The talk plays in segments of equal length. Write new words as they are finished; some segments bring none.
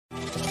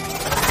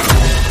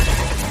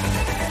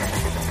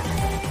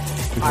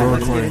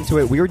Let's get into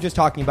it. We were just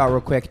talking about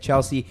real quick,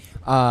 Chelsea.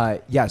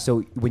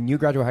 So when you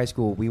graduated high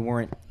school, we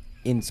weren't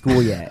in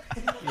school yet.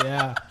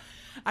 Yeah.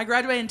 I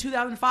graduated in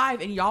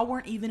 2005, and y'all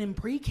weren't even in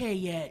pre-K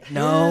yet.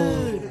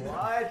 No.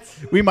 What?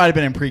 We might have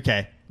been in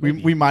pre-K.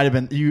 We might have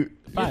been. You're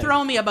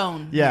throwing me a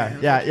bone.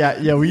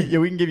 Yeah.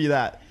 We can give you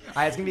that. All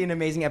right, it's going to be an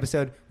amazing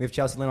episode. We have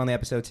Chelsea Lynn on the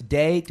episode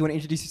today. Do you want to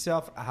introduce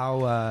yourself?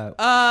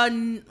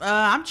 I'm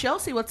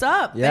Chelsea. What's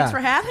up? Yeah. Thanks for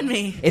having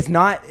me. It's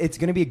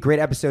going to be a great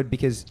episode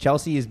because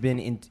Chelsea has been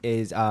in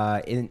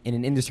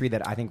an industry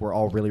that I think we're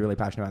all really, really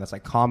passionate about. That's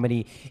like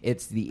comedy.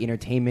 It's the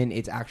entertainment.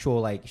 It's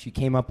actual, like, she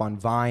came up on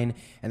Vine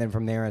and then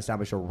from there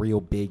established a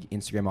real big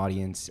Instagram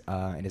audience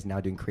and is now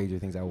doing crazier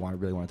things I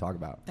really want to talk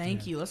about.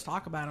 Thank you. Let's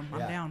talk about them.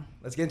 I'm down.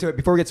 Let's get into it.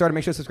 Before we get started,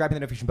 make sure to subscribe to the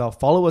notification bell.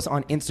 Follow us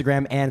on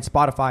Instagram and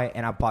Spotify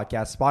and Apple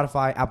Podcasts.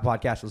 Spotify, Apple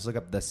Podcasts. Let's look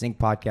up The Sync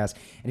Podcast.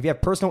 And if you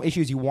have personal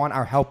issues you want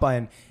our help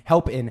in,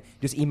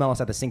 just email us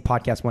at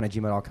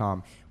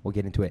thesyncpodcast1@gmail.com. We'll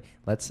get into it.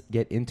 Let's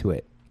get into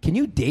it. Can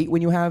you date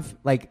when you have,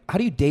 like, how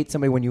do you date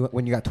somebody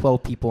when you got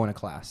 12 people in a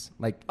class?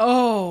 Like,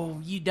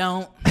 oh, you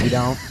don't. You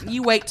don't?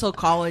 You wait till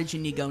college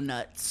and you go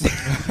nuts.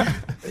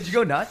 Did you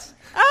go nuts?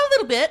 A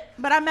little bit,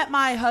 but I met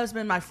my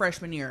husband my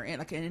freshman year,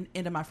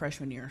 into my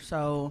freshman year.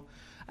 So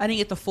I didn't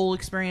get the full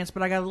experience,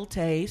 but I got a little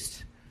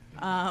taste.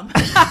 You're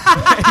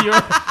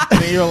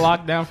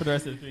locked down for the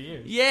rest of the 3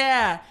 years.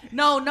 Yeah.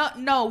 No,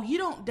 you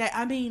don't.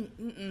 I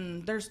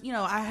mean, there's,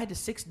 I had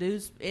 6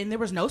 dudes, and there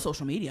was no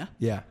social media.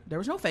 Yeah. There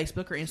was no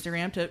Facebook or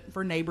Instagram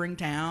for neighboring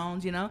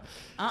towns, No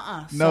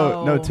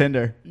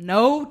Tinder.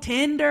 No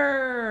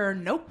Tinder.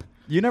 Nope.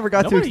 You never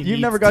got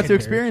to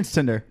experience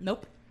Tinder.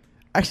 Nope.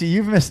 Actually,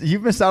 you've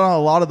missed out on a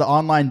lot of the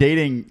online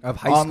dating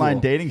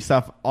dating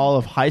stuff, all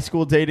of high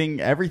school dating,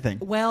 everything.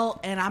 Well,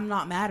 and I'm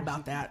not mad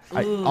about that.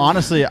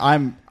 Honestly, I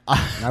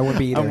wouldn't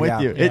be either. I'm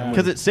with you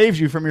because it saves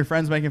you from your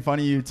friends making fun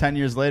of you 10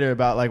 years later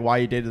about like why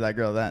you dated that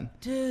girl then.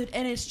 Dude,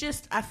 and it's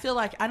just, I feel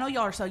like, I know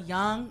y'all are so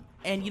young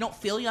and you don't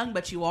feel young,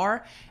 but you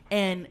are.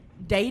 And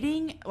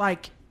dating,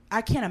 like,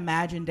 I can't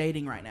imagine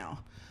dating right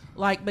now.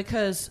 Like,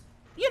 because,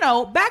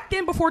 back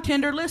then before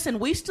Tinder, listen,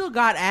 we still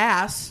got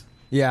ass.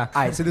 Yeah.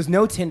 All right. So there's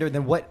no Tinder.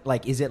 Then what?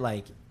 Like, is it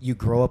like you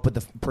grow up with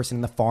the person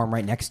in the farm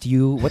right next to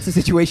you? What's the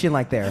situation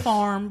like there?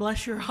 Farm,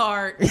 bless your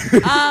heart.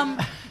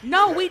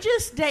 No, we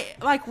just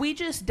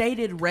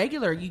dated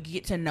regular. You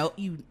get to know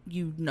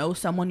you know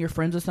someone. You're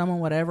friends with someone.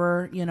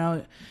 Whatever. You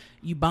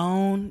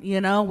bone.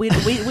 We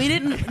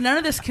didn't none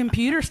of this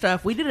computer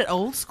stuff. We did it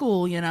old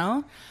school.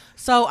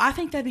 So I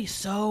think that'd be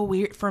so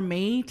weird for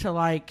me to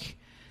like.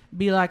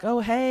 Be like,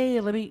 oh,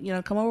 hey, let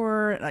me, come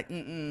over. Like,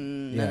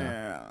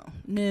 no.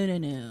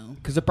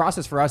 Because the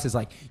process for us is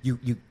like you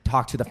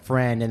talk to the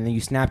friend and then you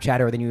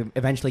Snapchat her, then you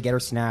eventually get her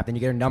Snap, then you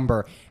get her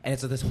number, and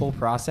it's this whole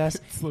process.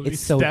 It's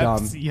so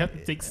dumb. You have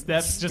to take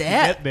steps just to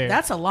get there.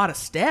 That's a lot of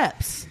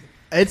steps.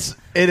 It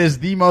is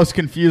the most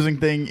confusing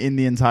thing in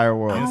the entire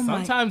world. And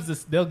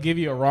sometimes they'll give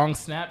you a wrong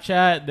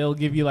Snapchat. They'll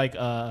give you like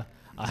a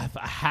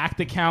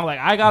hacked account.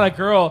 Like I got a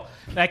girl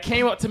that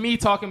came up to me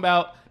talking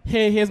about,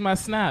 hey, here's my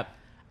Snap.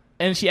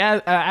 And she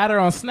add her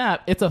on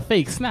Snap. It's a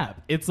fake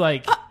Snap. It's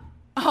like,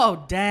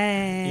 oh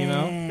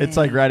dang! It's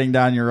like writing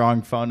down your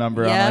wrong phone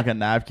number on like a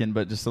napkin,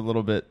 but just a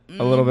little bit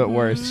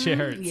worse. Shit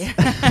hurts.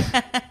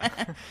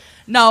 Yeah.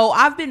 No,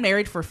 I've been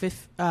married for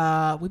we've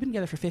been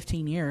together for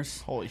 15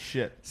 years. Holy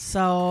shit!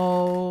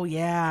 So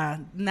yeah,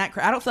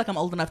 I don't feel like I'm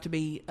old enough to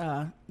be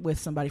with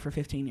somebody for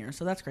 15 years.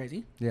 So that's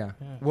crazy. Yeah.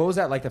 What was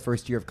that like the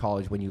first year of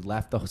college when you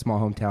left the small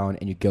hometown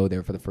and you go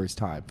there for the first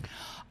time?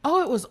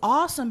 Oh, it was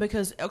awesome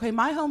because,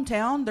 my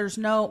hometown, there's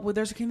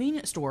a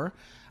convenience store.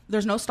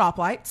 There's no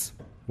stoplights.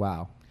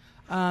 Wow.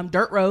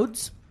 Dirt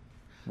roads.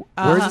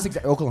 Where is this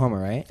exactly? Oklahoma,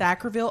 right?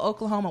 Thackerville,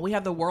 Oklahoma. We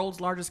have the world's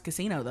largest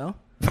casino, though.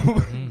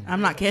 I'm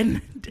not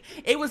kidding.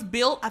 It was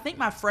built, I think,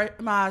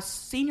 my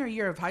senior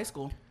year of high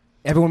school.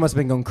 Everyone must have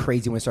been going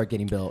crazy when it started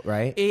getting built,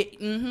 right?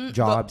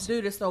 Jobs.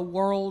 Dude, it's the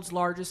world's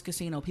largest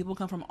casino. People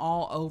come from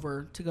all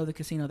over to go to the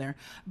casino there.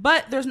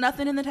 But there's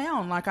nothing in the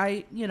town. Like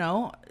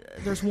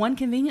there's one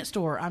convenience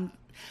store.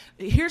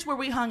 Here's where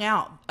we hung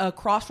out.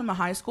 Across from the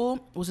high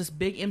school was this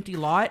big empty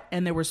lot,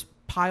 and there was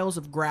piles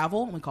of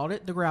gravel. We called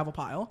it the gravel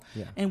pile.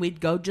 Yeah. And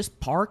we'd go just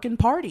park and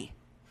party.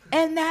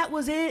 And that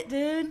was it,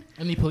 dude.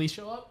 Any police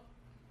show up?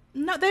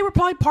 No, they were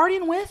probably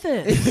partying with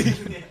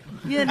it.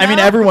 I mean,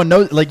 everyone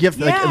knows. Like,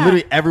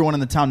 literally everyone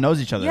in the town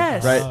knows each other.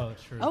 Yes. Right. Oh,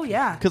 true. Oh,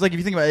 yeah. Because, like, if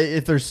you think about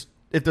it,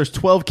 if there's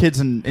 12 kids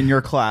in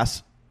your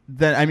class,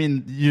 then I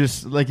mean, you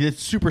just like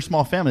it's super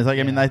small families. Like,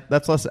 I mean,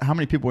 that's less. How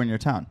many people are in your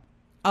town?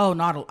 Oh,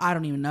 I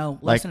don't even know.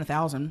 Less than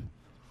 1,000.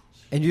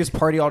 And you just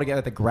party all together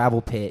at the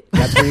gravel pit.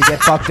 That's where you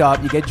get fucked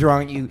up. You get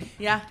drunk.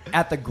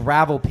 At the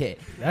gravel pit.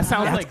 That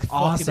sounds like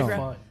awesome.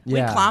 Fun. We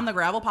climbed the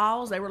gravel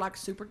piles. They were like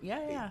super.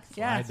 Yeah.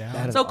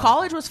 So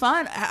college was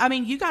fun. I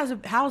mean, you guys,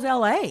 how's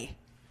LA?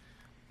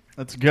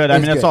 That's good. I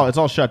mean, it's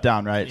all shut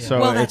down, right? Yeah. So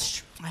well,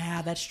 that's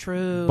Yeah, that's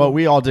true. But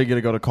we all did get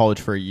to go to college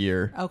for a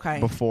year. Okay.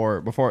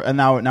 Before, and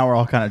now we're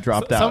all kind of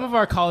dropped out. Some of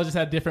our colleges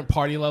had different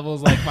party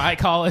levels. Like my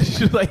college,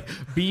 like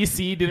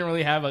BC didn't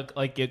really have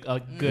a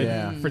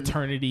good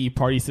fraternity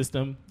party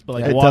system. But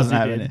like it Wazoo doesn't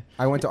have did. any.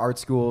 I went to art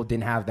school,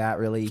 didn't have that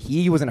really.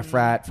 He was in a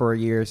frat for a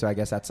year, so I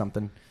guess that's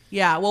something.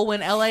 yeah, well,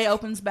 when LA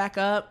opens back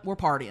up, we're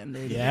partying,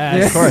 dude.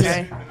 Yes. Of course.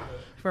 Okay?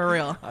 For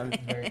real.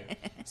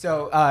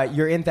 So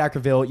you're in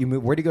Thackerville. You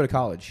moved. Where did you go to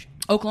college?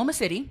 Oklahoma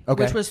City,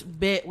 Okay.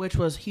 which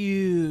was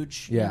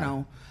huge. Yeah. You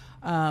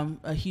know,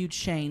 a huge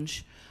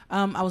change.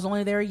 I was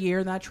only there a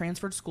year, then I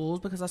transferred schools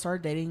because I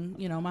started dating,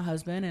 my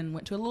husband, and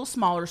went to a little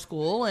smaller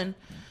school and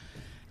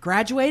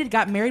graduated.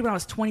 Got married when I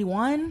was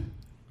 21.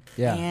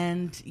 Yeah.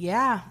 And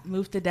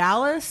moved to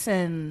Dallas,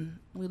 and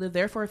we lived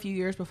there for a few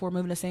years before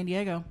moving to San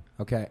Diego.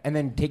 Okay, and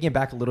then taking it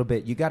back a little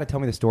bit, you got to tell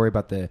me the story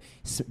about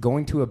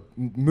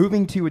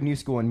moving to a new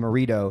school in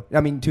Morito.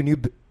 I mean, to a new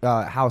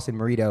house in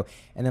Morito,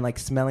 and then like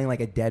smelling like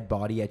a dead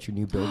body at your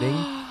new building.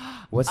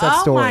 What's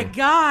that story? Oh my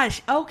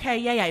gosh! Okay,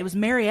 yeah, it was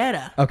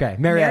Marietta. Okay,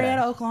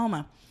 Marietta.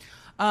 Oklahoma.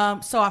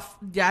 So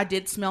I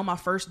did smell my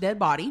first dead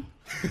body.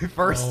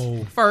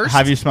 First. First,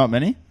 Have you smelt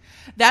many?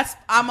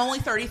 I'm only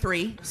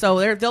 33, so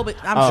there'll be.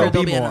 I'm sure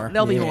there'll be more.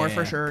 There'll be more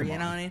for sure. You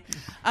know what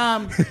I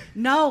mean?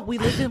 No, we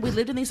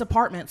lived in these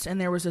apartments,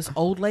 and there was this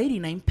old lady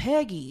named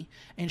Peggy,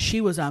 and she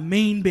was a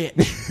mean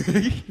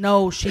bitch.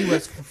 No, she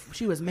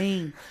was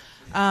mean.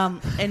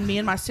 And me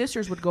and my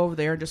sisters would go over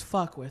there and just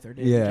fuck with her,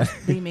 dude. Yeah.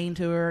 Just be mean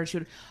to her. She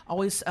would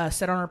always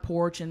sit on her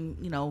porch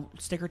and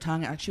stick her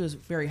tongue out. She was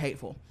very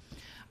hateful.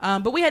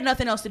 But we had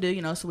nothing else to do,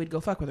 so we'd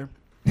go fuck with her.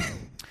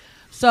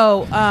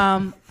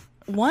 So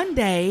one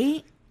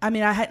day, I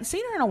hadn't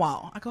seen her in a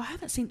while. I go,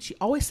 she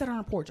always sat on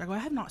her porch. I go, I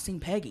have not seen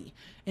Peggy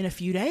in a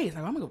few days. I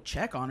go, I'm going to go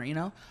check on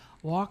her,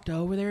 Walked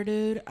over there,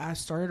 dude. I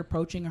started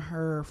approaching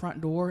her front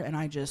door, and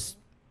I just,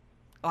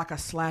 like a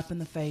slap in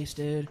the face,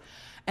 dude.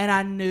 And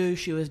I knew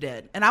she was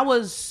dead. And I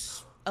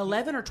was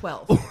 11 or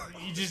 12.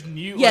 You just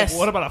knew. Yes. Like,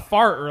 what about a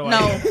fart or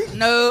like?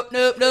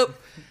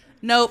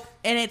 Nope.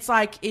 And it's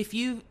like, if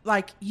you,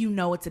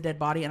 it's a dead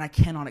body, and I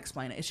cannot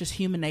explain it. It's just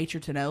human nature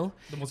to know.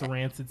 The most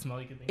rancid smell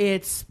you can think.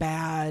 It's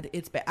bad.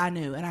 It's bad. I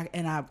knew.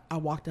 And I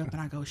walked up and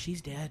I go,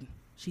 she's dead.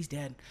 She's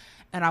dead.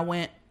 And I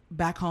went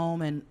back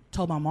home and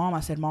told my mom, I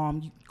said,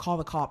 Mom, you call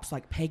the cops,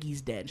 like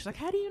Peggy's dead. She's like,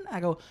 how do you know? I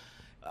go,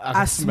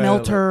 I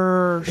smelt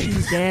her.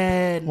 She's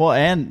dead. Well,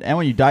 and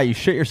when you die, you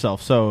shit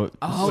yourself. So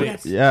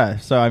yeah.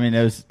 So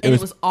it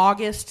was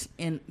August,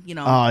 and it's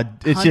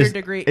 100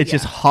 degrees. It's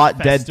just hot,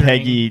 dead Festering.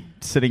 Peggy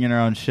sitting in her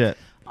own shit.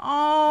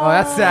 Oh,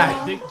 that's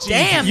sad.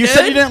 Damn, You dude.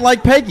 said you didn't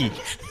like Peggy.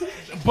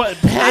 But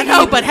I Peggy,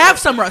 know, but have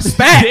some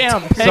respect.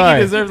 damn, Peggy Sorry.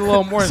 deserves a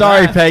little more.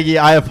 Sorry, than that. Peggy.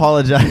 I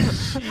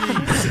apologize.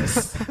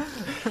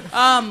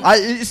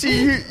 I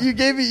see you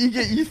gave me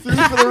you threw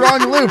me for the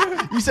wrong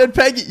loop. You said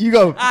Peggy. You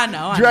go. I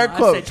know. Direct I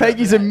quote. set you up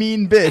Peggy's for a that.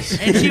 mean bitch.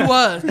 And she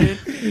was,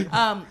 dude.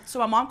 So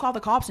my mom called the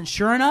cops, and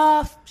sure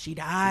enough, she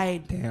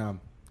died. Damn.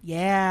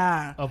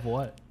 Yeah, Of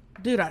what?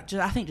 dude. I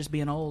think just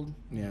being old.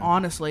 Yeah.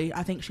 Honestly,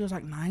 I think she was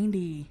like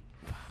 90.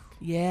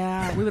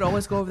 Yeah, we would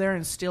always go over there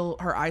and steal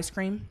her ice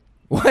cream.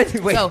 What?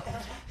 Wait.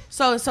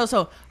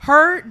 So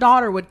her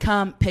daughter would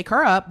come pick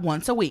her up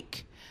once a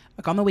week,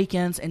 like on the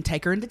weekends, and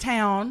take her into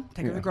town,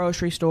 take her to the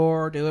grocery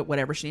store, do it,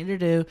 whatever she needed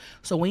to do.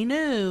 So we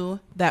knew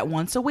that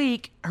once a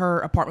week her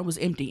apartment was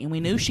empty, and we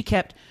knew she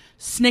kept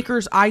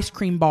Snickers ice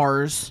cream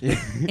bars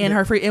in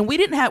her free. And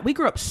we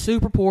grew up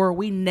super poor.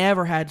 We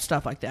never had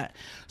stuff like that.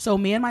 So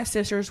me and my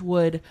sisters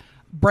would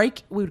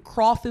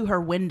crawl through her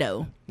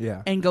window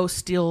and go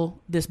steal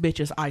this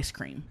bitch's ice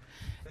cream.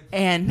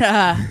 And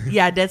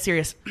dead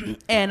serious.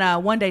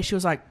 And one day she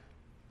was like,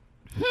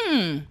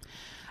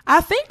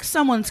 I think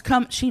someone's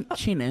come. She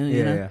knew,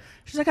 you know. Yeah.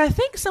 She's like, I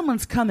think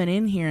someone's coming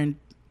in here and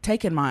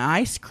taking my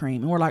ice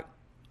cream. And we're like,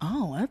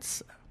 oh,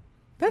 that's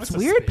weird,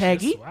 suspicious.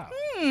 Peggy. Wow.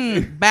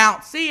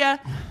 Bounce, see ya.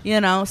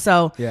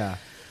 So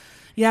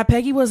Yeah.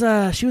 Peggy was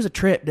she was a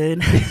trip, dude.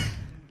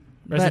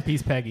 Rest in But-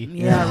 peace, Peggy.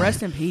 Yeah,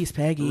 rest in peace,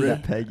 Peggy.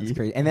 Rip Peggy. It's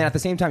crazy. And then at the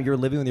same time, you're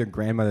living with your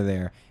grandmother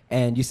there,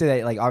 and you say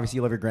that like obviously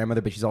you love your grandmother,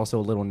 but she's also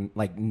a little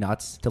like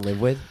nuts to live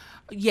with.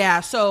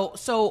 Yeah, so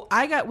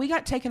we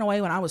got taken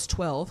away when I was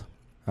 12.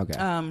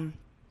 Okay.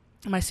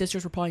 My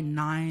sisters were probably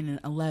 9 and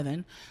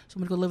 11, so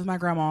I'm gonna go live with my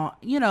grandma.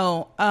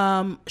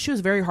 She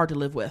was very hard to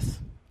live with.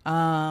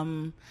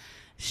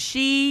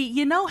 She,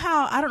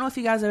 how, I don't know if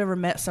you guys have ever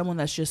met someone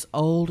that's just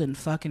old and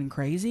fucking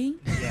crazy.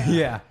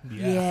 Yeah.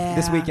 Yeah.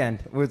 This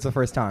weekend was the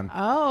first time.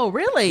 Oh,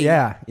 really?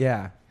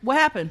 Yeah. What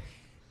happened?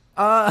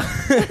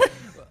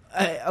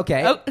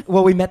 Okay. Oh.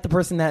 Well, we met the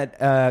person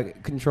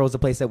that controls the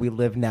place that we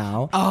live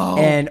now. Oh.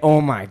 And oh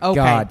my Okay.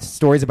 God,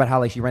 stories about how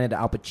like she ran into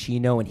Al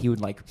Pacino and he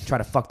would like try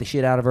to fuck the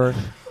shit out of her,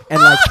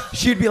 and like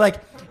she'd be like,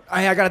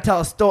 I gotta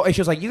tell a story. And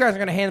she was like, you guys are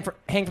gonna hang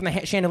from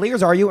the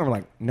chandeliers, are you? And we're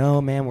like,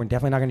 no, man, we're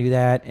definitely not gonna do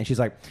that. And she's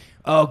like,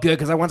 oh, good,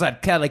 because I once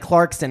had Kelly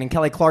Clarkson, and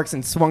Kelly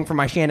Clarkson swung from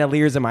my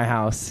chandeliers in my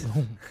house.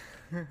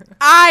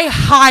 I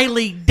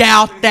highly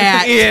doubt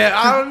that. Yeah,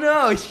 I don't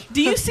know.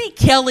 Do you see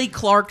Kelly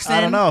Clarkson?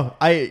 I don't know.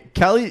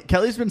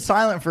 Kelly's been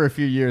silent for a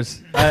few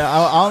years. I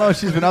don't know what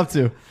she's been up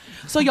to.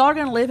 So y'all are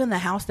gonna live in the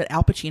house that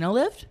Al Pacino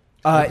lived?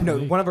 No,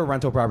 one of our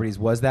rental properties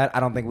was that. I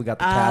don't think we got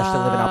the cash to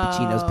live in Al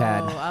Pacino's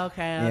pad.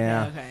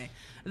 Okay.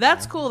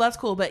 That's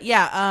cool. But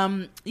yeah,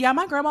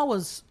 my grandma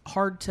was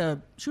hard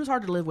to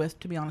live with,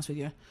 to be honest with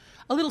you.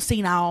 A little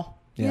senile,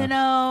 Yeah. you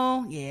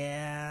know?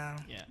 Yeah.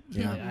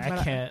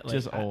 I can't. Like,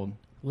 Just old.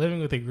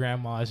 Living with a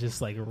grandma is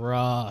just like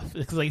rough.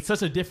 It's like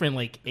such a different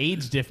like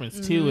age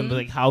difference too, and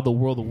like how the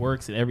world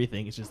works and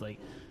everything. It's just like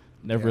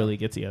never really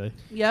get together.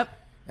 Yep.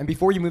 And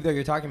before you moved there,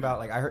 you're talking about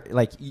like I heard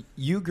like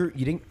you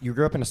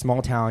grew up in a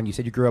small town. You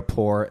said you grew up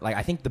poor. Like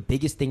I think the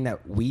biggest thing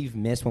that we've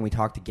missed when we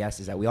talk to guests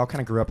is that we all kind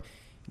of grew up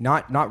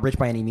not rich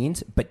by any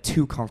means, but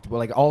too comfortable.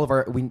 Like all of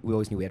we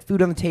always knew we had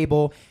food on the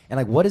table. And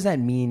like what does that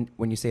mean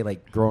when you say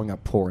like growing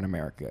up poor in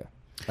America?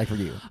 Like for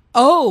you?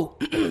 Oh,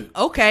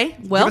 okay.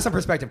 Well, give us some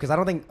perspective because I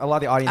don't think a lot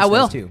of the audience I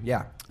will. knows too.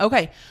 Yeah.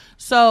 Okay.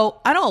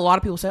 So I know a lot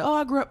of people say, "Oh,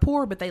 I grew up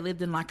poor," but they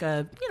lived in like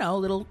a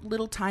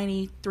little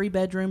tiny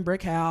 3-bedroom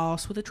brick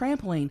house with a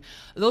trampoline.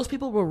 Those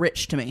people were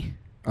rich to me.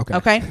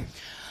 Okay.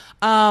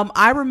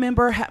 I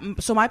remember.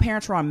 So my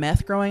parents were on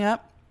meth growing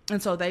up,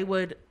 and so they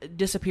would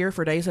disappear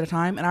for days at a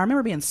time. And I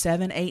remember being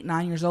 7, 8,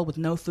 9 years old with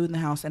no food in the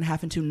house and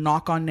having to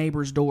knock on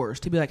neighbors' doors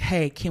to be like,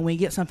 "Hey, can we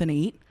get something to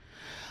eat?"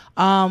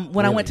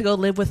 When I went to go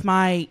live with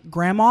my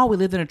grandma, we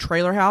lived in a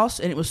trailer house,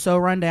 and it was so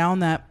run down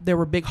that there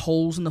were big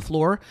holes in the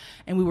floor,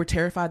 and we were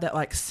terrified that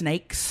like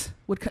snakes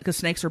would, because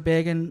snakes are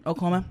big in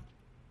Oklahoma,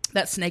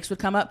 that snakes would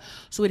come up.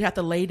 So we'd have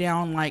to lay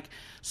down like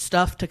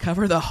stuff to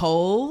cover the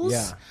holes.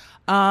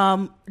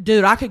 Yeah.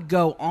 Dude, I could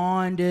go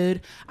on,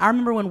 dude. I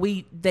remember when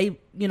they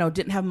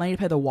didn't have money to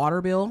pay the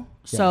water bill.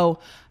 Yeah. So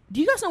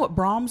do you guys know what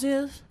Brahms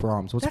is?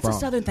 Brahms. What's That's Brahms? a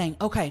Southern thing.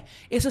 Okay.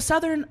 It's a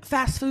Southern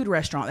fast food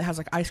restaurant that has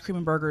like ice cream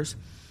and burgers.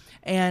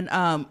 And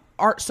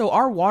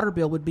our water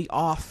bill would be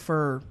off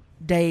for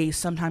days,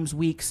 sometimes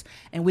weeks,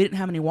 and we didn't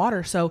have any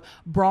water. So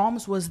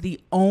Brahms was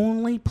the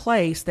only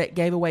place that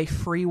gave away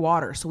free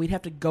water. So we'd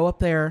have to go up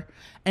there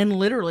and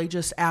literally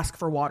just ask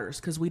for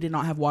waters because we did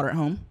not have water at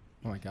home.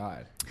 Oh my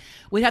God.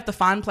 We'd have to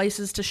find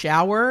places to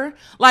shower.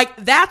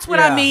 Like, that's what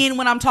I mean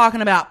when I'm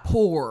talking about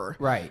poor.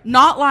 Right.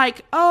 Not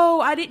like, oh,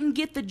 I didn't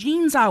get the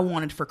jeans I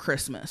wanted for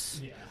Christmas.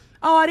 Yeah.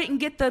 Oh, I didn't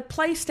get the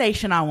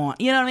PlayStation I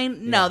want. You know what I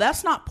mean? No,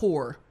 that's not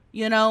poor.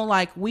 You know,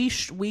 like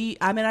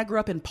I grew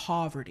up in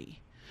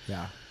poverty.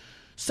 Yeah.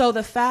 So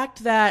the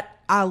fact that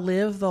I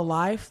live the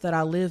life that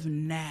I live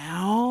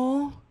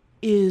now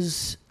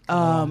is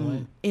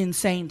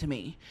insane to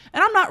me.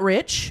 And I'm not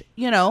rich,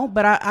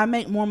 but I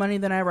make more money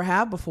than I ever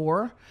have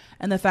before.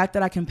 And the fact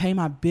that I can pay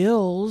my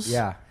bills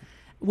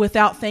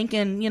without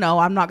thinking,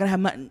 I'm not going to have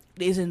money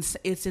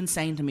it's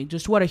insane to me.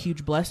 Just what a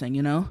huge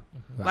blessing, Wow.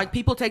 Like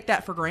people take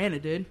that for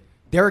granted, dude.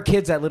 There are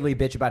kids that literally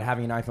bitch about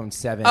having an iPhone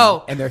 7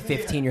 and they're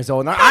 15 years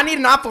old. And I need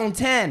an iPhone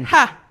 10.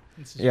 Ha!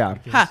 Yeah.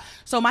 Ha!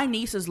 So my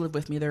nieces live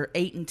with me. They're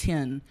 8 and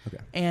 10. Okay.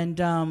 And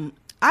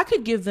I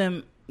could give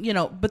them,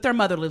 but their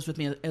mother lives with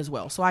me as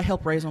well. So I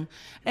help raise them.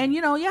 And,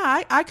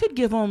 I could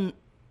give them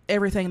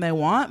everything they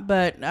want.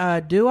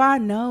 But do I?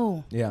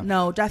 No. Yeah.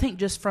 No. I think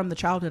just from the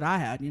childhood I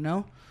had, I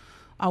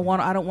don't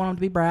want them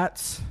to be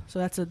brats. So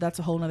that's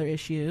a whole other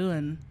issue.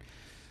 And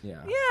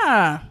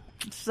yeah.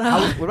 So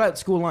what about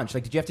school lunch?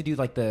 Like, did you have to do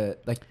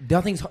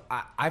nothing's?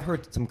 I've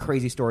heard some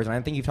crazy stories, and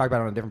I think you've talked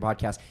about it on a different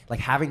podcast. Like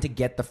having to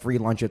get the free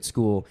lunch at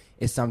school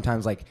is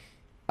sometimes like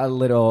a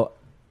little.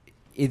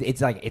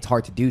 It's like it's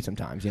hard to do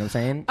sometimes. You know what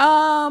I'm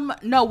saying?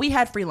 No, we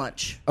had free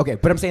lunch. Okay,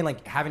 but I'm saying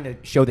like having to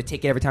show the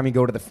ticket every time you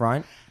go to the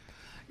front.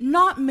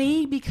 Not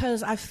me,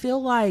 because I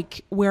feel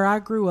like where I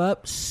grew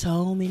up,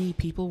 so many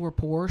people were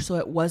poor, so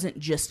it wasn't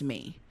just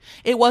me.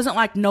 It wasn't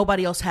like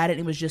nobody else had it,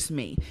 it was just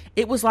me.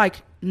 It was like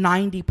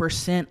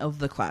 90% of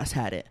the class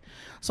had it.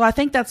 So I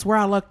think that's where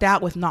I lucked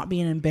out with not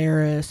being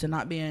embarrassed and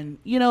not being,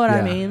 you know what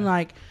I mean?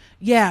 Like,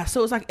 so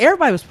it was like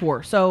everybody was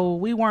poor,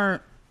 so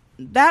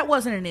that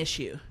wasn't an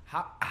issue.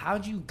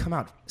 How'd you come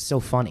out so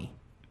funny?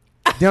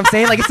 You know what I'm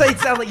saying? Like it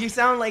sounds like you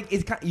sound like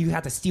you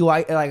have to steal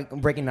like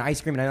breaking the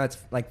ice cream. And I know that's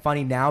like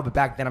funny now, but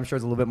back then I'm sure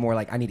it's a little bit more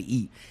like I need to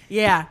eat.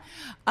 Yeah,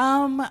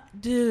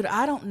 dude,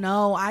 I don't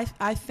know. I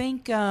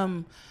think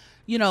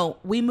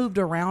we moved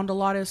around a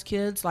lot as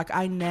kids. Like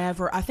I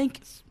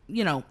think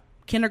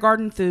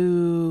kindergarten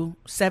through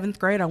 7th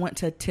grade, I went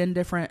to 10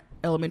 different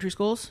elementary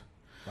schools.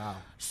 Wow.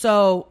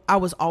 So I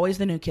was always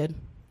the new kid.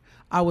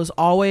 I was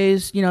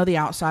always the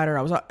outsider.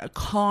 I was a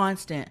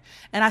constant,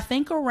 and I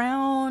think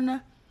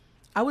around.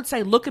 I would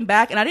say looking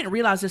back, and I didn't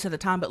realize this at the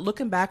time, but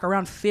looking back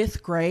around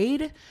 5th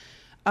grade,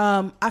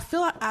 I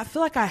feel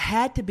like I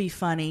had to be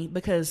funny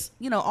because,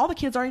 all the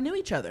kids already knew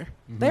each other.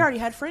 Mm-hmm. They already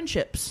had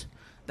friendships.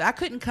 I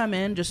couldn't come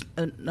in just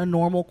a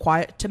normal,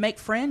 quiet, to make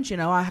friends,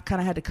 I kind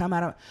of had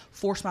to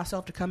force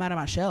myself to come out of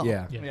my shell.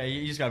 Yeah,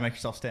 you just got to make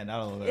yourself stand out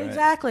a little bit.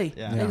 Exactly. Right?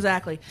 Yeah.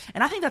 Exactly.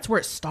 And I think that's where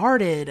it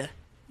started,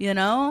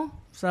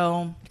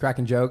 so.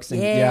 Cracking jokes.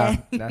 And yeah.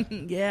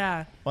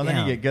 Yeah. Well, then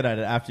you get good at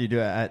it after you do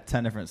it at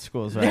 10 different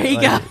schools, right? There you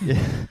Like, go.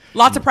 Yeah.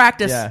 Lots of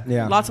practice.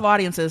 Yeah. Lots of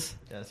audiences.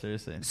 Yeah,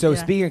 seriously. So Yeah.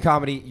 speaking of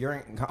comedy,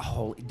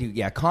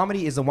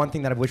 comedy is the one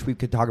thing that I wish we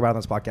could talk about on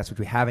this podcast, which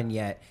we haven't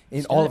yet.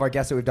 In all of our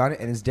guests that we've done,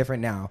 and it's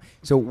different now.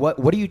 So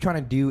what are you trying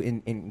to do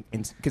in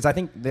because I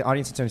think the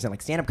audience needs to understand,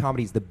 like, stand up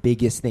comedy is the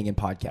biggest thing in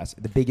podcasts.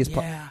 The biggest.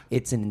 Yeah.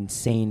 It's an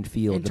insane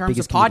field. In the terms of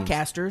biggest comedians.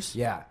 podcasters.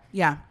 Yeah.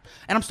 Yeah.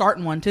 And I'm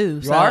starting one too.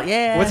 You so, are?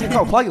 Yeah. What's it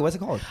called? Plug it. What's it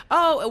called?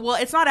 Oh, well,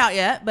 it's not out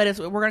yet, but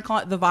we're going to call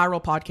it the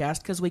Viral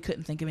Podcast because we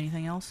couldn't think of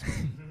anything else.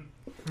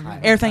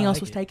 Everything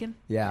else was taken.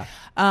 Yeah.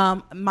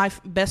 My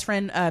best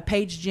friend,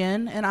 Paige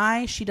Jen,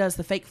 and she does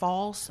the fake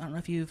falls. I don't know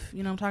if you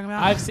know what I'm talking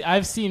about.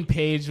 I've seen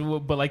Paige,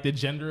 but like the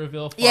gender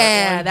reveal.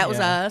 Yeah, one, that was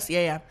us.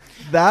 Yeah.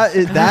 That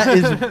is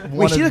Wait,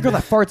 one she's the girl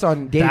that farts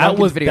on Dave That Duncan's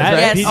was videos, that right?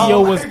 Yes. video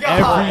Oh was my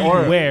God.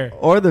 everywhere.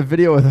 or the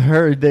video with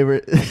her, they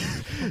were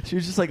she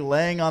was just like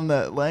laying on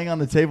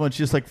the table and she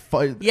just like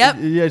Yep.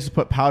 yeah, just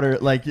put powder,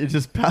 like it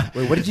just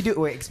Wait, what did you do?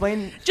 Wait,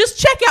 explain. Just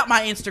check out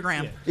my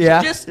Instagram.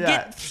 Yeah. Just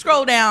Yeah.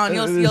 scroll down. It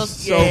You'll is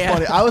so yeah.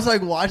 funny. I was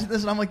like watching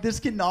this and I'm like, this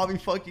cannot be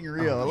fucking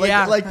real. Like,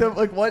 Yeah. like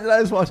what did I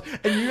just watch?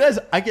 And you guys,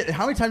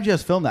 how many times did you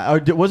guys film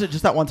that? Or was it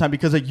just that one time?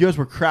 Because like you guys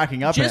were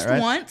cracking up Just in it,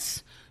 right?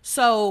 once.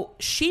 So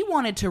she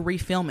wanted to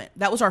refilm it.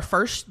 That was our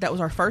first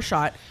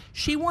shot.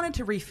 She wanted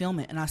to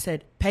refilm it, and I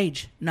said,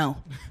 Paige, no,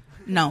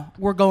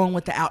 we're going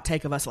with the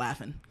outtake of us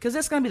laughing because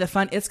it's gonna be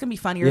it's gonna be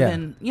funnier Yeah.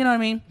 than, you know what I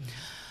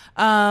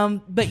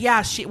mean. But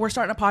yeah, we're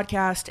starting a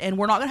podcast, and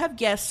we're not gonna have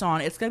guests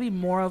on. It's gonna be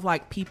more of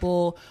like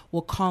people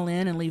will call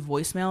in and leave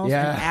voicemails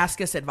Yeah. and ask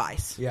us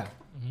advice. Yeah.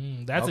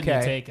 That's Okay. a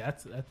new take.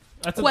 That's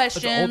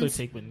Questions. an older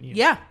take, but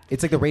Yeah.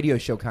 It's like the radio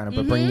show kind of,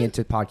 but bringing it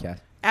to podcast.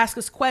 Ask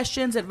us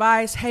questions,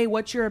 advice. Hey,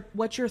 what's your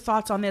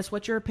thoughts on this?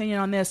 What's your opinion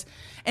on this?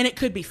 And it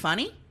could be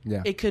funny.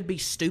 Yeah. It could be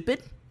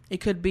stupid. It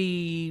could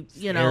be,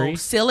 Scary.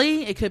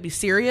 silly. It could be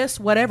serious.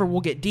 Whatever.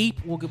 We'll get deep.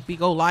 We'll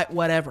go light.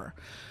 Whatever.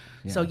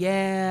 So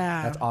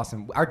yeah. That's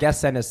awesome. Our guests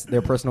send us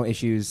their personal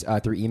issues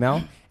through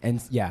email, and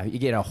yeah,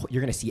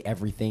 you're gonna see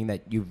everything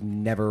that you've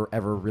never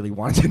ever really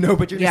wanted to know,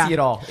 but you're gonna see it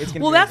all. It's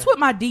gonna Well, be that's amazing. what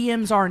my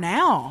DMs are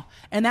now,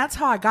 and that's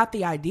how I got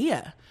the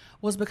idea.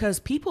 Was because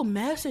people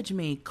message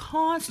me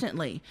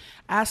constantly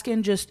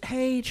asking just,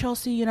 hey,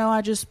 Chelsea,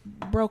 I just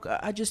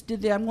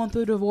did I'm going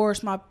through a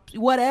divorce,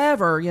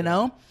 whatever,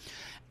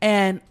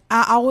 And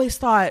I always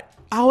thought,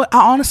 I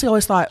honestly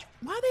always thought,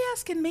 why are they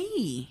asking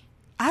me?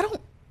 I don't,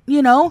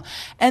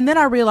 And then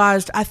I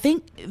realized, I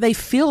think they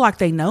feel like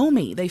they know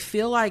me. They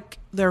feel like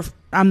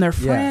I'm their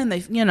friend.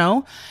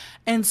 Yeah.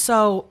 And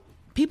so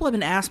people have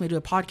been asking me to do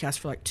a podcast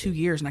for like 2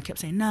 years, and I kept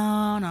saying, no,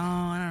 I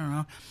don't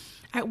know.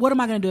 What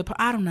am I going to do?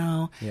 I don't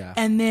know. Yeah.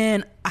 And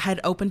then I had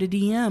opened a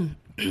DM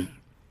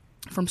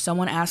from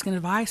someone asking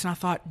advice, and I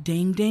thought,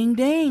 ding, ding,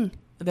 ding.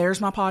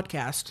 There's my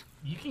podcast.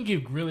 You can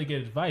give really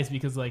good advice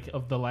because like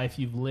of the life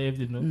you've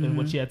lived and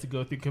what you had to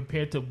go through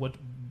compared to what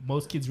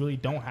most kids really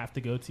don't have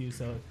to go to.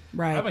 So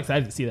Right. I'm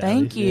excited to see that.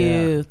 Thank you.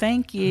 Yeah.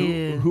 Thank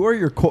you. Who are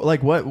your core?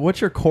 Like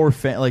what's your core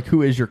fan? Like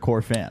who is your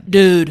core fan?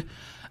 Dude,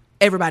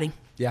 everybody.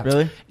 Yeah.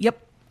 Really? Yep.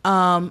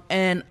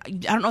 And I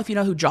don't know if you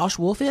know who Josh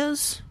Wolf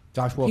is.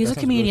 Josh Wolf. He's that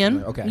a sounds really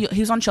comedian. familiar. Okay.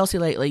 He's on Chelsea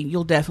lately.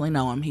 You'll definitely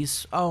know him.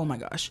 Oh my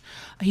gosh,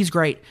 he's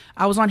great.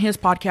 I was on his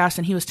podcast,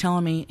 and he was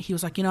telling me, he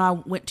was like, I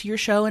went to your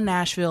show in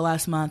Nashville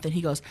last month, and he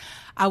goes,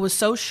 I was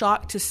so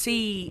shocked to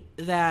see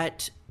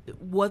that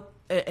what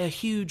a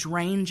huge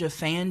range of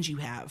fans you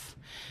have.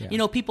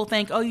 Yeah. People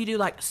think, oh, you do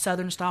like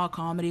Southern style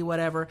comedy,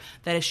 whatever,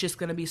 that it's just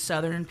going to be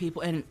Southern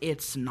people, and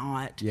it's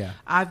not. Yeah.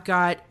 I've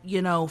got,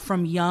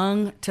 from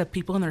young to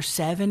people in their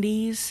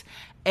 70s,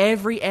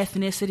 every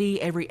ethnicity,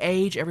 every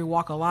age, every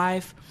walk of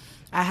life.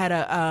 I had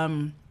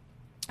a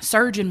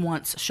surgeon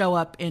once show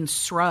up in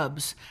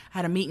Scrubs. I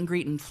had a meet and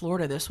greet in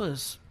Florida. This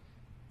was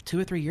 2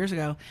 or 3 years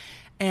ago.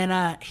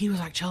 And he was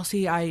like,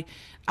 Chelsea, I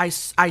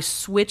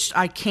switched,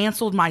 I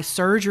canceled my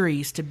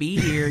surgeries to be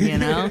here,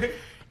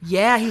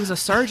 Yeah, he was a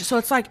surgeon. So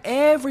it's like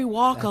every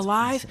walk of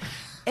life,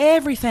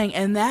 everything.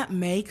 And that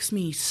makes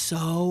me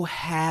so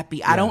happy.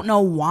 Yeah. I don't know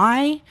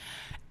why,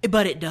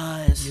 but it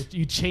does.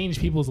 You change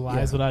people's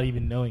lives without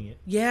even knowing it.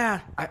 Yeah.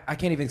 I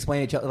can't even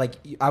explain it. Like,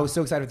 I was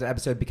so excited for the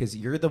episode because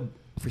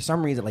for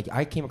some reason, like,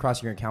 I came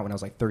across your account when I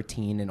was like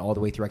 13, and all the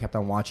way through I kept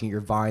on watching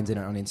your Vines and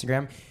on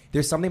Instagram.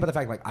 There's something about the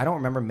fact, like, I don't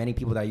remember many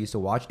people that I used to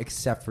watch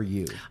except for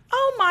you.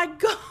 Oh my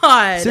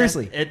God.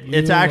 Seriously.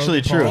 It's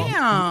actually true.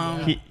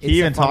 Damn. He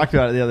even talked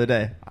about it the other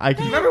day.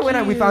 Remember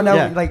when we found out,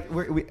 Yeah. like,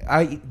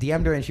 I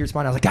DM'd her and she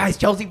responded. I was like, guys,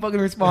 Chelsea fucking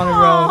responded,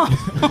 bro.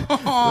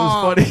 It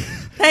was funny.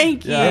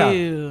 Thank Yeah.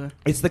 you.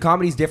 It's the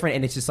comedy's different,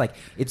 and it's just like,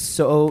 it's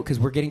so, because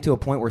we're getting to a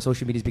point where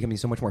social media is becoming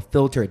so much more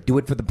filtered. Do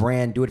it for the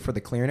brand, do it for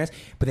the clearness.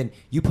 But then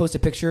you post a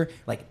picture,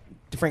 like,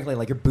 frankly,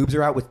 like your boobs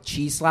are out with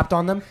cheese slapped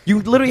on them. You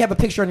literally have a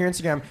picture on your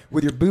Instagram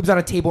with your boobs on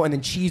a table and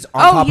then cheese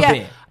on top of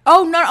it.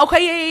 Oh, no.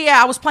 Okay,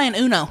 yeah. I was playing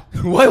Uno.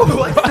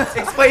 What?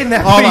 Explain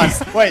that, Hold on.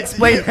 please. Wait.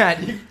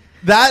 Explain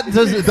that.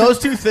 Those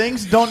two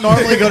things don't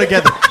normally go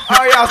together.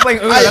 Oh, yeah, I was playing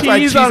Uno. That's why I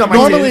had cheese on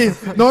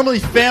my normally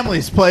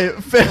families play.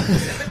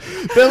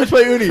 Families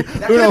play Uni.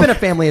 That could have been a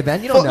family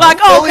event. You don't know. Like,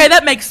 oh, okay,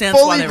 that makes sense.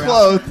 why they were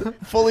out.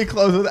 fully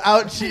clothed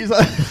without cheese.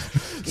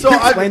 So Can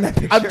you explain that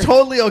I'm picture?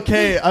 totally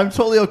okay. I'm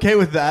totally okay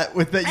with that.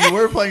 With that, you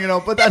were playing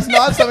Uno, but that's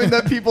not something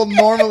that people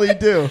normally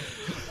do.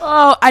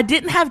 Oh, I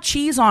didn't have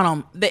cheese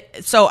on them,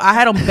 so I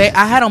had them.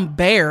 I had them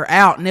bare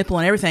out, nipple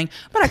and everything.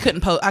 But I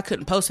couldn't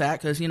post that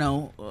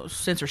because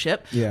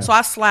censorship. Yeah. So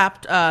I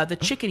slapped the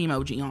chicken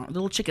emoji on it, the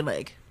little chicken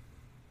leg.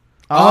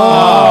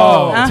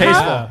 Oh, Uh-huh.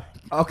 tasteful.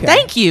 Okay.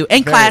 Thank you,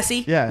 and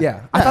classy. Yeah,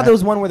 Yeah. I thought there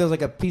was one where there was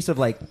like a piece of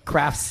like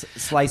Kraft's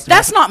sliced.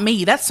 That's not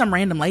me. That's some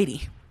random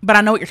lady. But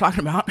I know what you're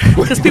talking about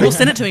because people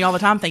send it to me all the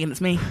time, thinking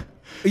it's me.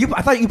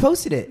 I thought you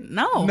posted it.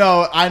 No.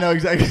 No, I know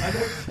exactly.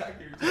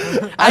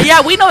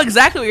 Yeah, we know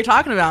exactly what you're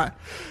talking about.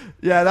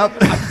 Yeah,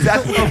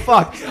 That's oh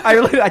fuck.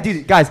 I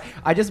dude, guys,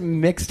 I just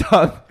mixed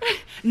up.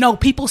 No,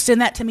 people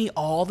send that to me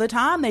all the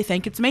time. They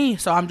think it's me,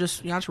 so I'm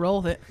just just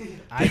roll with it.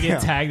 I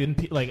get tagged in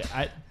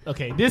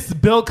okay, this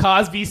Bill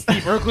Cosby,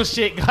 Steve Urkel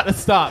shit gotta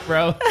stop,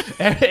 bro.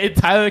 And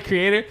Tyler the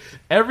Creator,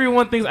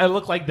 everyone thinks I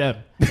look like them,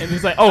 and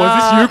it's like, oh,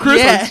 is this you,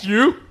 Chris? yeah. It's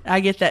you? I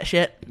get that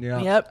shit.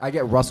 Yep. I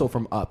get Russell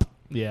from Up.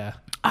 Yeah.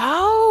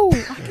 Oh,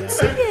 I can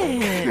see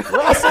it.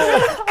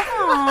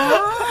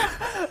 Aw.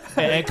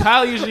 And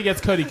Kyle usually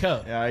gets Cody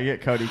Co. Yeah, I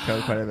get Cody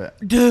Co quite a bit.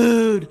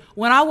 Dude,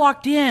 when I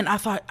walked in, I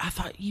thought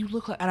you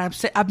look like, and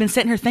I've been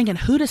sitting here thinking,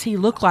 who does he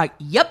look like?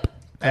 Yep,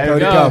 There you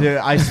go. Dude,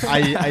 I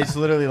it's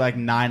literally like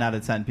 9 out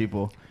of 10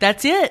 people.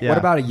 that's it. Yeah. What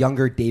about a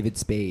younger David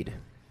Spade?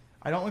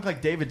 I don't look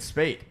like David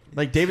Spade.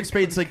 Like David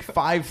Spade's like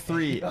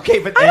 5'3". Okay,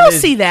 but I don't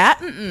see that.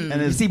 Mm-mm. And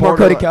you his see more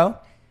Cody Co?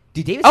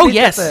 Dude, David Oh, Spade's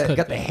yes.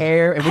 got the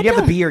hair, and when I you have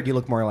the don't- beard, you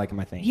look more like him,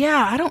 I think.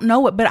 Yeah, I don't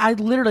know it, but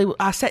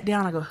I sat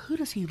down. I go, who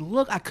does he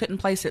look? I couldn't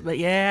place it, but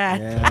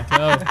yeah.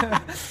 Go.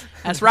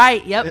 That's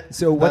right. Yep.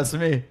 So That's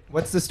me.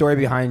 what's the story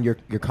behind your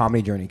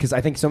comedy journey? Because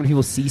I think so many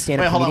people see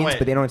stand-up Wait, hold on, comedians, wait.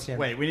 but they don't understand.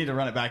 Wait, we need to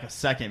run it back a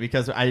second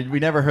because we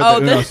never heard Oh,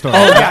 the Uno the- story.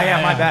 Oh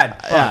yeah, my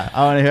bad. Yeah,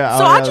 I want to hear.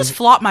 So I just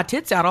flop my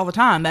tits out all the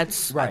time.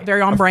 That's Right.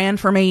 very on brand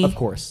for me. Of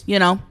course.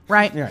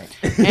 Right?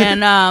 Right.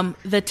 And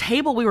the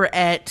table we were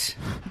at,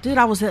 dude,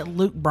 I was at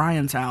Luke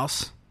Bryan's house.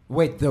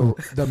 Wait,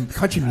 the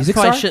country music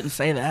Probably star? shouldn't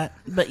say that,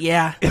 but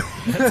yeah.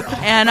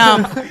 And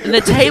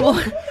the table,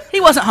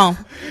 he wasn't home,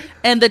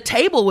 and the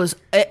table was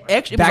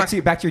extra. Back to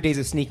your days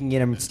of sneaking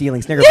in and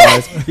stealing Snicker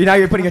bars. Now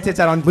you're putting your tits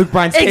out on Luke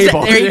Bryan's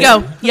table. There you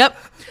go. Yep.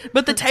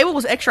 But the table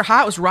was extra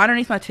high. It was right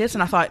underneath my tits,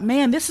 and I thought,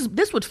 man, this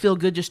would feel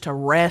good just to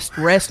rest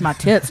my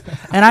tits.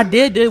 And I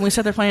did, dude. We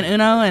sat there playing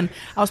Uno, and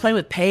I was playing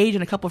with Paige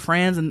and a couple of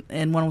friends,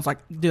 and one was like,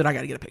 dude, I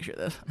got to get a picture of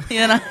this.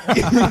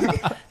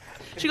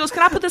 She goes,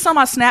 can I put this on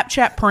my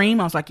Snapchat Preem?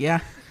 I was like, yeah,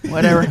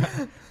 whatever.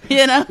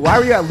 Why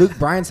were you at Luke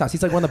Bryan's house?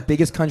 He's like one of the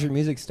biggest country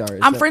music stars.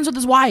 I'm friends with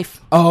his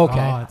wife. Oh, okay.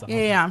 Oh, that's awesome.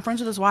 Yeah, I'm friends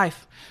with his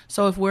wife.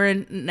 So if we're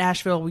in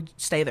Nashville, we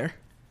stay there.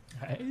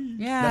 Hey.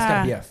 Yeah. That's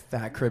gotta be a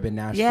fat crib in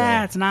Nashville.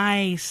 Yeah, it's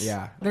nice.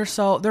 Yeah.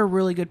 They're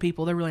really good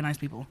people. They're really nice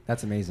people.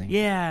 That's amazing.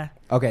 Yeah.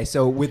 Okay,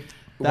 so with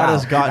That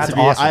has got that's to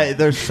be. awesome.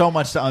 There's so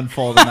much to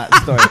unfold in that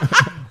story.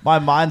 my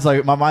mind's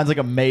like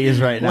a maze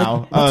right now.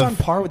 Like, what's on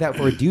par with that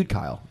for a dude,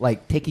 Kyle?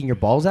 Like taking your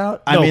balls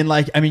out? I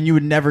mean, you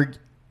would never.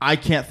 I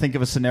can't think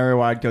of a scenario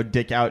where I'd go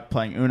dick out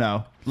playing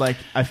Uno. Like,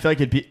 I feel like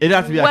it'd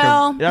have to be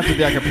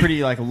like a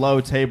pretty like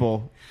low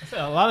table.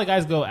 A lot of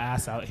guys go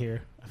ass out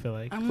here, I feel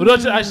like. Well,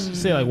 I should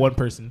say like one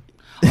person.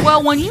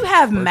 Well, when you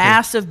have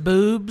massive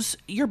boobs,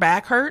 your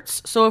back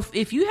hurts. So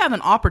if you have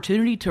an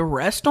opportunity to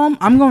rest them,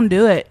 I'm going to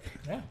do it.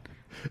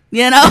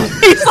 Yeah.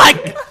 He's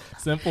like,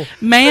 Simple.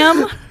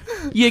 ma'am,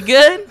 you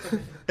good?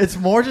 It's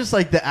more just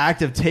like the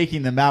act of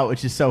taking them out,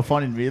 which is so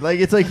funny to me. Like,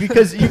 it's like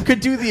because you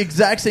could do the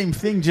exact same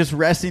thing, just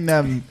resting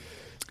them.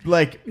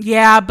 Like,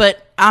 Yeah,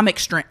 but I'm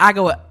extreme. I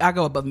go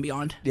above and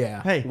beyond.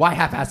 Yeah. Hey. Why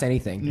half-ass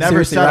anything?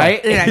 never Seriously, settle.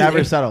 right? Yeah.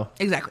 Never settle.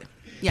 Exactly.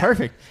 Yeah.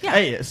 Perfect. Yeah.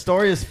 Hey, a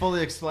story is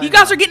fully explained. You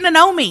guys are getting to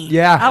know me.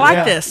 Yeah. I like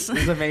Yeah. this.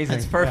 It's amazing.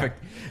 It's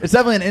perfect. It's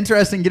definitely an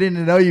interesting getting to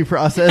know you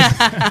process.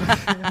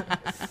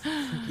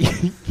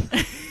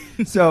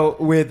 So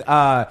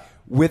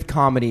with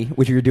comedy,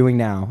 which you're doing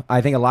now,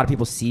 I think a lot of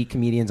people see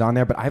comedians on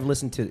there, but I've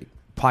listened to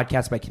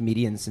podcasts by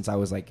comedians since I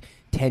was like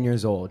 10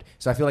 years old.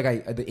 So I feel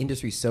like the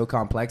industry's so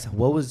complex.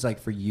 What was like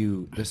for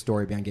you the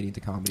story behind getting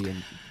into comedy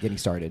and getting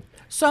started?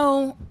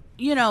 So,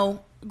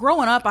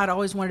 growing up, I'd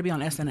always wanted to be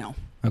on SNL.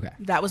 Okay.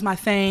 That was my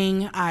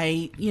thing.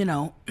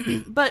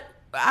 But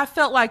I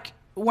felt like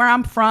where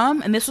I'm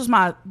from, and this was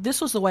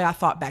the way I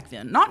thought back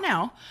then. Not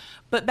now,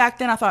 but back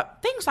then I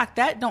thought things like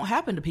that don't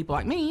happen to people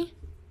like me,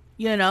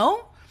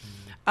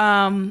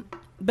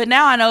 But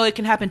now I know it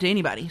can happen to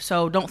anybody,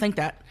 so don't think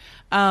that.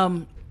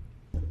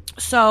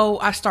 So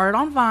I started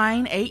on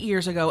Vine 8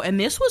 years ago, and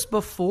this was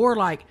before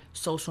like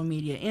social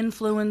media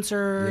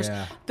influencers.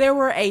 Yeah. There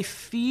were a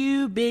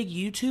few big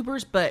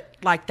YouTubers, but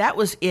like that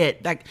was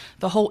it. Like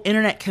the whole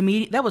internet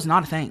comedian, that was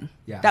not a thing.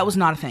 Yeah. That was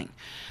not a thing.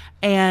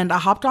 And I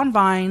hopped on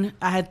Vine.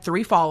 I had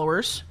 3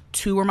 followers.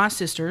 2 were my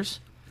sisters.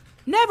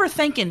 Never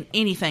thinking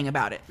anything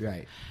about it.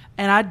 Right.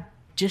 And I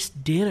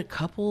just did a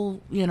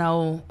couple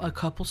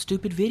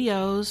stupid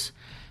videos.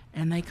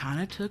 and they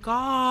kind of took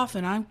off.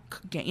 And I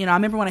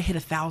remember when I hit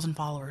 1,000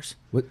 followers.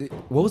 What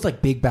was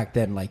like big back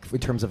then, like in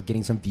terms of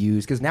getting some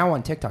views? Because now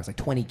on TikTok, it's like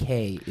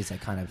 20K is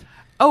like kind of.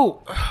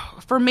 Oh,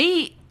 for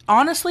me,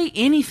 honestly,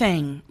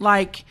 anything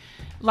like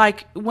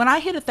when I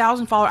hit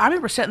 1,000 followers, I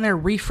remember sitting there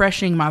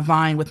refreshing my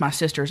Vine with my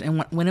sisters,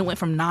 and when it went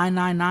from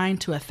 999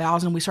 to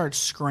 1,000, we started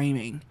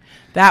screaming.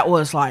 That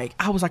was like,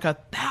 I was like,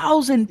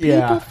 1,000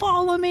 people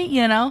follow me,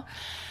 you know.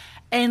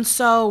 And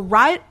so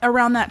right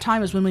around that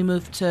time is when we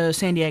moved to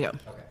San Diego.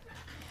 Okay.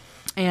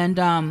 And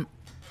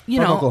you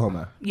know,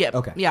 Oklahoma. Yeah.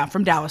 Okay. Yeah,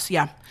 from Dallas.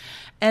 Yeah.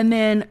 And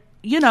then,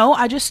 you know,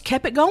 I just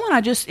kept it going.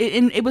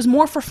 It was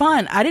more for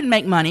fun. I didn't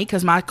make money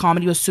because my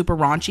comedy was super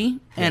raunchy,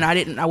 and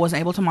I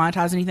wasn't able to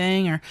monetize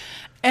anything, and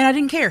I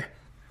didn't care.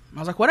 I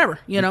was like, whatever,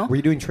 you know. Were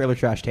you doing Trailer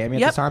Trash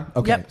Tammy at the time?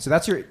 Okay. Yep. So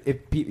that's your,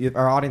 if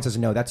our audience doesn't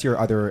know, that's your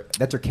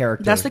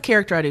character. That's the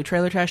character I do,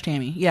 Trailer Trash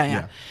Tammy.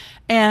 Yeah.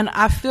 And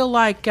I feel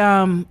like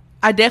I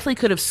definitely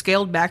could have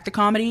scaled back the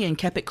comedy and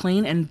kept it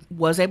clean and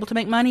was able to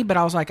make money, but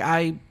I was like,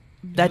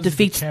 that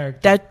defeats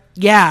that.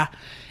 Yeah.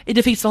 It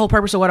defeats the whole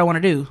purpose of what I want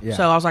to do. Yeah.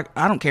 So I was like,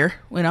 I don't care,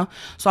 you know.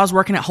 So I was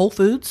working at Whole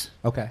Foods.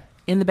 Okay.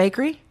 In the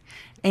bakery.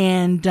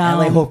 And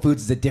LA Whole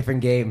Foods is a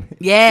different game.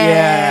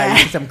 Yeah.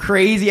 You see some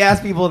crazy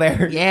ass people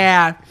there.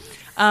 Yeah.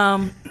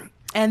 And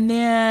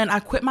then I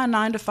quit my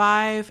 9 to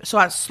 5. So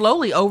I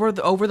slowly over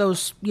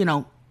those,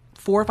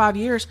 4 or 5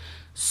 years,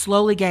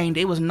 slowly gained.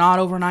 It was not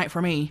overnight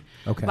for me.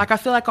 Okay. Like I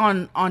feel like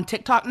on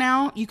TikTok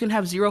now, you can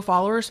have 0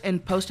 followers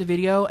and post a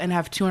video and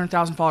have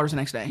 200,000 followers the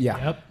next day.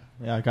 Yeah. Yep.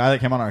 Yeah, a guy that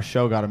came on our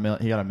show got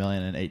he got 1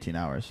 million in 18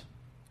 hours.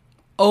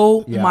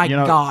 Oh my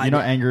God. You know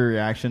angry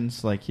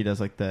reactions? Like he does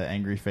like the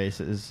angry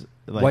faces.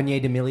 Like,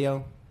 Wanye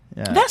D'Amelio.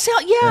 Yeah. That's how,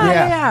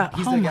 yeah.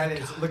 He's Oh the my guy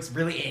that looks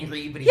really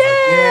angry, but he's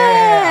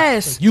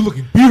yes. You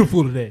looking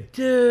beautiful today.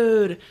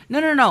 Dude.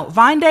 No.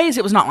 Vine days,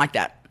 it was not like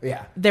that.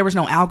 Yeah. There was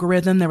no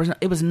algorithm.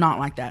 It was not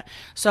like that.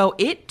 So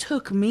it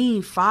took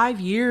me 5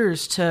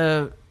 years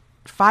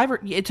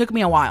it took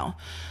me a while.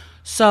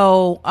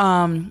 So,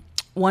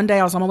 one day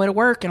I was on my way to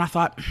work and I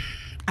thought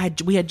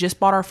we had just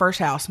bought our first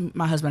house,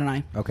 my husband and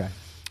I. Okay.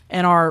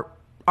 And our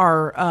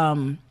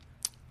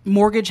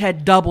mortgage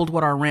had doubled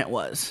what our rent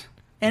was.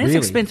 And it's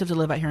expensive to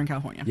live out here in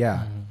California.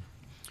 Yeah.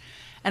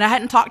 And I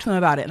hadn't talked to him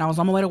about it. And I was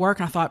on my way to work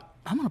and I thought,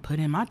 I'm going to put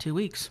in my 2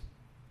 weeks.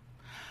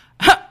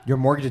 Your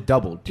mortgage had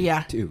doubled.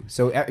 Yeah. Too.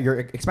 So your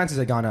expenses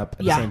had gone up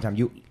at the same time.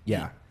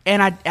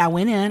 And I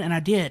went in and I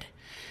did.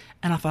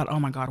 And I thought, oh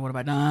my God, what have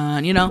I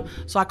done? You know?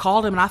 So I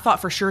called him and I thought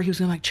for sure he was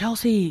going to be like,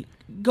 Chelsea,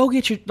 go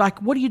get your,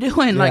 like, what are you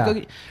doing? Yeah.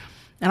 Like,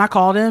 and I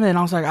called him and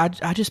I was like,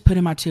 I just put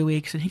in my 2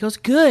 weeks. And he goes,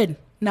 good.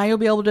 Now you'll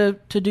be able to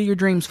do your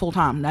dreams full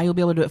time. Now you'll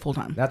be able to do it full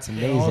time. That's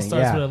amazing. It all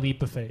starts with a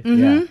leap of faith.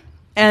 Mm-hmm.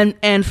 Yeah.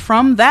 And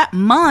from that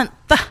month,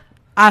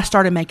 I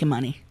started making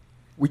money.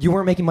 You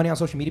weren't making money on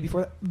social media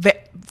before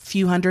that?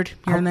 Few hundred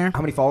here and there.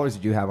 How many followers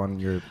did you have on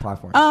your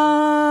platform?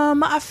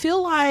 I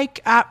feel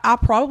like I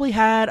probably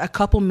had a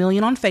couple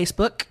million on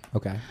Facebook.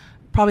 Okay.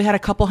 Probably had a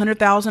couple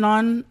 100,000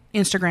 on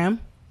Instagram.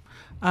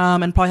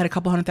 And probably had a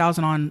couple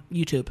 100,000 on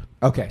YouTube.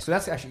 Okay, so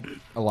that's actually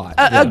a lot.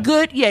 A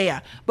good, yeah.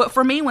 But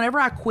for me, whenever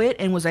I quit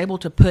and was able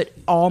to put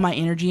all my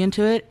energy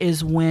into it,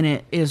 is when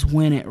it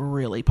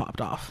really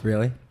popped off.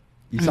 Really?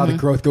 You saw the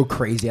growth go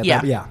crazy at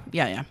that?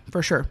 Yeah,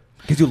 for sure.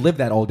 Because you lived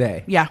that all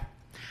day. Yeah.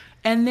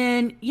 And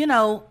then,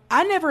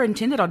 I never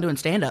intended on doing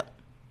stand-up.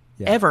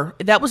 Ever.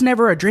 That was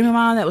never a dream of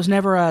mine. That was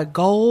never a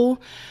goal.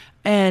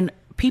 And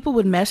people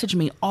would message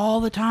me all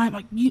the time,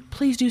 like,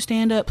 please do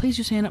stand-up. Please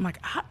do stand-up. I'm like,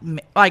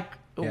 I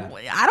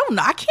don't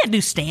know. I can't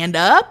do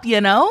stand-up,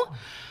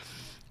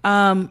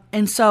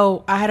 And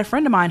so I had a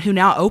friend of mine who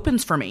now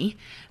opens for me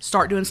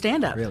start doing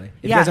stand-up. Really?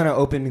 If you guys don't know,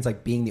 open means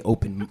like being the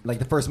open, like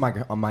the first mic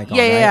on, right?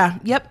 Yeah.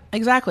 Yep,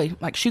 exactly.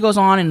 Like she goes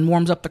on and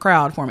warms up the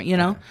crowd for me,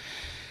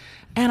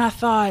 And I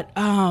thought,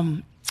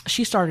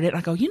 she started it. And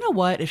I go, you know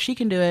what? If she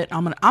can do it,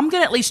 I'm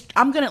gonna at least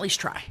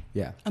try.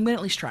 Yeah. I'm gonna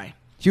at least try.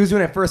 She was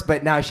doing it first,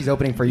 but now she's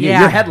opening for you.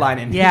 Yeah. You're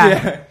headlining.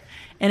 Yeah.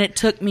 And it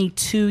took me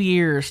 2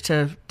 years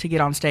to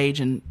get on stage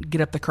and get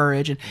up the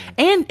courage.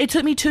 And it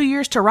took me 2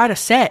 years to write a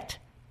set.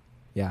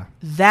 Yeah.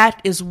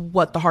 That is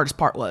what the hardest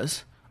part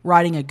was,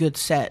 writing a good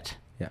set.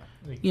 Yeah.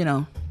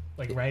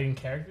 Like writing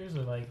characters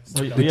or like...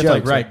 You have to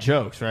like write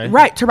jokes, right?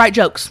 Right, to write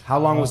jokes. How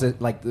long was it,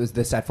 was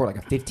the set for? Like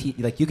a 15...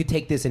 Like you could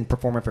take this and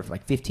perform it for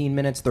like 15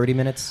 minutes, 30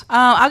 minutes?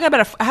 I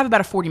have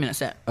about a 40-minute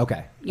set.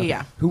 Okay.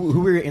 Yeah.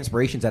 Who were your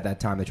inspirations at that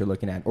time that you're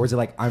looking at? Or is it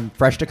like, I'm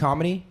fresh to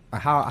comedy?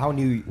 How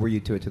new were you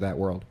to that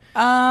world?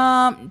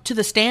 To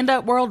the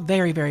stand-up world,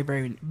 very, very,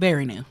 very,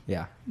 very new.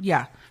 Yeah.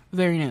 Yeah,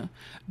 very new.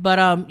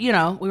 But, we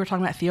were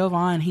talking about Theo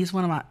Von. He's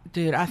one of my...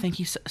 Dude, I think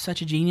he's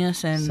such a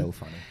genius. And so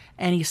funny.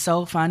 And he's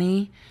so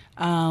funny.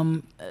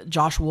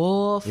 Josh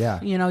Wolf.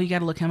 Yeah. You got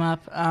to look him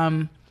up.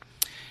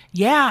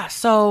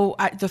 So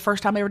the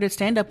first time I ever did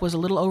stand-up was a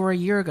little over a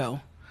year ago.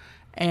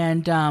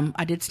 And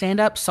I did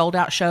stand-up, sold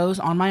out shows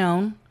on my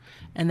own.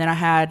 And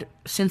then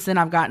since then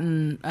I've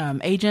gotten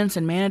agents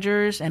and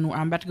managers, and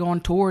I'm about to go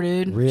on tour,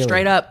 dude. Really?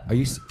 Straight up. Are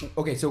you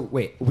okay? So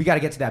wait, we got to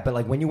get to that. But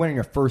like, when you went on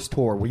your first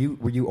tour, were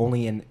you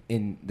only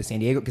in the San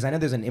Diego? Because I know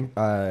there's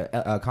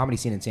a comedy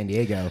scene in San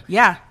Diego.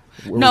 Yeah.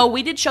 No,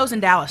 we did shows in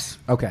Dallas.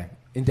 Okay,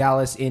 in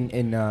Dallas,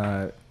 in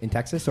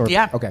Texas, or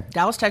Yeah. Okay,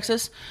 Dallas,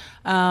 Texas.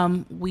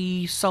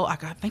 We sold. I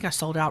think I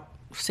sold out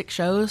 6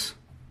 shows.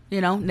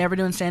 Never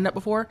doing stand up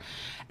before,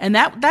 and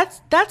that's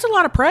a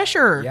lot of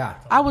pressure. Yeah.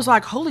 I was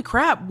like, holy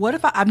crap! What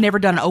if I've never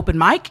done an open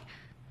mic?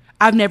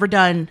 I've never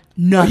done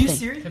nothing. Are you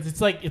serious? Because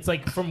it's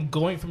like from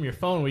going from your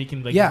phone where you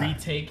can Yeah.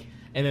 retake,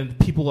 and then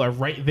people are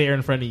right there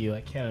in front of you.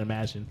 I can't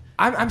imagine.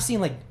 I'm seeing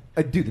like.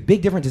 Dude, the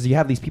big difference is you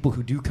have these people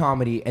who do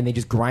comedy and they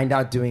just grind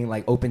out doing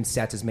like open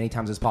sets as many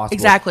times as possible.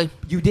 Exactly.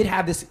 You did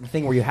have this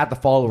thing where you had the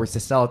followers to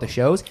sell at the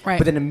shows, Right.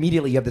 but then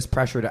immediately you have this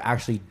pressure to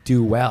actually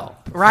do well.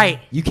 Right.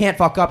 You can't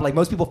fuck up. Like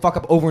most people fuck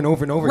up over and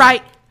over and over.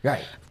 Right. Again.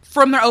 Right.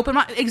 From their open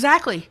mic.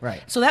 Exactly.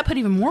 Right. So that put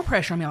even more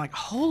pressure on me. Like,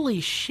 holy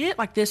shit!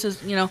 Like this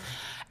is and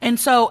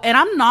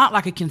I'm not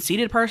like a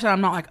conceited person.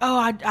 I'm not like,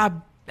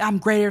 oh, I'm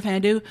great at everything I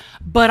do,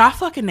 but I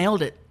fucking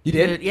nailed it. You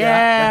did? Dude.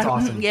 Yeah, that's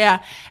awesome.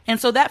 Yeah. And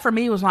so that for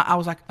me was like, I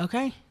was like,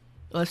 okay,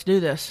 let's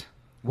do this.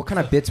 What kind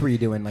of bits were you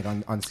doing like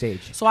on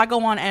stage? So I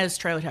go on as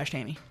Trailer Trash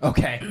Tammy.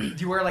 Okay. Do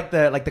you wear like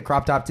the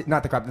crop top?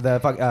 Not the crop. The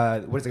fuck.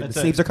 What is it? That's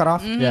The sleeves are cut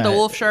off. Yeah. The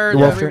wolf shirt. The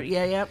wolf shirt?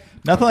 Yeah, yep.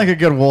 Nothing like a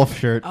good wolf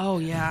shirt. Oh,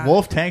 yeah.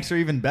 Wolf tanks are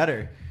even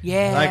better.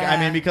 Yeah. Like, I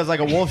mean, because like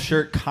a wolf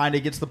shirt kind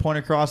of gets the point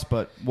across,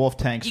 but wolf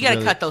tanks. You got to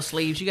really, cut those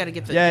sleeves. You got to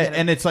get the. Yeah, you gotta-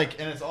 and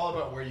it's all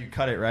about where you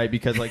cut it, right?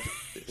 Because like,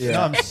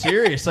 no, I'm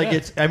serious. Like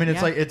it's Yeah.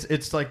 like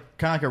it's like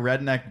kind of like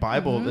a redneck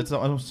Bible. Mm-hmm. It's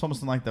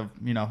almost like the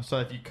so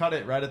if you cut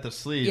it right at the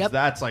sleeves, Yep.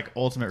 that's like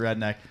ultimate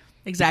redneck.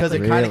 Exactly.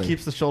 Because it kind of Really?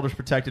 keeps the shoulders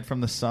protected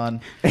from the sun.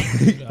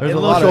 There's a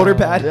little lot of- shoulder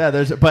pad.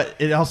 Yeah, but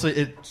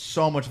it's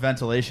so much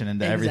ventilation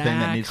into everything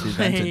that needs to be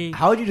Exactly. vented.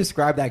 How would you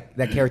describe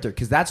that character?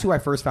 Because that's who I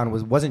first found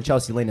wasn't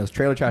Chelsea Lynn. It was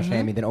Trailer Trash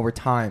Tammy. Then over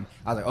time,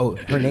 I was like, oh,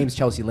 her name's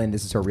Chelsea Lynn.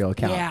 This is her real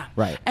account. Yeah.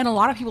 Right. And a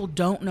lot of people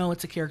don't know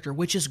it's a character,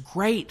 which is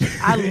great.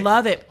 I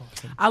love it.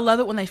 I love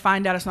it when they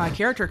find out it's not a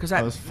character because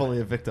I was fully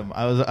a victim.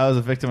 I was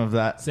a victim of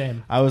that.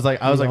 Same. I was like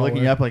all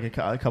looking were. up like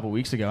a couple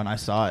weeks ago, and I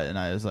saw it, and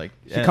I was like,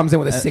 She comes in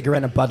with a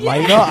cigarette and a Bud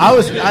Light. No,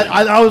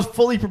 I was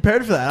fully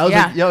prepared for that. I was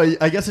Yeah. like, yo,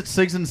 I guess it's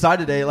Sigs inside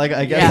today. Like,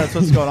 I guess Yeah. that's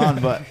what's going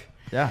on. But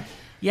yeah,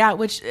 Yeah,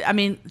 which I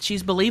mean,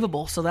 she's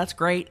believable, so that's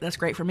great. That's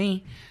great for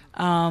me.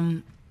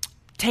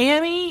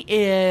 Tammy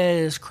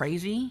is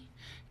crazy.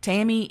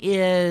 Tammy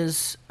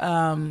is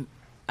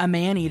a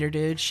man eater,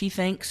 dude. She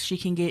thinks she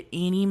can get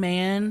any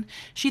man.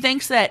 She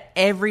thinks that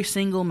every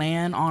single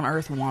man on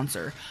earth wants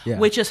her, Yeah.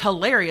 which is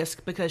hilarious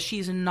because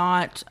she's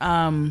not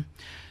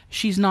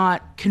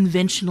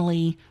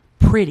conventionally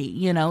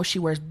pretty. She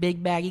wears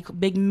big baggy,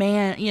 big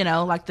man,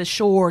 like the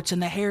shorts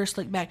and the hair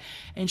slicked back,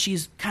 and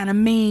she's kind of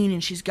mean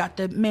and she's got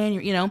the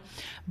man,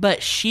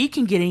 but she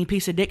can get any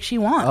piece of dick she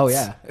wants. Oh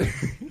yeah.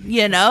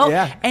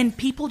 Yeah. And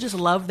people just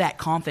love that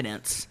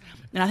confidence.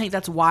 And I think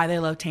that's why they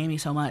love Tammy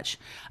so much.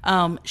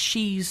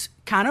 She's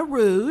kind of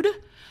rude,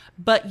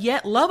 but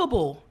yet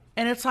lovable.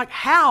 And it's like,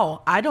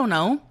 how? I don't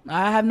know.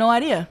 I have no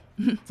idea.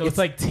 So it's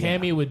like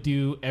Tammy would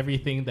do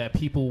everything that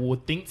people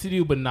would think to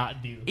do but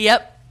not do.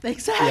 Yep,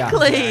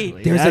 exactly.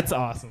 That's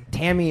awesome.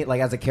 Tammy, like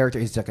as a character,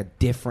 is like a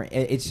different.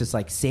 It's just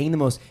like saying the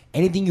most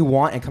anything you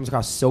want and comes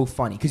across so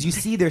funny because you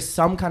see there's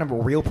some kind of a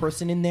real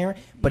person in there,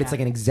 but it's Yeah. like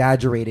an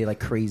exaggerated, like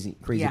crazy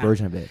Yeah.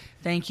 version of it.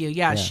 Thank you.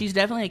 Yeah, Yeah. she's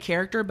definitely a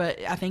character, but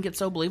I think it's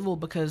so believable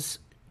because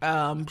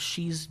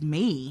she's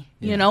me.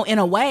 Yeah. In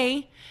a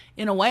way,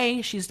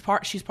 she's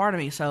part of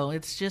me. So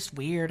it's just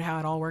weird how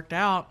it all worked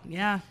out.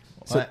 Yeah.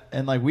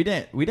 and like we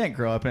didn't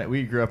grow up in it.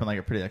 We grew up in like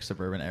a pretty like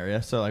suburban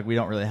area, so like we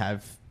don't really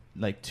have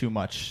like too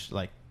much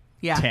like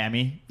Yeah.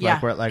 Tammy. Yeah.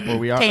 Like where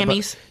we are.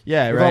 Tammies. But,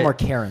 yeah, We're right. all more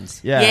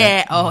Karens. Yeah.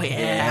 Yeah. Oh yeah.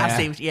 Yeah. I've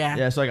seen. Yeah.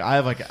 Yeah, so like I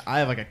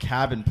have like a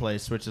cabin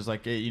place, which is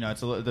like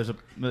it's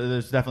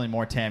there's definitely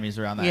more Tammies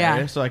around that Yeah.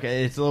 area. So like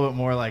it's a little bit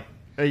more like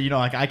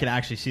like I can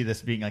actually see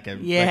this being like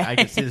Yeah. I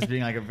can see this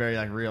being like a very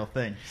like real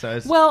thing. So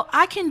it's Well,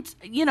 I can,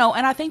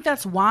 and I think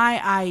that's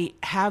why I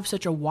have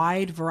such a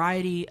wide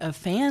variety of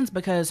fans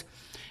because,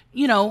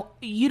 you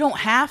don't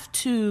have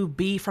to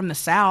be from the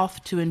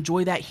South to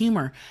enjoy that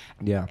humor.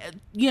 Yeah.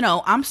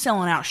 I'm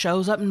selling out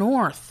shows up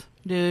north,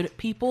 dude.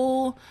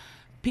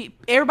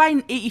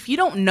 Everybody, if you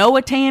don't know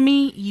a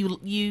Tammy,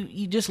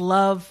 you just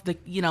love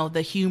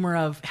the humor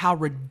of how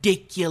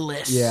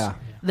ridiculous Yeah.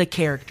 the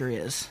character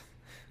is.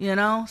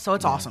 So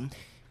it's awesome.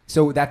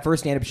 So that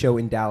first stand-up show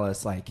in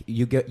Dallas, like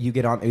you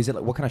get on. Is it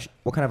like, what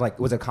kind of like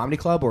was it a comedy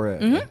club or a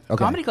okay.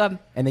 Comedy club?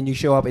 And then you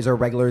show up. Is there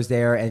regulars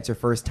there? And it's your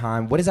first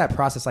time. What is that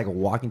process like?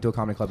 Walking to a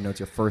comedy club, it's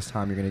your first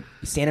time. You're gonna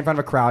stand in front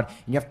of a crowd, and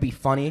you have to be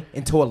funny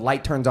until a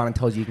light turns on and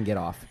tells you you can get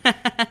off.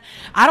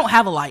 I don't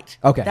have a light.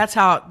 Okay.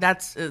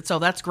 So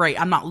that's great.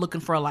 I'm not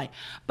looking for a light.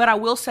 But I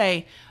will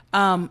say,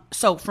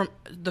 so from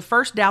the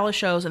first Dallas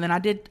shows, and then I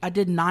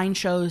did 9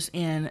 shows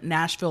in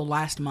Nashville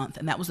last month,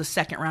 and that was the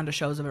second round of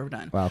shows I've ever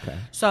done. Wow. Okay.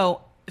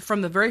 So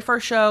from the very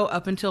first show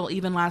up until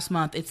even last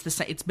month,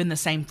 it's been the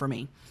same for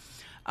me.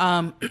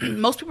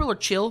 Most people are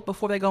chill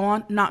before they go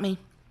on. Not me.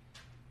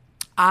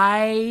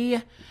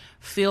 I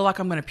feel like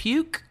I'm going to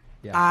puke.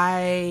 Yeah.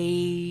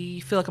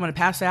 I feel like I'm going to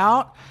pass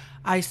out.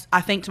 I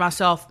think to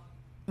myself,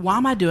 why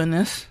am I doing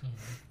this?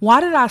 Why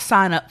did I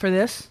sign up for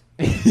this?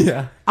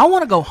 Yeah. I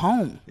want to go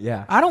home.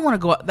 Yeah. I don't want to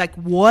go. Like,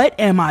 what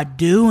am I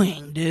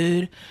doing,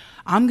 dude?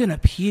 I'm gonna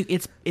puke.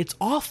 It's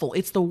awful.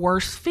 It's the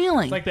worst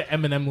feeling. It's like the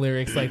Eminem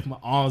lyrics, like my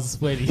arms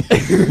sweaty. All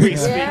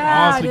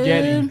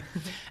spaghetti. Dude.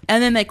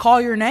 And then they call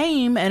your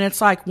name, and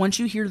it's like once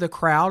you hear the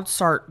crowd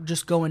start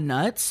just going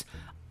nuts,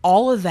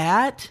 all of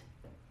that,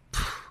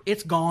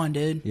 it's gone,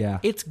 dude. Yeah.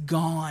 It's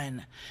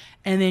gone.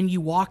 And then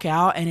you walk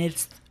out, and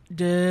it's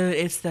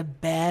the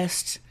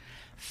best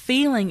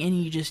feeling,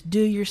 and you just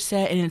do your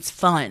set, and it's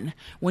fun.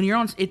 When you're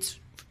on,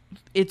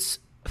 it's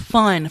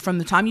fun from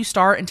the time you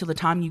start until the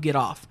time you get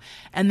off.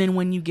 And then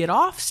when you get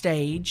off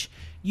stage,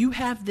 you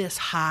have this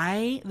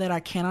high that I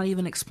cannot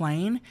even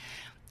explain.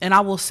 And I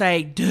will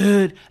say,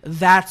 dude,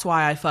 that's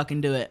why I fucking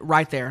do it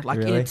right there. Like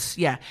Really? it's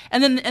yeah.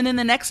 And then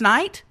the next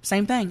night,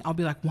 same thing. I'll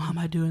be like, why am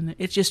I doing that?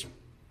 It's just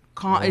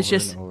it's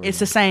just it's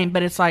the same,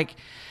 but it's like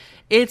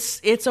it's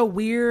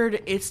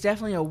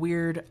definitely a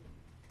weird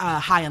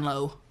high and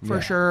low for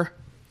Yeah. sure.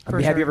 I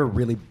mean, have you ever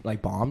really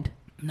like bombed?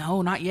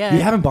 No, not yet. You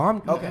haven't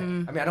bombed? Okay. I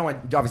mean, I don't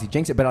want to obviously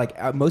jinx it, but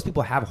like most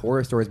people have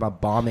horror stories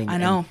about bombing. I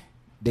know.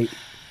 And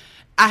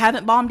I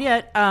haven't bombed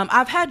yet.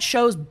 I've had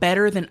shows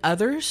better than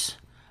others,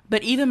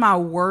 but even my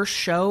worst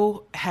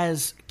show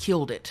has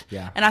killed it.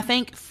 Yeah. And I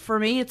think for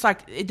me, it's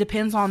like it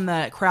depends on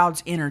the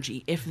crowd's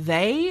energy. If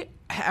they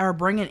are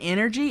bringing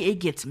energy, it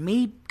gets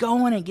me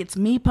going, it gets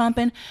me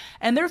pumping.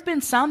 And there's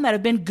been some that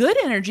have been good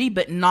energy,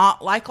 but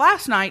not like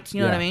last night's.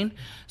 You know what I mean?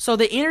 So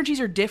the energies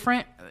are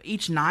different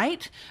each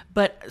night,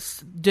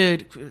 but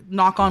dude,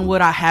 knock on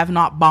wood, I have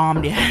not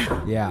bombed yet.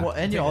 Yeah. Well,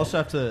 and you also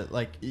have to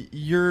like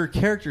your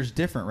character's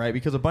different, right?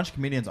 Because a bunch of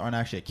comedians aren't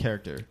actually a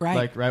character, Right.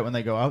 Like right when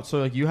they go out, so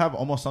like you have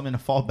almost something to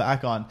fall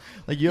back on.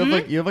 Like you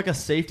have like a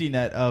safety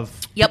net of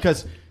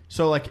because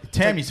so like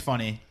Tammy's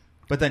funny,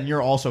 but then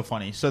you're also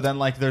funny. So then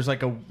like there's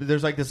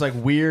this like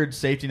weird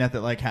safety net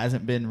that like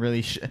hasn't been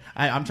really.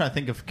 I'm trying to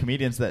think of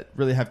comedians that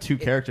really have two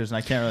characters, and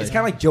I can't really. It's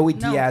kind of like Joey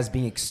Diaz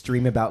being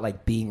extreme about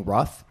like being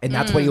rough, and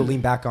that's what he'll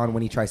lean back on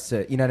when he tries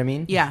to. You know what I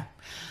mean? Yeah.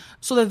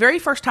 So the very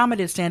first time I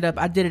did stand up,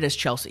 I did it as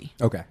Chelsea.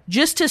 Okay.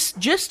 Just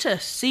to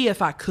see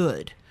if I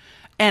could.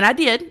 And I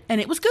did, and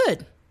it was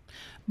good.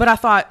 But I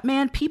thought,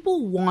 man,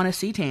 people want to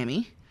see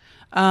Tammy.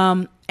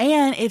 And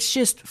it's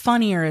just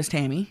funnier as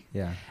Tammy.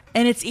 Yeah.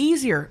 And it's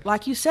easier.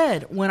 Like you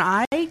said, when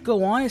I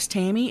go on as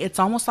Tammy, it's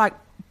almost like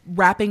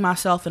wrapping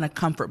myself in a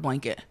comfort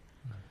blanket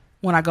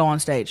when I go on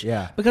stage.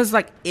 Yeah. Because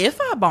like if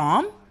I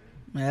bomb,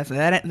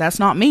 that's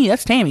not me.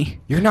 That's Tammy.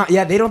 You're not.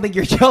 Yeah. They don't think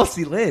you're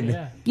Chelsea Lynn.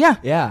 Yeah. Yeah.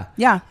 Yeah.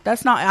 Yeah.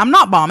 That's not. I'm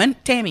not bombing.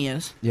 Tammy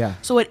is. Yeah.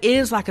 So it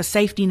is like a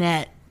safety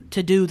net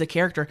to do the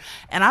character,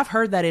 and I've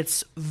heard that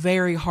it's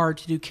very hard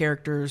to do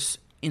characters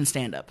in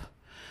stand up.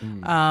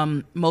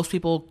 Most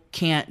people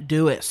can't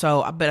do it.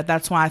 So, but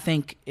that's why I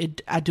think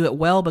I do it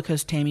well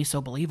because Tammy's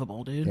so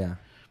believable, dude. Yeah.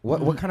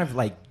 What kind of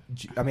like?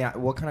 I mean,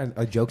 what kind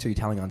of jokes are you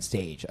telling on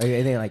stage? Are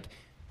they like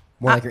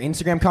more like your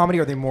Instagram comedy,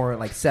 or are they more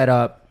like set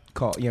up,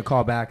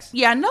 callbacks?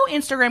 Yeah, no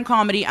Instagram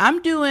comedy.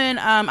 I'm doing.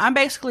 I'm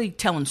basically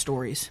telling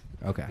stories.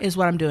 Okay. Is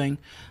what I'm doing.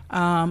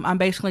 I'm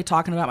basically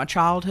talking about my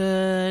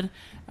childhood,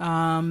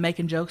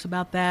 making jokes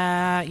about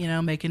that. You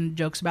know, making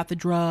jokes about the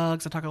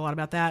drugs. I talk a lot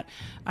about that.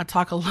 I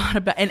talk a lot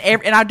about and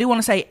I do want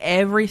to say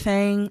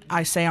everything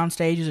I say on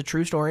stage is a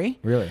true story.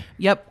 Really?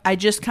 Yep. I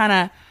just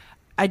kind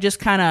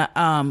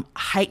of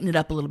heighten it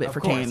up a little bit Of for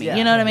course, Tammy. yeah,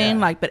 You know what I mean?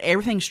 yeah. Like, but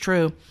everything's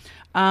true.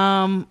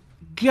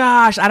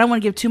 Gosh, I don't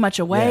want to give too much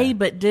away, Yeah.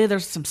 but dude,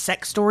 there's some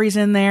sex stories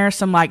in there,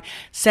 some like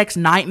sex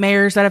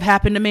nightmares that have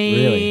happened to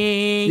me.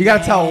 Really? You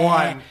gotta tell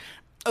one.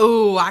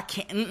 Oh, I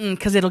can't,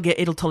 because it'll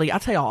totally. I'll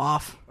tell y'all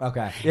off.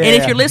 Okay. And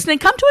if you're listening,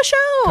 come to a show.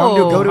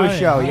 go to a Oh,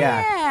 show.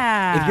 yeah.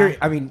 Yeah. If you're,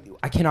 I mean,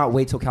 I cannot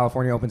wait till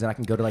California opens and I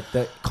can go to like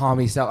the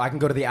comedy stuff. I can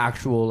go to the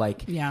actual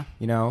like. Yeah.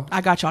 You know.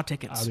 I got y'all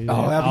tickets. I'll be there.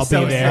 Oh, that'd be I'll so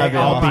be there. sick.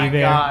 I'll Oh be my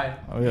there. God.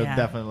 Oh, we'll Yeah.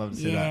 definitely love to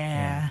see that.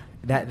 Yeah.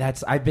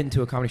 That's I've been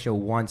to a comedy show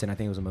once and I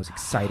think it was the most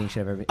exciting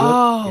shit I've ever been.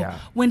 Oh, Yeah.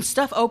 when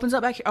stuff opens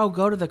up back here,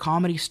 go to the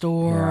Comedy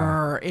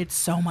Store. It's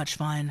so much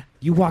fun.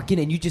 You walk in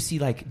and you just see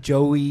like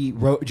Joe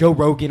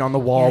Rogan on the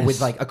wall Yes.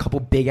 with like a couple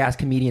big ass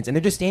comedians and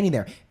they're just standing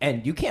there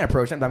and you can't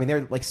approach them. I mean,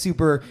 they're like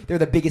they're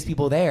the biggest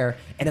people there.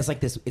 And it's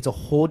like it's a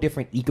whole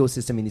different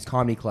ecosystem in these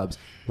comedy clubs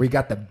where you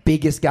got the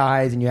biggest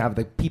guys and you have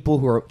the people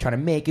who are trying to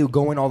make it, who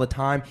go in all the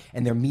time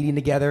and they're meeting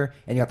together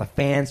and you got the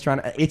fans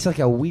it's like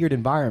a weird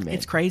environment.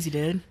 It's crazy,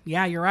 dude.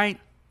 Yeah, you're right.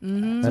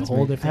 It's a whole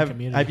weird. different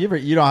community. Have you ever?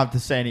 You don't have to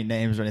say any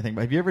names or anything,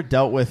 but have you ever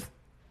dealt with?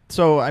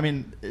 So I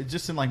mean,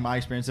 just in like my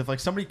experience, if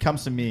like somebody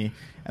comes to me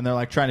and they're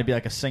like trying to be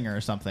like a singer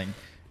or something,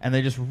 and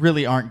they just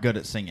really aren't good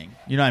at singing,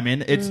 you know what I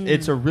mean?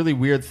 It's a really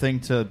weird thing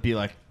to be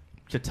like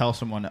to tell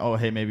someone, oh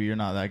hey, maybe you're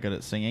not that good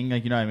at singing,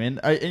 like you know what I mean?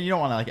 And you don't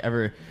want to like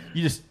ever.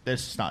 You just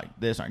this aren't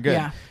good.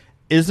 Yeah.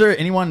 Is there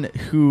anyone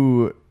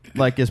who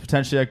like is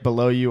potentially like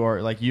below you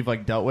or like you've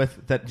like dealt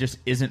with that just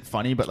isn't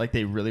funny, but like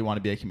they really want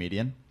to be a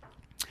comedian?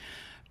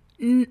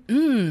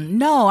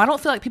 No, I don't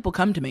feel like people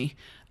come to me.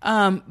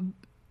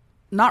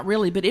 Not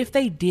really, but if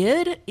they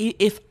did,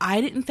 if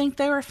I didn't think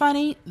they were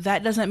funny,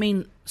 that doesn't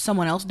mean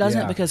someone else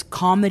doesn't, Yeah. because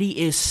comedy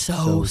is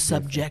so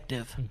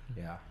subjective.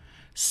 Yeah.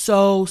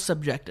 So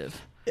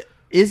subjective.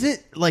 Is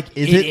it It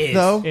is.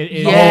 though? It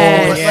is.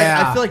 Yes. Like,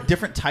 Yeah. I feel like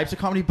different types of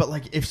comedy, but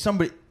like if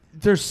somebody,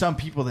 there's some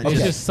people that It's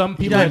just, just some you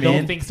people know that what I don't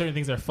mean? think certain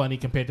things are funny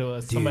compared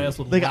to somebody else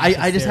would Like laugh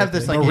I just have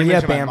this like hysterically. Maria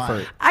image in my Bamford.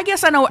 mind. I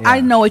guess I know. Yeah.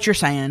 I know what you're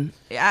saying.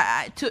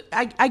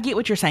 I get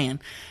what you're saying.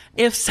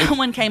 If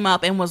someone came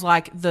up and was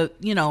like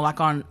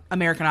like on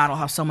American Idol,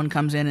 how someone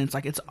comes in and it's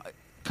like,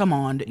 come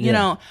on,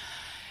 Yeah.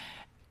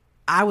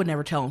 I would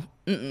never tell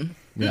them.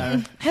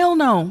 Yeah. Hell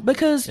no,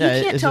 because Yeah,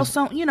 you can't it's tell just-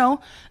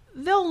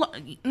 they'll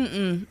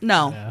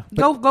no. Yeah.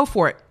 Go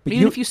for it. But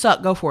Even you- if you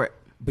suck, go for it.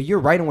 But you're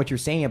right in what you're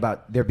saying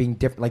about there being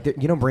different. Like,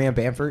 Maria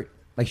Bamford.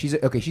 Like, she's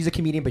a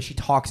comedian, but she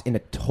talks in a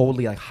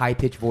totally like high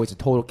pitched voice, a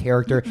total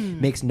character,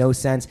 makes no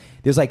sense.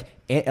 There's like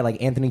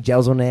Anthony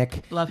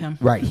Jeselnik. Love him.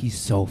 Right, he's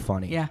so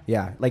funny. Yeah.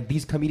 yeah. Like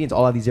these comedians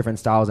all have these different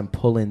styles and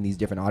pull in these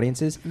different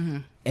audiences.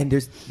 And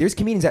there's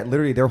comedians that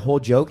literally their whole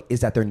joke is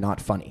that they're not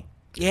funny.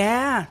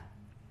 Yeah.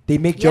 They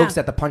make jokes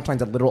Yeah. that the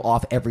punchline's a little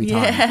off every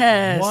time.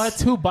 Yes. What?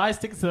 Who buys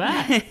tickets to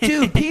that?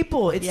 Dude,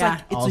 people, it's Yeah. like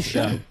it's also, a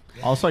show.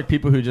 Also, like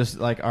people who just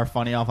like are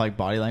funny off like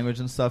body language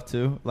and stuff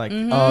too. Like,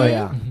 Oh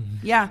yeah.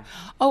 Yeah.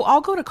 Oh,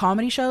 I'll go to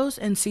comedy shows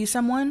and see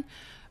someone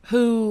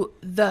who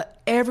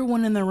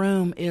everyone in the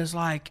room is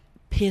like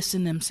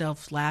pissing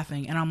themselves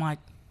laughing, and I'm like,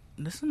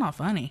 this is not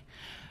funny.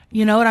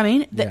 You know what I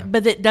mean? Yeah.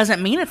 But it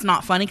doesn't mean it's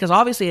not funny, because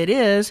obviously it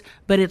is.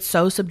 But it's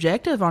so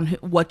subjective on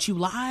what you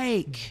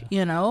like.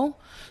 You know.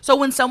 So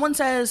when someone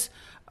says,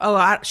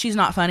 "Oh, she's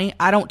not funny,"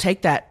 I don't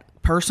take that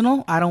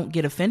personal. I don't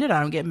get offended.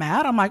 I don't get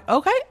mad. I'm like,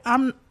 okay,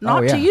 I'm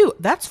not yeah. to you.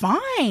 That's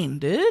fine,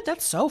 dude.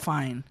 That's so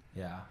fine.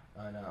 Yeah,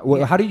 I know.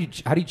 Well, how do you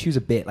choose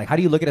a bit? Like, how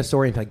do you look at a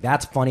story and be like,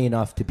 that's funny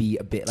enough to be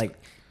a bit? Like,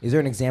 is there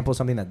an example of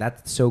something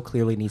that so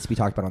clearly needs to be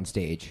talked about on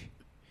stage?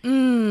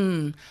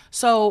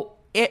 So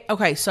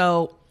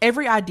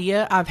every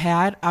idea I've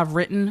had, I've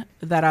written,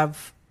 that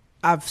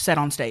I've said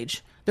on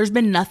stage. There's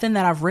been nothing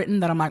that I've written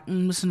that I'm like,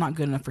 this is not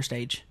good enough for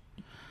stage.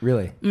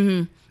 Really?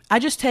 I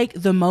just take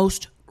the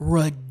most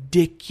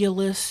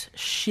ridiculous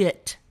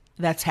shit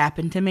that's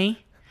happened to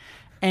me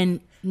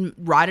and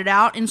write it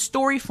out in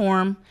story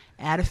form,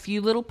 add a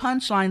few little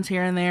punchlines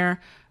here and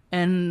there,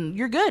 and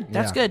you're good.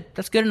 That's Yeah. good.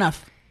 That's good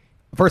enough.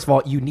 First of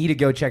all, you need to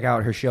go check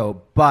out her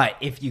show. But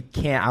if you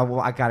can't,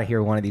 I gotta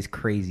hear one of these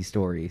crazy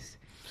stories.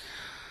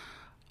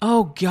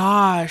 Oh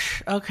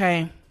gosh.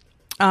 Okay.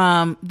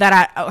 I'm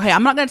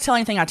not going to tell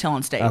anything I tell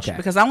on stage, Okay.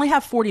 because I only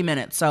have 40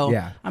 minutes. So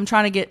Yeah. I'm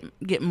trying to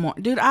get more.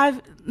 Dude,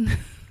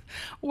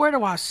 where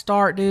do I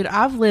start, dude?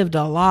 I've lived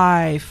a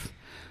life.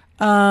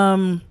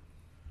 Let's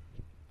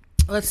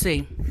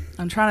see.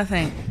 I'm trying to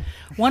think.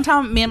 One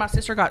time, me and my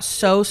sister got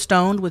so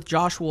stoned with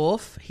Josh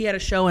Wolf. He had a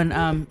show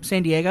in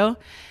San Diego,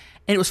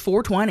 and it was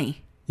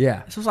 420.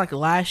 Yeah. This was like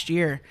last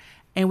year.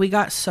 And we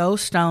got so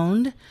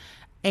stoned,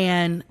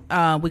 and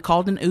we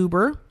called an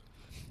Uber,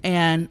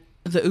 and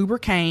the Uber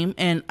came,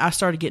 and I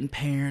started getting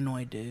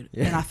paranoid, dude.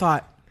 Yeah. And I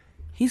thought,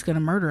 he's going to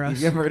murder us.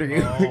 He's gonna murder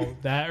you. Oh,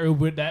 that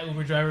Uber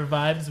driver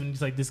vibes when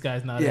he's like, this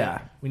guy's not Yeah.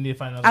 it. We need to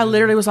find another. I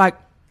literally was like,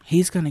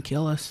 he's going to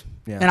kill us.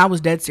 Yeah. And I was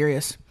dead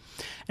serious.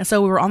 And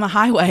so we were on the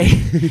highway,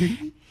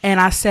 and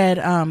I said,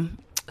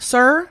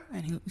 sir,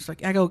 and he's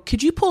like, I go,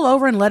 could you pull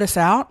over and let us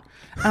out?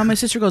 My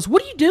sister goes,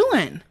 what are you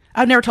doing?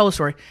 I've never told the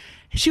story.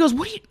 She goes,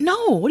 what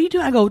are you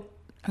doing? I go,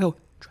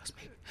 trust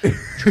me.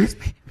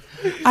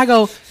 I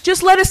go,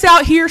 just let us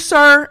out here,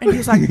 sir. And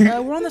he's like,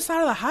 we're on the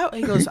side of the highway.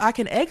 He goes, I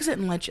can exit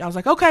and let you. I was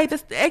like, okay,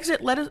 this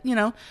exit, let us,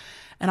 And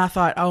I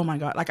thought, oh my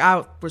God, like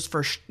I was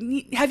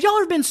have y'all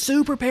ever been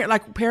super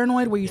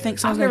paranoid where you think I've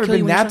someone's never going to kill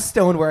you? been when you're that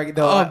stoned where I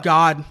go. Oh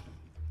God,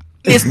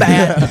 it's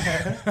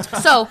bad.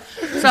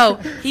 so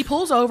he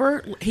pulls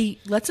over, he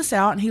lets us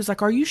out, and he was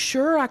like, "Are you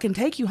sure I can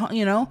take you home?"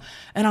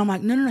 And I'm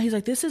like, "No." He's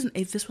like, "This isn't.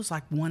 If this was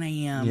like 1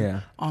 a.m.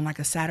 Yeah. on like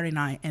a Saturday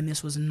night, and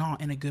this was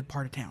not in a good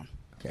part of town."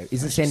 Okay.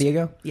 Is it San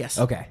Diego? Yes.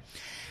 Okay.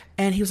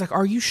 And he was like,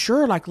 "Are you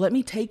sure? Like, let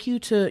me take you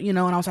to And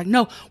I was like,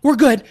 "No, we're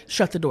good."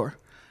 Shut the door,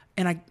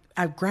 and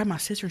I grabbed my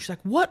sister, and she's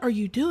like, "What are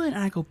you doing?"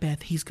 And I go,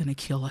 "Beth, he's gonna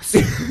kill us."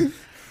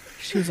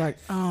 She was like,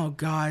 oh,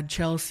 God,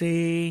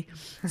 Chelsea.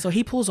 So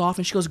he pulls off,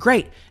 and she goes,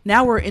 great.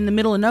 Now we're in the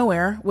middle of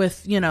nowhere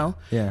with, Yeah.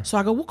 So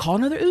I go, we'll call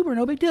another Uber.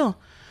 No big deal.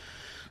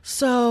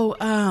 So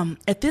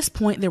at this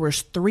point, there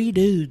was 3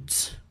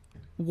 dudes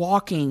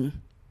walking.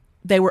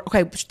 They were,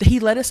 okay,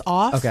 he let us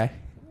off Okay.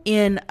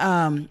 in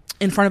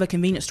front of a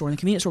convenience store, and the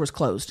convenience store was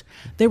closed.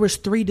 There was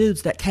 3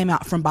 dudes that came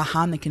out from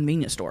behind the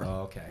convenience store.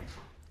 Oh, okay.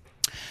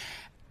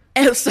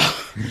 And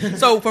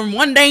so from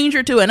one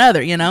danger to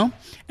another,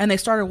 and they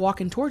started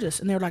walking towards us,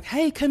 and they were like,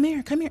 hey, come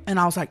here. And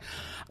I was like,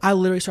 I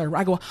literally started,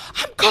 I go,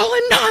 I'm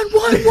calling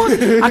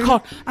 911.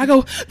 I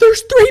go,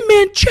 there's 3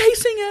 men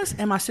chasing us.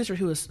 And my sister,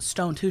 who was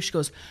stoned too, she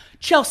goes,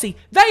 Chelsea,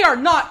 they are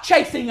not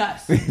chasing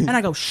us. And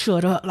I go,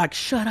 shut up.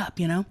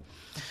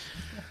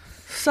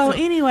 So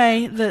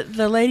anyway,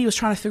 the lady was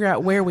trying to figure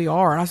out where we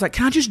are. And I was like,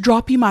 can I just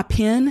drop you my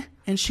pin?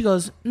 And she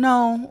goes,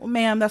 "No,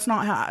 ma'am, that's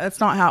not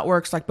how it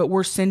works. Like, but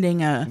we're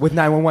sending a With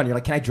 911, you're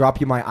like, can I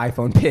drop you my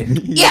iPhone pin?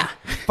 Yeah.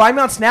 Find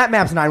me on Snap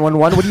Maps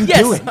 911. What are you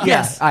Yes, doing?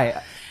 yes.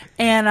 Yeah.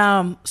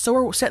 And so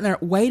we're sitting there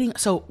waiting.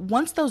 So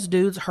once those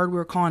dudes heard we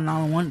were calling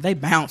 911, they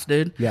bounced,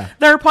 dude. Yeah.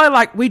 They were probably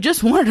like, we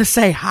just wanted to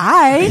say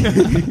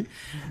hi.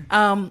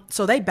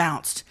 So they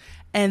bounced.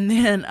 And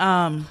then,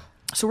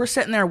 so we're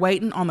sitting there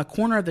waiting on the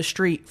corner of the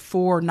street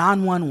for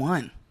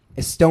 911.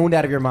 It's stoned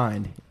out of your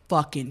mind.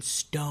 Fucking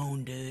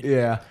stoned, dude.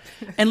 Yeah.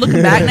 And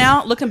looking back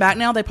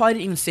now, they probably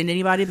didn't even send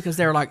anybody because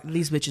they were like,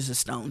 these bitches are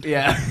stoned.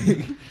 Yeah.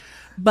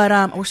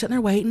 But we're sitting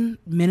there waiting.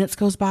 Minutes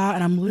goes by,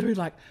 and I'm literally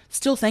like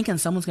still thinking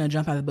someone's going to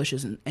jump out of the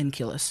bushes and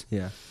kill us.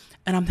 Yeah.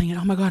 And I'm thinking,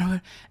 oh my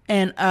God.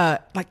 And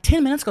like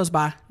 10 minutes goes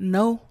by.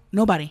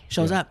 Nobody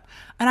shows up.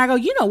 And I go,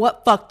 you know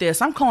what? Fuck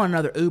this. I'm calling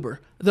another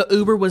Uber. The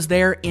Uber was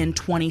there in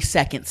 20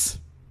 seconds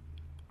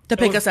to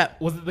pick us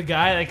up. Was it the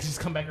guy that could just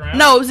come back around?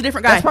 No, it was a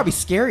different guy. That's probably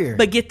scarier.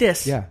 But get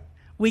this. Yeah.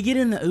 We get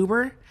in the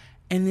Uber,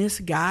 and this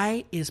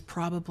guy is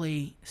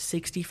probably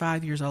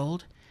 65 years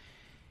old,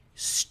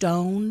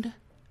 stoned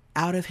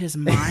out of his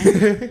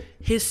mind.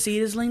 His seat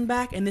is leaned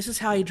back, and this is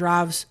how he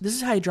drives. This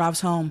is how he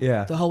drives home.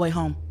 Yeah. The whole way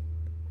home.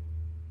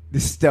 The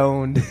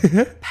stoned.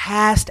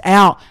 Passed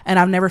out, and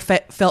I've never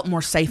felt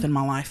more safe in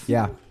my life.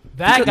 Yeah.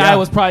 That guy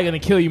was probably going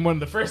to kill you more than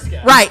the first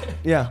guy. Right.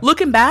 Yeah.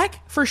 Looking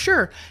back, for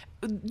sure.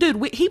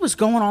 Dude, he was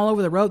going all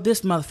over the road.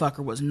 This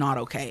motherfucker was not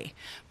okay.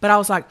 But I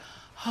was like,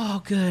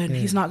 oh, good.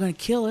 He's not going to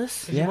kill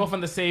us. You're both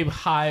on the same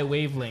high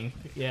wavelength.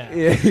 Yeah.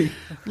 Yeah.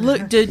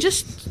 Look, dude,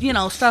 just,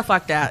 stuff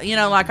like that.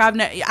 Like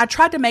I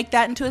tried to make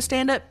that into a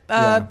stand-up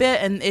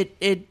bit, and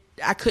it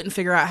I couldn't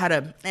figure out how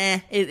to,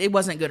 it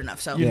wasn't good enough.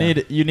 So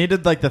You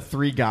needed like the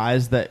three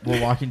guys that were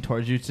walking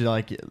towards you to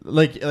like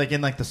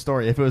in like the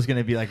story. If it was going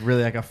to be like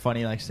really like a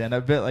funny like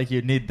stand-up bit, like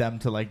you'd need them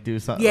to like do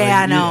something. Yeah, like,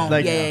 I know.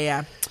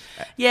 Like,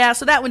 Yeah,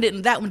 so that one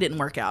didn't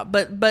work out.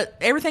 But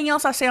everything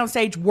else I say on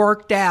stage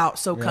worked out.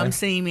 So Really? come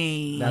see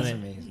me. That's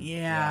amazing.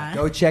 Yeah.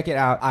 Go check it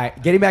out. All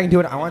right, getting back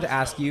into it, I wanted to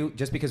ask you,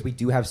 just because we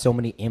do have so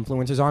many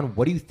influencers on,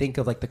 what do you think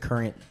of like the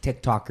current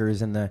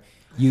TikTokers and the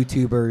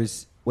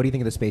YouTubers? What do you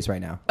think of the space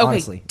right now? Okay,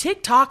 Honestly.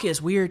 TikTok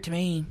is weird to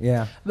me.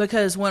 Yeah.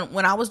 Because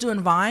when I was doing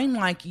Vine,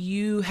 like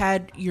you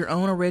had your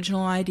own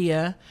original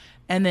idea,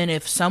 and then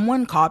if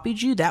someone copied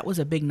you, that was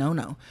a big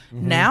no-no.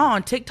 Now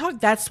on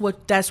TikTok, that's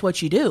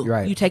what you do.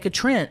 Right. You take a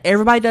trend.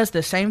 Everybody does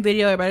the same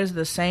video. Everybody does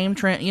the same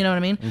trend. You know what I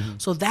mean?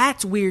 So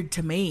that's weird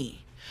to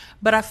me.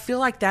 But I feel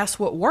like that's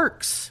what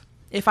works.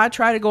 If I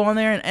try to go on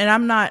there,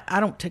 and I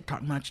don't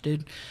TikTok much,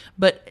 dude,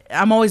 but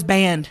I'm always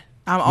banned.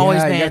 I'm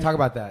always banned. You gotta talk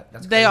about that.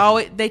 That's They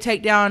crazy. they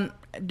take down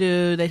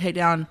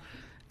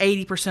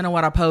 80% of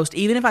what I post.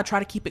 Even if I try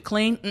to keep it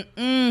clean,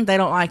 they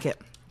don't like it.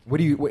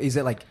 Is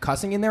it like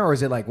cussing in there, or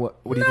is it like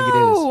what do you think it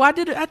No, is?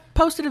 I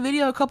posted a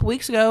video a couple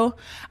weeks ago.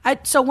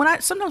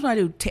 Sometimes when I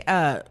do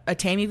a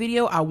Tammy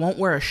video, I won't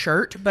wear a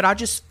shirt, but I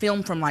just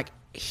film from like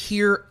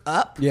here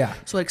up. Yeah.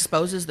 So it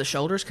exposes the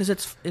shoulders because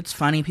it's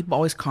funny. People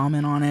always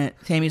comment on it.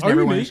 Tammy's Are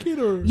never you wearing naked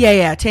or?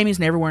 Yeah. Tammy's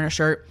never wearing a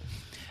shirt.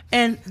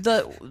 And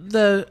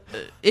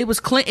it was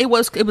clean. It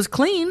was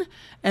clean,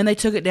 and they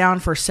took it down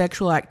for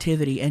sexual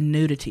activity and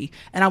nudity.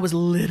 And I was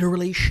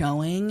literally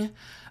showing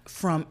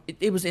from.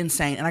 It was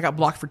insane, and I got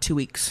blocked for 2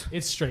 weeks.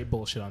 It's straight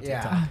bullshit on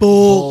TikTok. Yeah.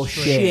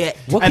 Bullshit.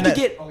 What And could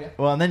you that- get? Oh, yeah.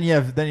 Well, and then you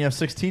have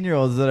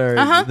 16-year-olds that are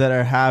that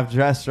are half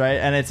dressed, right?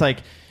 And it's like,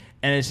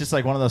 and it's just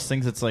like one of those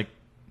things. That's like,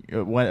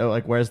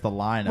 where's the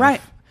line?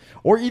 Right.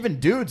 Or even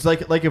dudes,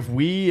 like if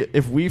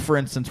we for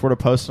instance were to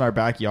post in our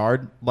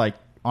backyard, like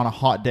on a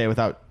hot day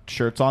without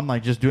shirts on,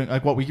 like just doing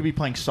like what we could be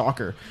playing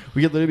soccer.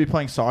 We could literally be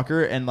playing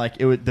soccer, and like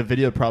the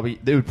video would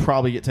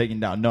probably get taken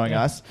down, knowing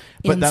us.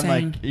 But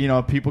Insane. then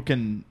like people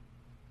can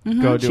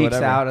go do Cheeks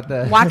whatever. out at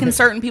the. Why can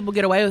certain people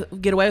get away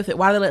with it?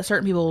 Why do they let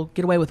certain people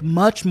get away with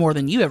much more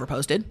than you ever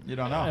posted? You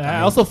don't know. And I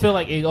also feel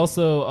like it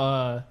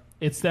also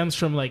it stems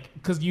from like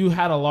because you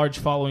had a large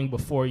following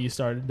before you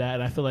started that,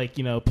 and I feel like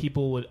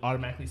people would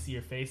automatically see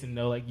your face and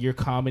know like your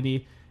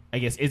comedy, I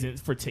guess, isn't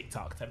for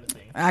TikTok type of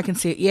thing. I can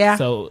see it. Yeah,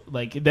 So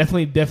like it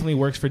definitely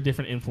works for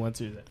different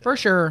influencers. for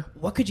sure.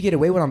 What could you get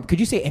away with on? Could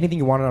you say anything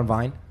you wanted on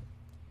Vine?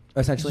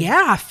 Essentially.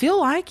 Yeah, I feel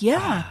like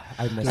I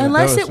would miss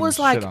unless there it was was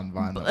some like shit on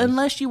Vine that was-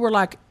 unless you were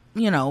like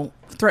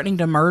threatening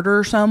to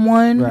murder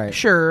someone, Right.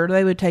 sure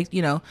they would take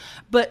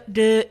but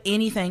do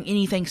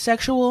anything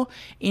sexual,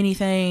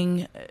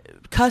 anything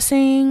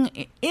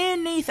cussing,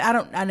 anything.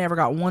 I never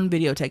got one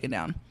video taken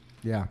down.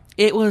 Yeah.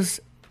 It was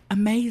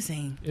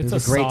amazing. It's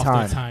was a great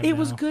softer time. It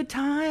was now. good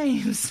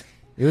times.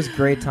 It was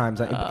great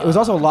times. It was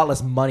also a lot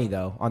less money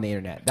though on the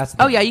internet. That's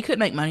the Oh thing. yeah, you couldn't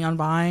make money on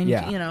Vine.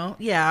 Yeah.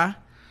 Yeah.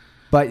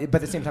 But at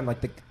the same time, like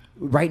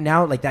right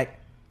now, like that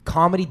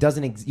comedy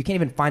doesn't. You can't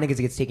even find it because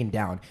it gets taken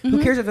down.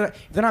 Who cares if they're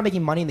not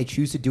making money and they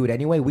choose to do it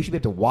anyway? We should be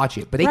able to watch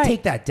it. But they Right.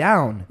 take that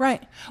down.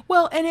 Right.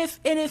 Well, and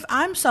if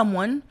I'm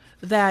someone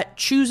that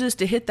chooses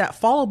to hit that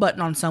follow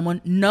button on someone,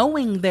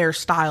 knowing their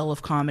style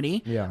of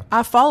comedy, Yeah.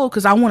 I follow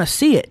because I want to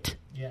see it.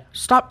 Yeah.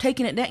 Stop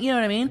taking it down. You know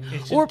what I mean?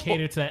 It should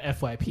cater to that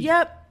FYP.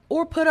 Yep.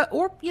 Or put up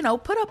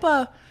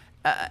a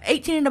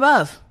 18 and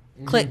above.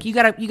 Click. You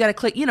gotta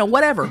click. You know,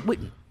 whatever.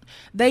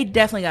 They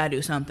definitely gotta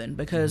do something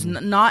because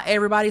not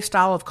everybody's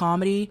style of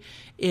comedy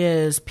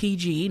is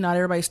PG. Not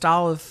everybody's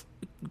style of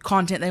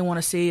content they want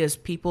to see is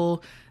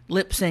people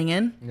lip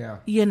singing. Yeah.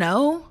 You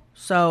know.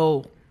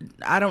 So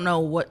I don't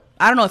know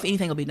if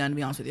anything will be done. To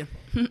be honest with you.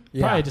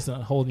 Probably just a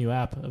whole new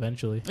app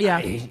eventually.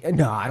 Yeah.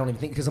 No, I don't even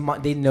think because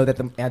they know that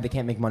they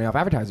can't make money off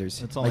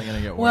advertisers. It's only going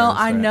to get worse. Well,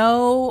 I right?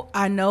 know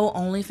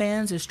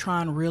OnlyFans is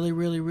trying really,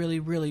 really, really,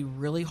 really,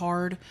 really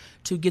hard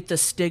to get the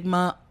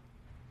stigma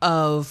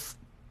of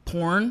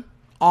porn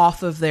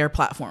off of their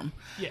platform.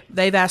 Yeah.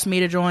 They've asked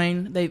me to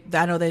join.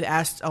 I know they've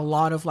asked a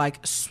lot of like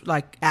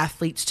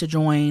athletes to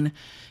join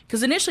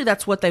because initially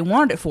that's what they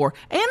wanted it for,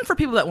 and for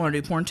people that want to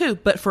do porn too.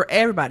 But for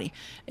everybody,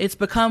 it's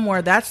become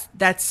where that's.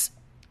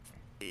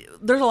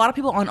 There's a lot of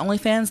people on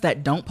OnlyFans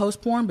that don't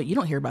post porn, but you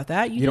don't hear about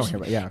that. You don't hear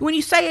about it, yeah. When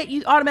you say it,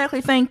 you automatically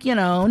think,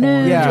 nudes.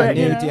 Yeah,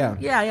 you nudes, know?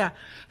 yeah. Yeah.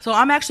 So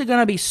I'm actually going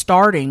to be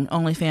starting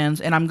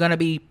OnlyFans, and I'm going to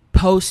be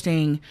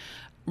posting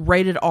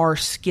rated R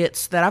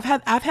skits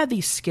that I've had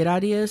these skit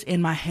ideas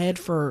in my head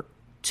for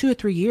 2 or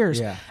 3 years,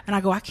 Yeah. and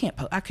I go, I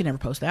could never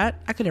post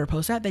that.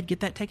 They'd get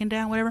that taken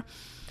down, whatever.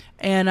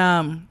 And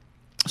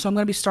so I'm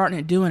going to be starting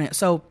it, doing it.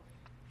 So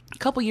a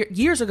couple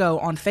years ago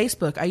on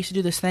Facebook, I used to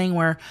do this thing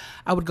where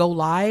I would go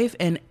live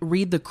and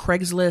read the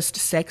Craigslist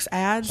sex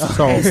ads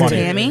So as funny.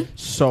 Tammy.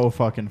 So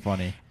fucking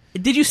funny.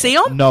 Did you see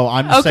them? No,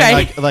 I'm just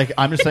Okay. saying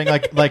I'm just saying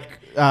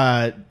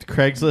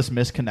Craigslist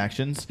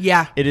misconnections.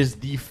 Yeah. It is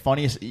the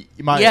funniest.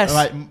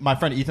 Yes. My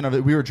friend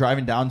Ethan, we were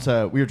driving down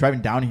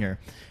here,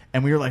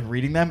 and we were like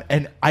reading them,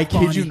 and I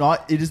kid you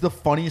not, it is the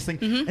funniest thing,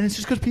 and it's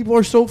just because people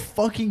are so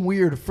fucking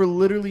weird for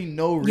literally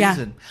no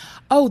reason.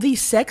 Oh,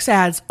 these sex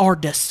ads are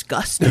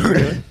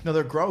disgusting. No,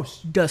 they're gross.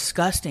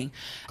 Disgusting.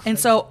 And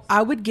so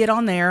I would get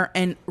on there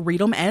and read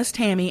them as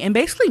Tammy and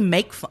basically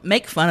make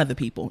fun of the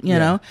people, you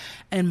know.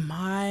 And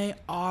my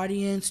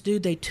audience,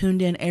 dude, they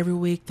tuned in every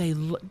week. They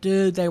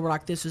were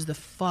like, this is the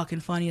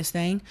fucking funniest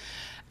thing.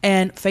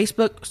 And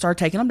Facebook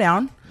started taking them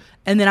down.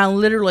 And then I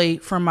literally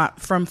from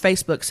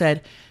Facebook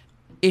said,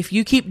 if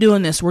you keep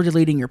doing this, we're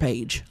deleting your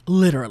page.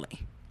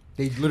 Literally.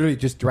 They literally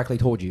just directly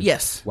told you.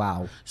 Yes.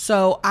 Wow.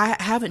 So I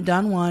haven't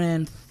done one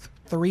in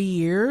 3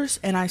 years,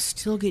 and I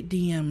still get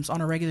DMs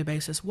on a regular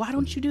basis. Why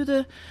don't you do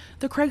the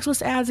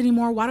Craigslist ads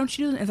anymore? Why don't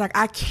you do it? It's like,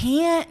 I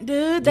can't,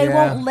 dude. They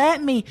won't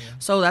let me. Yeah.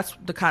 So that's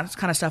the kind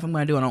of stuff I'm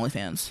going to do on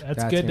OnlyFans.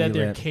 That's good that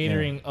they're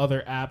catering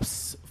other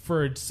apps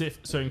for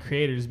certain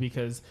creators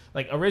because,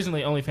 like,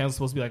 originally OnlyFans was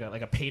supposed to be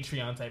like a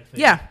Patreon type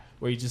thing. Yeah.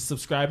 Where you just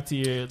subscribe to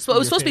your. So it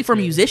was supposed to be for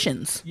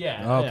musicians.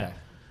 Yeah. Oh, okay. Yeah.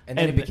 And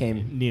then it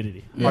became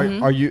nudity.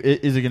 Are you?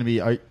 Is it going to be?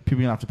 Are people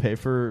going to have to pay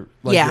for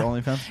your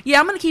OnlyFans? Yeah,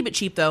 I'm going to keep it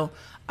cheap though.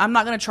 I'm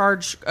not going to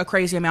charge a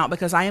crazy amount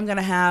because I am going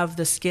to have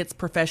the skits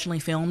professionally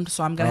filmed.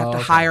 So I'm going to have to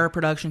hire a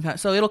production company.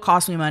 So it'll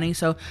cost me money.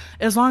 So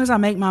as long as I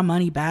make my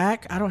money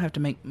back, I don't have to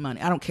make money.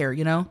 I don't care,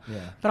 Yeah.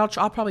 But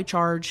I'll probably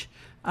charge.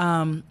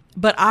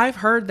 But I've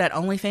heard that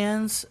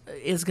OnlyFans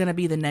is going to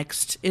be the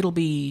next. It'll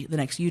be the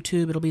next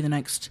YouTube. It'll be the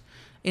next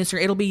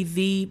Instagram. It'll be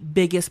the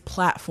biggest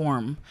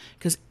platform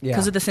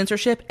because of the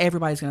censorship.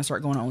 Everybody's going to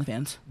start going to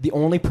OnlyFans. The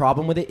only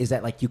problem with it is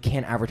that like you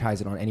can't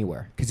advertise it on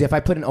anywhere. Because if I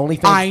put an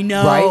OnlyFans, I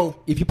know. Right?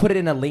 If you put it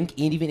in a link,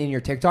 even in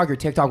your TikTok,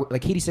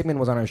 like Katie Sigmund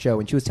was on our show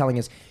and she was telling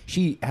us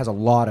she has a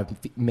lot of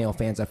male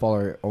fans that follow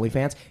her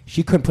OnlyFans.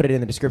 She couldn't put it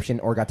in the description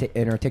or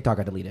and her TikTok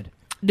got deleted.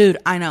 Dude,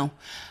 I know,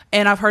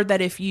 and I've heard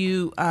that if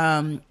you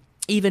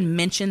even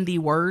mention the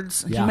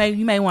words, you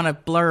may want to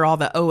blur all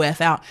the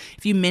OF out.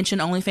 If you mention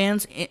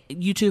OnlyFans,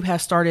 YouTube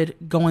has started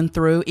going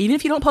through, even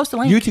if you don't post a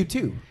link. YouTube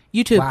too.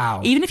 YouTube.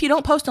 Wow. Even if you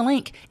don't post a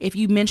link, if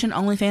you mention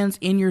OnlyFans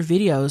in your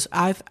videos,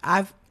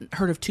 I've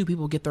heard of 2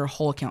 people get their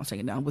whole account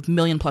taken down with 1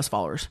 million+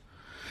 followers.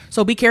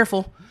 So be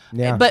careful.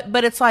 Yeah.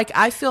 But it's like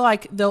I feel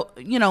like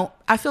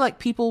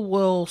people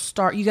will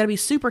start. You got to be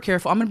super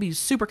careful. I'm going to be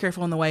super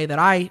careful in the way that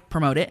I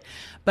promote it.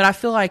 But I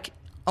feel like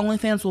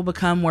OnlyFans will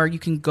become where you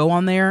can go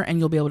on there and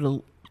you'll be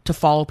able to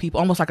follow people,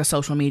 almost like a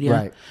social media.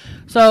 Right.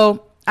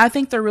 So I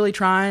think they're really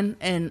trying,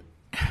 and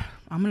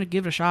I'm going to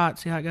give it a shot,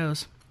 see how it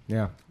goes.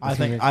 Yeah. I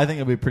think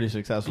it'll be pretty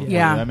successful.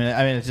 Yeah. I mean,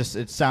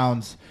 it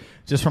sounds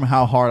just from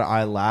how hard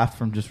I laughed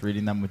from just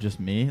reading them with just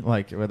me,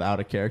 like without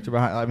a character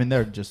behind. I mean,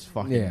 they're just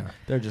fucking.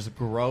 They're just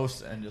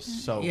gross and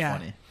just so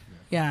funny.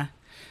 Yeah.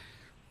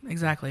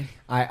 Exactly.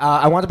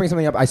 I wanted to bring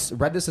something up. I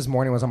read this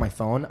morning. I was on my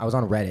phone. I was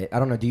on Reddit. I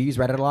don't know. Do you use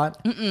Reddit a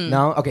lot?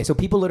 No? Okay. So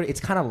people literally,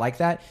 it's kind of like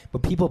that,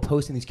 but people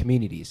post in these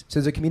communities. So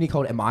there's a community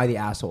called Am I the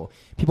Asshole?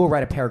 People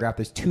write a paragraph.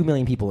 There's 2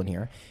 million people in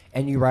here.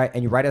 And you write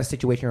a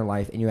situation in your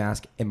life and you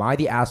ask, am I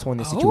the asshole in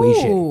this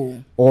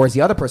situation? Or is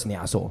the other person the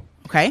asshole?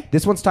 Okay.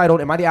 This one's titled,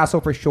 Am I the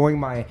Asshole for Showing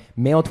My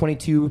Male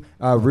 22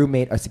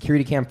 Roommate a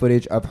Security Cam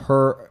Footage of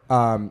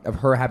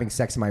her having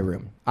sex in my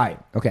room? All right.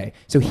 Okay.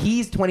 So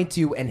he's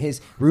 22 and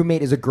his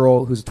roommate is a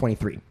girl who's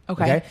 23.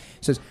 Okay.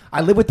 So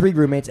I live with 3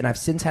 roommates and I've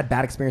since had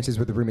bad experiences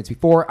with the roommates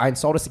before. I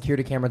installed a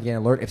security camera to get an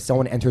alert if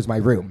someone enters my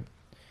room.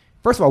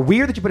 First of all,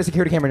 weird that you put a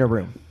security camera in your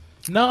room.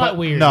 Not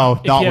weird. No,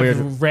 if not you have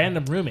weird.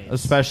 Random roommates.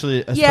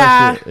 Especially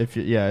Yeah. if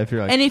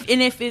you're like, And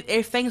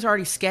if things are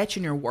already sketch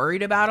and you're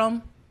worried about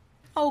them,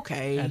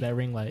 okay. Add that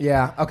ring light.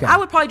 Yeah. Okay. I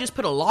would probably just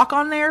put a lock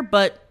on there,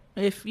 but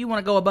if you want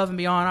to go above and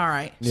beyond, all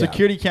right. Yeah.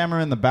 security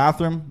camera in the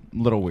bathroom,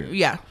 little weird.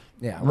 Yeah.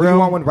 Yeah. Or you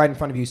want one right in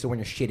front of you, so when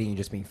you're shitting, you're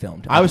just being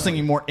filmed. I was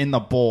thinking more in the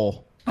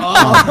bowl.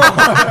 Oh.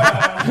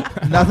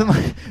 nothing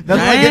like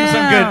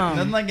Damn.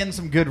 nothing like getting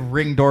some good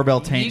ring doorbell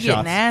You taint get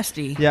shots.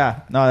 nasty.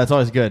 Yeah, no, that's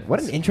always good.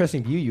 What an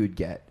interesting view you would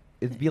get.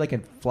 It'd be like a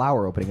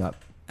flower opening up.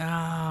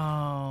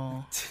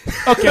 Oh.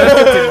 Okay,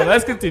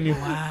 let's continue.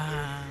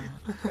 Wow.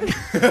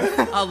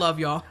 I love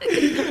y'all.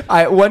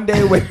 One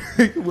day when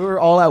we were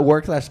all at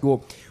work /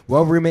 school,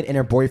 one roommate and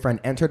her boyfriend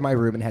entered my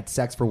room and had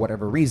sex for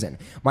whatever reason.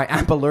 My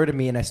app alerted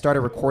me and I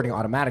started recording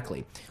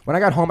automatically. When I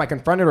got home, I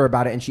confronted her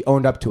about it and she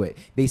owned up to it.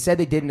 They said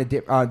they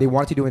they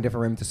wanted to do it in a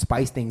different room to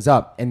spice things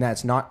up, and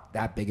that's not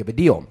that big of a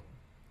deal.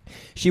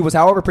 She was,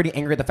 however, pretty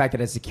angry at the fact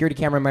that a security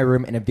camera in my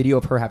room and a video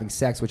of her having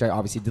sex, which I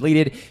obviously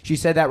deleted. She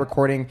said that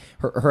recording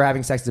her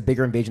having sex is a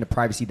bigger invasion of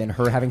privacy than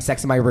her having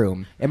sex in my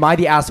room. Am I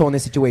the asshole in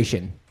this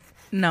situation?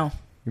 No.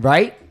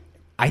 Right?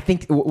 I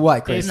think,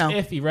 what, Chris? It's No.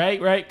 iffy,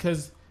 right?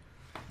 Because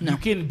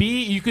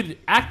you could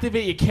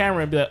activate your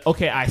camera and be like,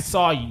 okay, I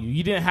saw you.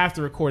 You didn't have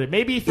to record it.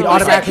 Maybe if It it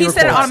automatically he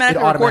said it records.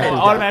 automatically recorded. does.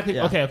 automatically.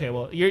 Yeah. Okay.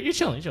 Well, you're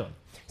chilling.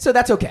 So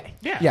that's okay.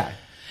 Yeah. Yeah.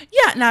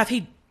 Yeah. Now, if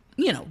he,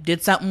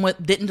 did something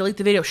didn't delete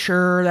the video,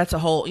 sure, that's a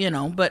whole,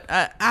 but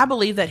I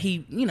believe that he,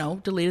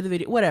 deleted the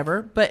video,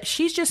 whatever. But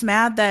she's just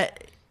mad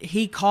that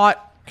he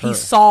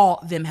saw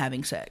them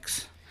having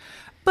sex.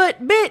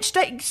 But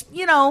bitch,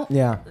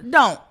 Yeah.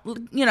 don't, do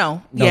he's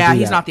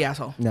that. not the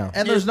asshole. No.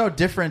 And there's no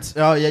difference.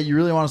 Oh yeah, you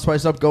really want to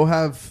spice up? Go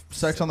have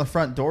sex on the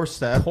front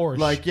doorstep. Porch.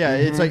 Like yeah,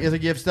 it's like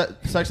you have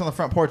sex on the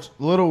front porch.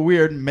 A little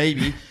weird,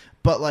 maybe,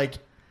 but like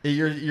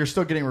you're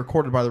still getting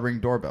recorded by the Ring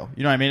doorbell.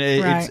 You know what I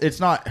mean? Right. It's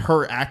not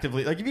her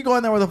actively. Like if you go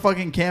in there with a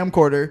fucking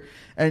camcorder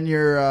and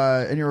you're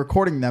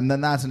recording them, then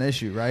that's an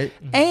issue, right?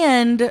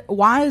 And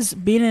why is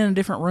being in a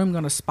different room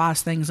going to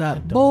spice things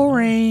up?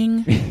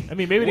 Boring. I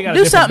mean, maybe they got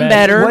Do a different something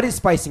bed. better. What is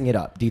spicing it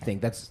up, do you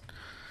think? That's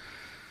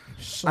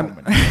So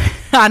many.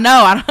 I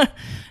know.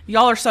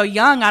 Y'all are so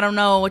young. I don't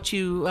know what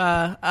you.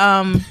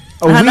 I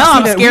we've know. seen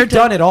I'm it. scared. We've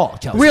done it all,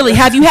 Chelsea. Really?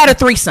 Have you had a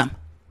threesome?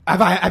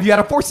 Have you had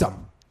a foursome?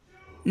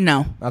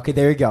 No. Okay,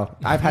 there you go.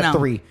 I've had No.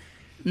 3.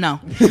 No.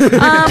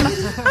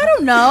 I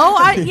don't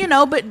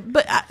know. But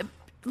a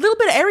little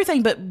bit of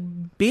everything.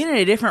 But being in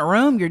a different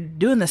room, you're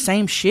doing the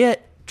same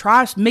shit.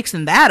 Try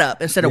mixing that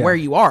up instead of Yeah. where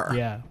you are.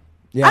 Yeah.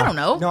 Yeah. I don't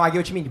know. No, I get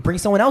what you mean. Bring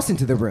someone else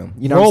into the room.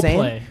 You know what Role I'm saying?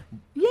 play.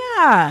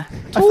 Yeah.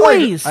 I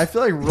Toys.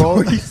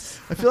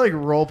 feel like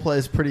role play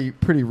is pretty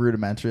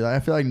rudimentary. Like, I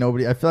feel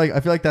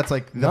like that's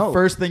like the No.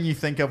 first thing you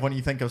think of when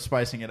you think of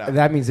spicing it up.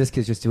 That means this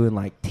kid's just doing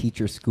like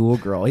teacher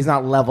schoolgirl. He's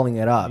not leveling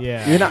it up.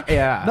 Yeah. You're not.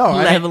 Yeah. No,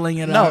 Leveling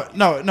it up.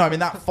 No. I mean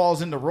that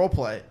falls into role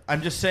play.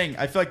 I'm just saying.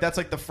 I feel like that's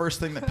like the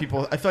first thing that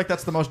people. I feel like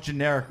that's the most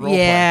generic role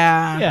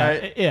yeah. Yeah.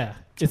 Right. Yeah.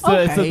 It's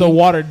Okay. the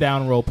watered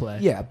down role play.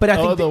 Yeah, but I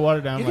think the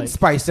watered down. you can like,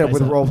 spice it up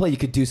with spice role play. You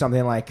could do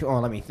something like,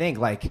 let me think,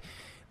 like,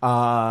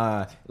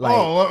 play.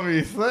 Let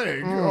me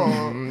think.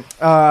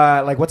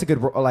 like what's a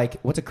good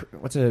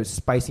what's a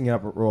spicing it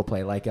up role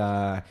play like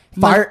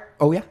fire?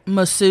 Oh yeah,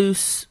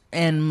 Masseuse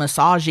and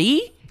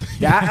massagee.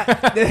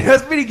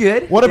 that's pretty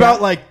good. What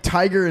about like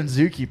Tiger and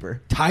Zookeeper?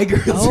 Tiger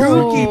and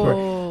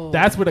Zookeeper?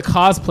 That's where the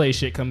cosplay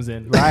shit comes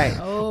in. Right,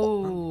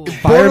 Oh.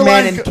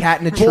 Fireman and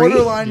Cat in a Tree.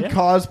 Borderline Yeah.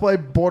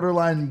 cosplay,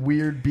 borderline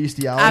weird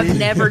bestiality. I've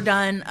never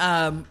done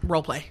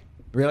role play.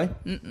 Really?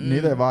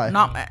 Neither have I.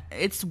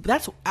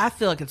 I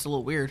feel like it's a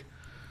little weird.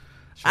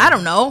 I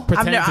don't know.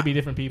 Pretend to be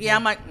different people. Yeah,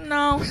 I'm like,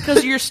 no,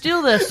 because you're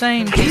still the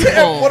same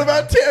people. What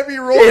about Tammy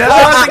role Yeah,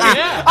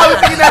 play? I was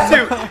thinking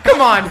that too.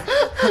 Come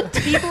on,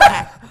 people?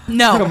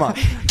 No. come on.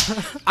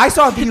 I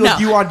saw a video No.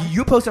 of you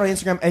you posted on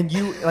Instagram and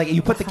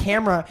you put the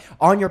camera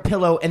on your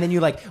pillow and then you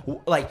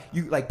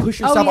push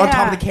yourself on top of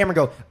yeah. the camera and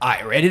go, "All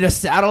right, ready to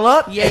saddle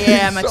up?"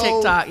 Yeah, my So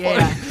TikTok.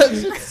 Yeah. funny.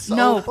 That's so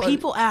No, funny.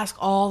 people ask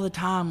all the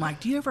time, like,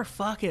 do you ever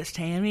fuck as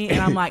Tammy? And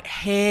I'm like,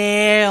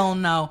 hell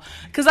no.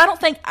 Because I don't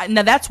think,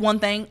 now that's one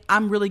thing,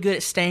 I'm really good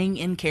at staying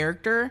in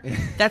character.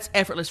 That's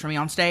effortless for me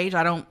on stage.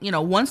 I don't,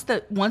 once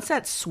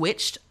that's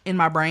switched in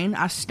my brain,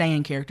 I stay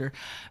in character.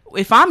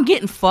 If I'm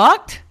getting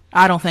fucked,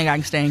 I don't think I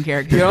can stay in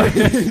character. No.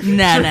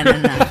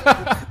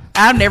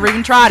 I've never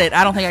even tried it.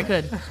 I don't think I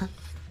could.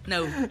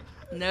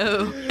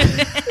 No.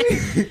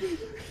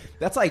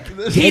 That's like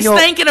He's Daniel.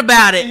 thinking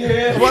about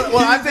it. What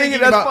I'm thinking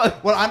that's about, fun.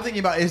 what I'm thinking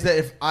about is that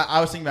if I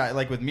was thinking about,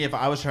 like with me, if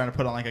I was trying to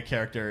put on like a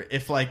character,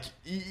 if like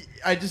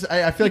I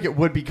feel like it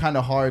would be kind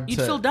of hard You'd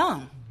to. feel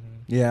dumb.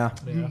 Yeah.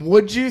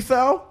 Would you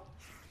though?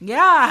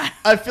 Yeah.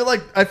 I feel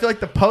like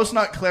the post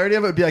nut clarity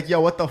of it would be like, yo,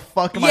 what the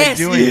fuck am Yes.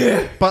 I doing?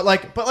 Yeah. But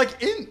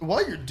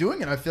while you're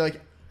doing it, I feel like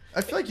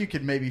you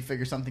could maybe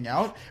figure something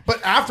out.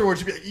 But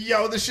afterwards, you'd be like,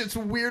 yo, this shit's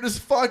weird as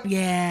fuck.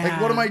 Yeah.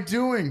 Like, what am I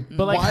doing?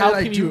 But like, why how did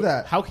I can do you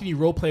that? How can you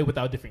role play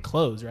without different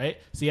clothes, right?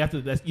 So you have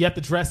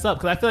to dress up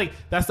because I feel like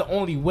that's the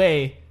only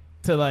way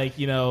to like That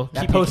keep your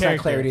post nut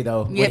character. clarity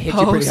though would Yeah, hit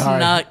you pretty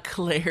hard. post-nut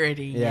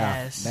clarity. Yeah,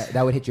 Yes.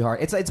 that would hit you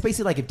hard. It's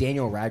basically like if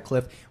Daniel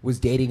Radcliffe was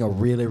dating a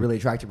really, really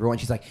attractive girl, and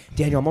she's like,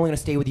 Daniel, I'm only going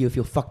to stay with you if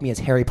you'll fuck me as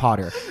Harry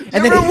Potter.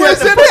 And then Remember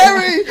Wizard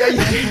Harry?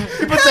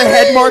 he puts a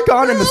head mark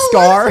on and the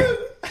scar.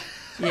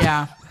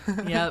 Yeah.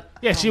 Yep.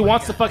 Yeah, she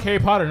wants to fuck Harry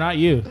Potter, not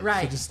you.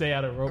 Right. So just stay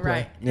out of roleplay.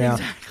 Right. Yeah.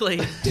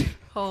 Exactly.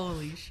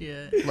 Holy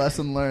shit.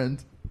 Lesson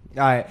learned.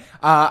 All right.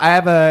 I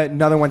have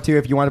another one, too,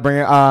 if you want to bring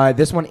it.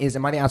 This one is,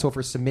 am I the asshole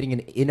for submitting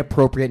an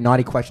inappropriate,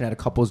 naughty question at a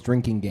couple's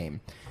drinking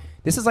game?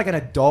 This is like an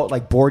adult,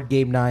 like, board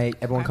game night.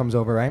 Everyone comes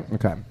over, right?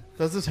 Okay.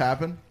 Does this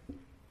happen?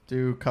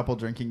 Do couples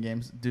drinking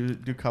games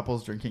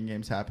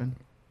happen?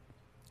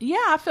 Yeah,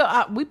 I feel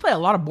we play a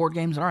lot of board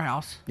games at our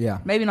house. Yeah.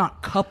 Maybe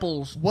not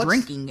couples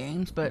drinking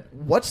games, but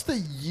What's the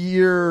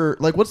year,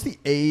 like, what's the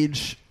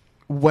age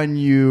when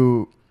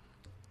you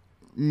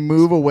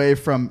move away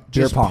from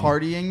just pong.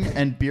 partying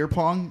and beer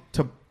pong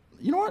to,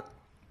 you know what?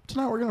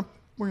 Tonight we're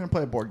gonna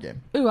play a board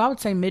game. ooh, I would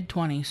say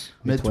mid-20s.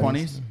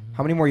 Mid-20s?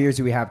 How many more years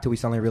do we have till we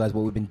suddenly realize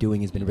what we've been doing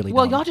has been really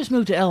Well, dumb? y'all just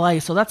moved to LA,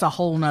 so that's a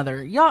whole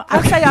nother.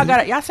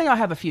 I'd say y'all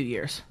have a few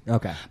years.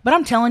 Okay. But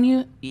I'm telling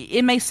you,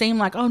 it may seem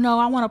like, oh no,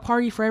 I want to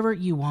party forever.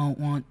 You won't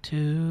want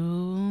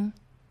to.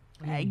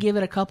 Give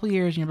it a couple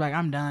years, and you're like,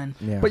 I'm done.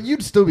 Yeah. But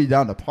you'd still be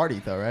down to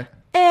party, though, right?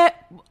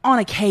 On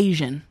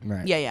occasion.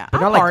 Right. Yeah. But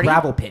I'll not like party.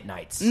 gravel pit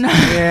nights.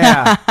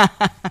 Yeah.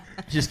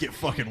 Just get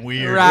fucking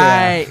weird.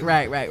 Right.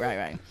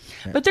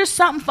 But there's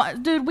something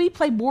fun. Dude, we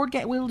play board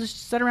game. We'll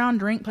just sit around,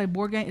 drink, play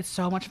board game. It's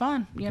so much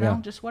fun. Yeah.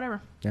 Just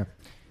whatever. Yeah.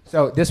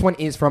 So this one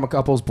is from a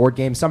couple's board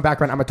game. Some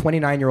background. I'm a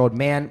 29-year-old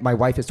man. My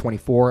wife is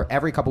 24.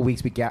 Every couple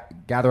weeks, we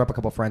gather up a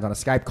couple friends on a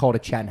Skype call to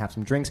chat and have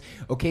some drinks.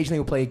 Occasionally,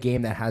 we'll play a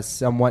game that has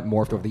somewhat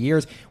morphed over the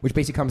years, which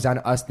basically comes down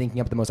to us thinking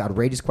up the most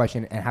outrageous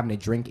question and having a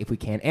drink if we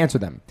can't answer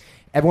them.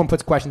 Everyone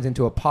puts questions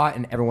into a pot,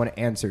 and everyone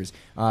answers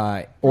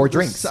or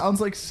drinks.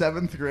 Sounds like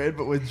 7th grade,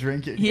 but with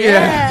drinking.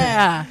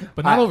 Yeah.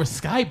 But not over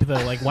Skype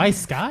though. Like, why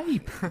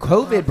Skype?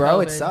 COVID,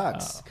 bro. It COVID.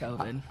 sucks.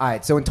 COVID. All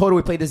right, so in total,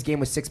 we played this game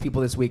with 6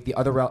 people this week. The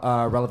other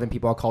relevant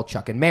people I'll call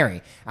Chuck and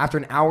Mary. After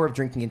an hour of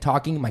drinking and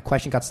talking, my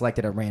question got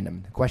selected at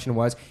random. The question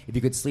was, if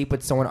you could sleep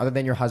with someone other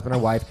than your husband or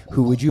wife,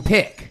 who would you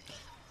pick?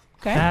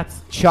 Okay. That's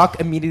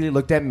Chuck immediately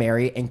looked at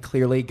Mary and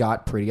clearly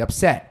got pretty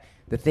upset.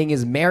 The thing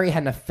is, Mary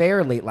had an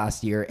affair late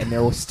last year, and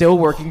they're still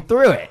working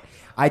through it.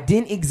 I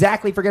didn't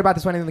exactly forget about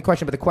this one in the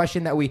question, but the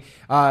question that we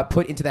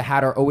put into the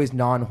hat are always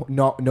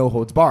no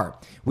holds bar.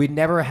 We'd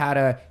never had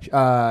a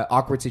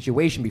awkward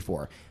situation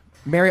before.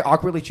 Mary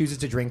awkwardly chooses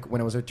to drink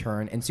when it was her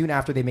turn, and soon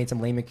after they made some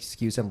lame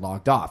excuse and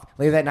logged off.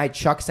 Later that night,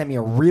 Chuck sent me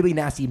a really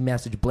nasty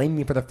message blaming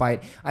me for the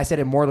fight. I said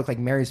it more looked like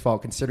Mary's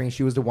fault, considering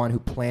she was the one who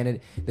planted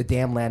the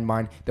damn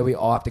landmine that we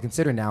all have to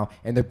consider now,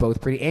 and they're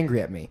both pretty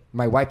angry at me.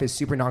 My wife is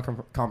super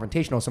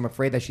non-confrontational, so I'm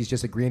afraid that she's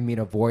just agreeing with me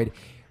to avoid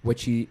what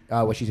she's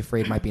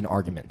afraid might be an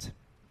argument.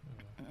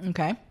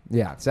 Okay.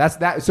 Yeah, so that's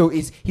that. So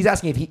he's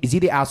asking if is he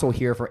the asshole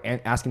here for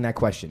asking that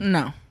question?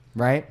 No.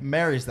 Right?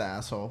 Mary's the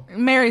asshole.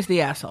 Mary's the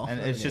asshole. And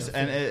it's just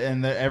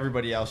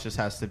everybody else just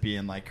has to be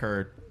in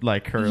her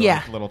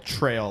Yeah. little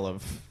trail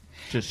of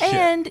just shit.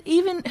 And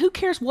even who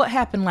cares what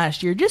happened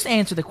last year? Just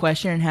answer the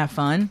question and have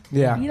fun.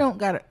 Yeah. You don't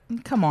gotta.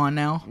 Come on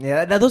now.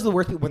 Yeah, those are the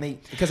worst people when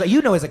because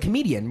as a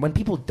comedian, when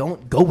people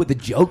don't go with the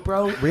joke,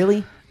 bro,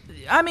 really?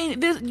 I mean,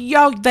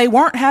 they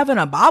weren't having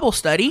a Bible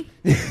study.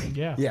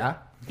 yeah. Yeah.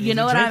 You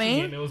know what I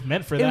mean? It was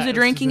meant for It that. was a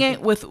drinking game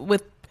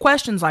with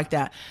questions like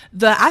that.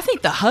 I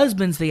think the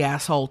husband's the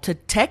asshole to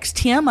text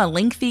him a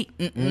lengthy.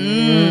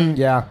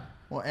 Yeah.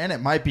 Well, and it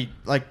might be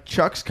like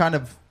Chuck's kind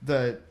of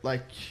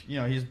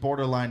he's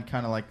borderline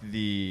kind of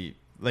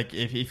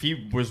if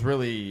he was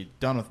really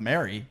done with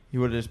Mary, he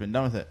would have just been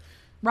done with it.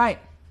 Right.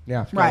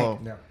 Yeah. Right.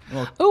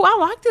 Yeah. Oh, I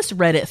like this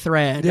Reddit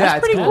thread. Yeah, That's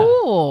it's pretty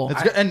cool. cool.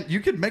 It's good, and you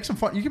could make some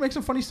fun. You could make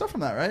some funny stuff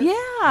from that, right?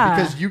 Yeah.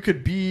 Because you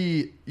could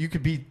be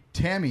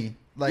Tammy.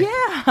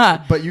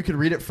 Yeah. But you could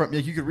read it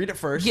you could read it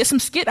first. Get some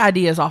skit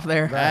ideas off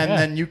there. And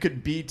then you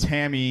could be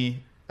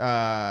Tammy,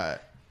 but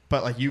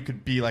you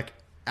could be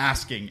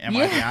asking, am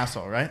I the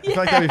asshole, right? I feel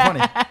like that'd be funny.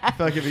 I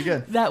feel like it'd be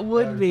good. That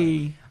would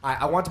be.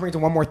 I want to bring to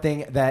one more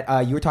thing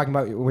that you were talking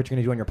about what you're going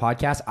to do on your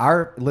podcast.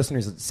 Our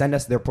listeners send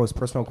us their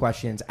personal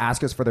questions,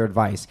 ask us for their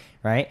advice,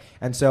 right?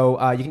 And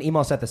so you can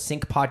email us at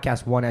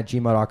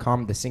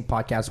thesyncpodcast1@gmail.com,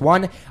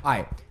 thesyncpodcast1.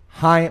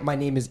 Hi, my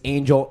name is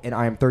Angel, and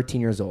I am 13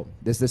 years old.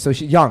 So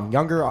she's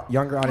younger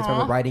audience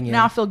member writing in.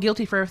 Now I feel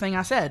guilty for everything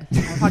I said on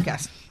the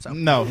podcast. So.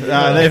 No, see,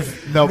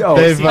 they've you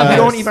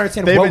don't even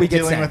understand they've what been we get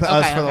dealing sent. with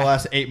us Okay, for the okay.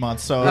 last 8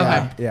 months. So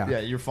Okay. Yeah.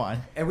 you're fine.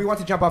 And we want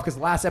to jump off because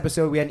last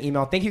episode we had an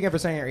email. Thank you again for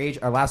sending your age.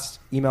 Our last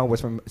email was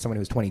from someone who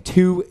was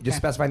 22. Just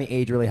specifying the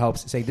age really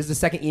helps. Saying this is the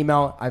second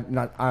email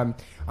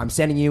I'm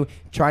sending you.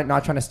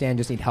 Not trying to stand,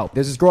 just need help.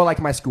 There's this girl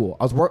in my school.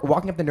 I was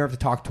walking up the nerve to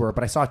talk to her,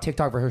 but I saw a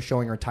TikTok of her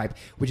showing her type,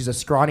 which is a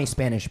scrawny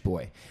Spanish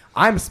boy.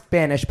 I'm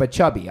Spanish but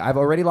chubby. I've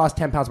already lost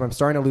 10 pounds, but I'm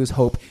starting to lose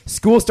hope.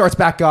 School starts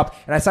back up,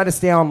 and I decided to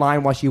stay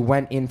online while she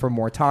went in for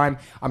more time.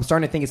 I'm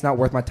starting to think it's not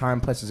worth my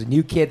time. Plus, there's a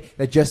new kid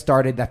that just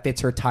started that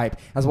fits her type.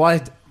 As well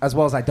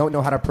as I don't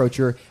know how to approach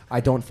her. I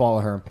don't follow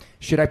her.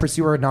 Should I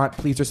pursue her or not?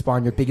 Please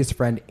respond. Your biggest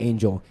friend,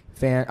 Angel.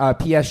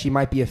 P.S. She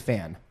might be a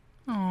fan.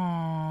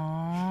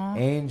 Aww.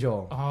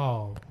 Angel.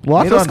 Oh.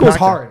 Middle school's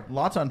hard.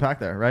 Lots to unpack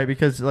there, right?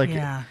 Because like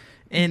Yeah.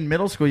 in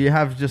middle school, you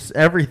have just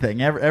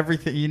everything.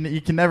 Everything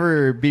you can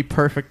never be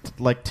perfect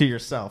like to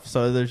yourself.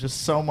 So there's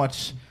just so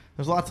much.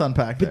 There's lots to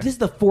unpack there. But this is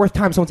the fourth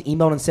time someone's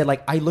emailed and said,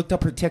 like, I looked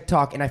up her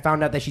TikTok and I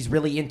found out that she's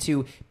really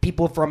into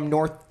people from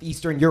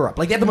Northeastern Europe.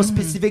 Like, they have the most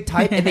specific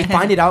type, and they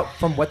find it out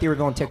from what they were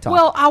going on TikTok.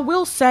 Well, I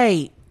will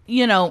say,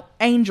 you know,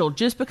 Angel,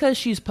 just because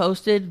she's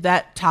posted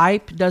that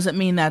type doesn't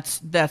mean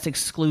that's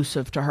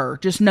exclusive to her.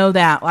 Just know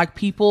that. Like,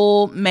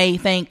 people may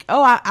think,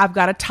 oh, I've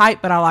got a type,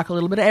 but I like a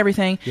little bit of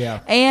everything. Yeah.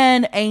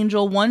 And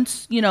Angel,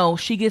 once, you know,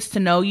 she gets to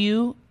know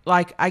you,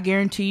 like, I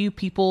guarantee you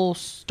people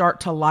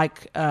start to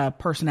like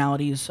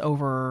personalities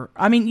over...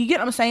 I mean, you get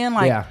what I'm saying?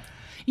 Like, Yeah.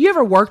 You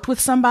ever worked with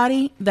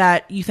somebody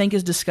that you think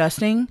is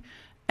disgusting,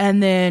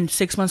 and then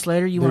 6 months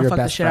later you want to Your fuck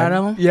the best shit out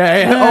of friend. them? Yeah.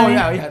 You know what I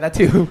Oh, mean? yeah, that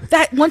too.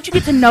 That once you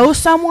get to know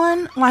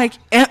someone, like,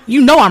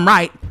 you know I'm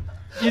right.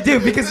 You do,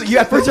 because you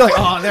at first you're like,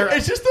 oh, they're...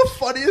 It's just the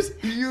funniest.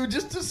 You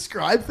just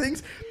describe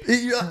things.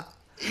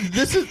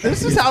 This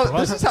is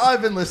how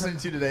I've been listening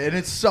to you today, and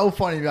it's so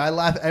funny. I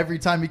laugh every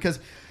time because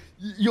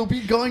you'll be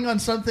going on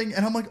something,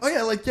 and I'm like, oh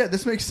yeah,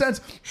 this makes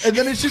sense, and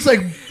then it's just like,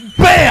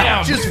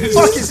 bam, just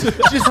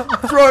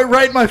throw it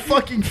right in my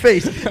fucking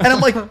face, and I'm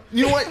like,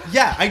 you know what?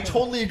 Yeah, I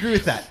totally agree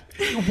with that.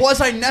 Was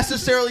I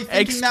necessarily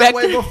thinking that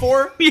way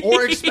before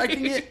or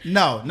expecting it?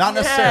 No, not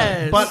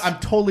necessarily. Yes. But I'm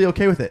totally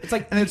okay with it. It's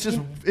like- and it's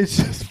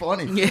just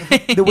funny.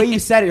 The way you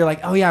said it, you're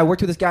like, oh yeah, I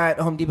worked with this guy at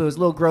Home Depot. It was a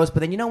little gross,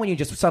 but then you know when you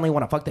just suddenly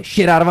want to fuck the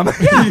shit out of him.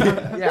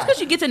 Just because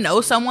you get to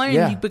know someone and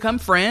Yeah. you become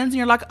friends, and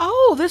you're like,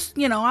 oh, this,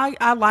 you know,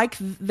 I like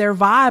their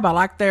vibe, I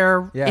like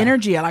their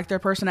energy, I like their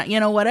personality, you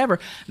know, whatever.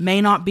 May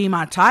not be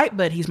my type,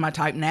 but he's my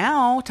type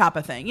now, type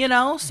of thing, you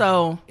know.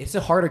 So It's a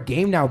harder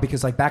game now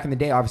because, like, back in the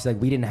day, obviously,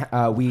 like, we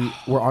didn't. We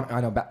were on. I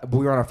know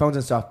we were on our phones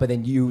and stuff, but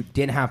then you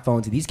didn't have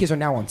phones. These kids are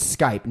now on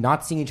Skype,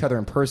 not seeing each other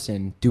in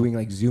person, doing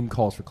like Zoom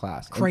calls for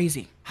class. And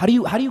Crazy. how do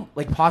you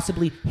like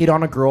possibly hit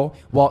on a girl?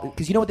 Well,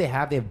 because you know what they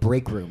have? They have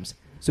break rooms.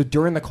 So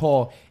during the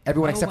call,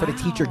 everyone except for the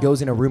teacher wow.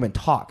 goes in a room and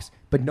talks,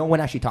 but no one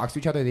actually talks to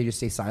each other. They just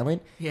stay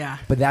silent. Yeah.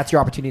 But that's your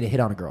opportunity to hit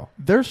on a girl.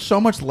 There's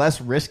so much less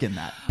risk in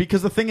that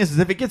because the thing is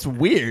if it gets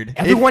weird,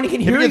 Everyone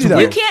can hear it gets you, though.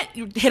 you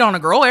can't hit on a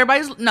girl.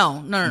 Everybody's no.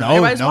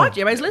 Everybody's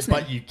watching. Everybody's listening.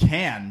 But you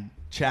can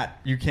chat.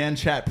 You can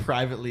chat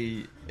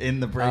privately in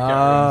the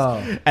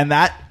breakout rooms, and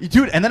that,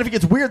 dude. And then if it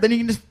gets weird, then you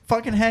can just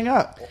fucking hang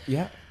up.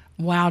 Yeah.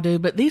 Wow,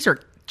 dude. But these are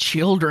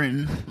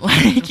children.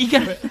 Like, you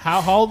got.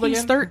 How old He's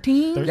again?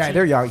 13. Yeah,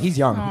 they're young. He's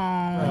young.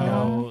 I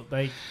know.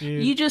 Like,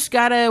 dude. You just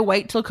gotta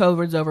wait till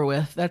COVID's over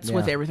with. That's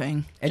with Yeah.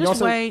 everything. And Just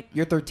also, wait.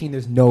 you're 13.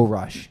 There's no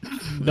rush.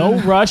 No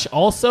rush.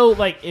 Also,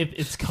 like, if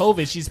it's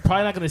COVID, she's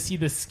probably not going to see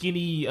the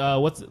skinny,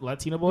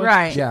 Latino boy?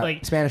 Right. Yeah,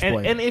 Like, Spanish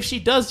boy. And if she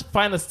does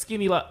find a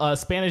skinny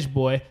Spanish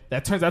boy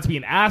that turns out to be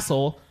an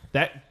asshole,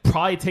 that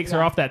probably takes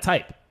her off that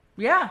type.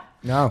 Yeah.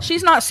 No.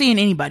 She's not seeing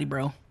anybody,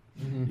 bro.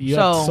 You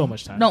so have so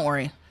much time. Don't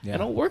worry. Yeah. And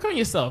don't work on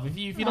yourself. If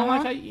you don't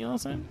like how, you know what I'm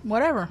saying?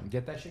 Whatever.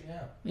 Get that shit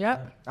now.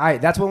 Yep. All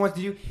right, that's what I want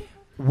to do.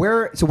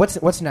 So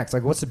what's next?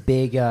 Like, what's the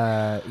big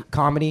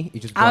comedy? You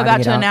just I'm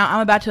grinding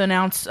about it to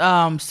announce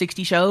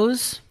 60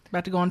 shows.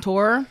 About to go on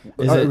tour.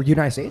 out?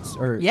 United States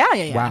or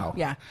Yeah. Wow.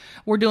 Yeah.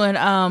 We're doing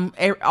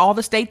all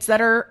the states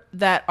that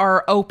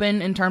are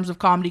open in terms of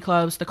comedy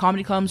clubs. The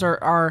comedy clubs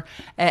are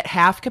at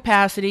half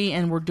capacity,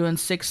 and we're doing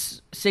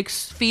six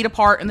feet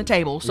apart in the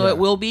table. So Yeah. it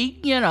will be,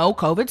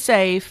 COVID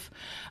safe.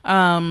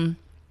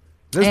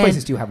 Those And-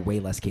 places do have way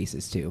less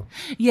cases too.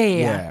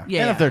 Yeah. And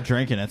if they're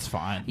drinking, it's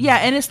fine. Yeah,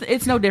 and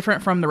it's no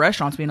different from the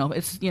restaurants being open.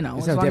 It's, as no long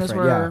as different,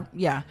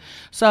 we're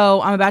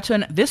So I'm about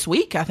to this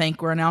week. I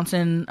think we're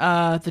announcing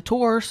the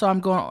tour. So I'm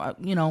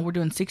going. We're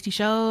doing 60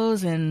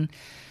 shows, and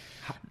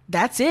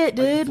that's it,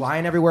 dude.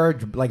 Flying everywhere,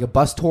 like a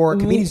bus tour.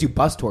 Comedians do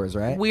bus tours,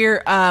 right?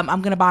 We're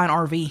I'm gonna buy an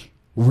RV.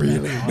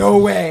 Really? No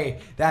way.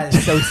 That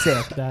is so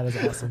sick. That is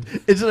awesome.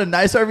 Is it a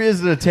nice RV? Or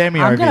is it a Tammy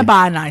RV? I'm gonna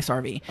buy a nice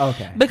RV.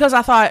 Okay. Because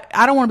I thought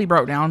I don't want to be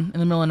broke down in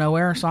the middle of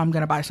nowhere, so I'm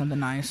gonna buy something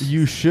nice.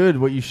 You should.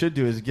 What you should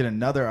do is get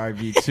another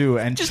RV too,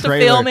 and Just to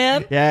trailer. film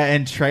in? Yeah,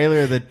 and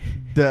trailer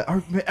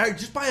or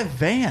just buy a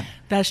van.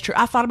 That's true.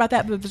 I thought about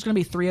that, but there's gonna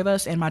be 3 of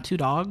us and my 2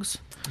 dogs.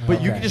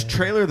 But you Okay. could just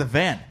trailer the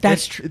van.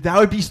 That's true. That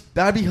would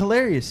be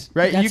hilarious,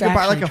 right? That's you could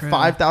buy like a actually true.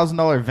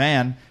 $5,000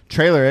 van,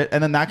 trailer it,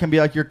 and then that can be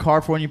like your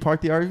car for when you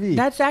park the RV.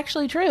 That's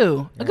actually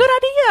true. A good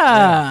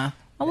idea.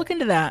 I'll look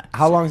into that.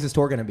 How long is this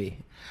tour going to be?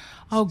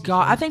 Oh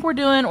God, I think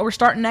we're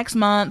starting next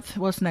month.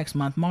 What's next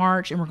month?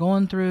 March, and we're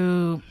going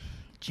through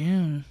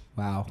June.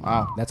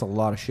 Wow. That's a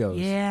lot of shows.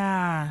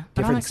 Yeah.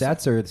 But I'm Different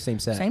sets or the same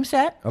set? Same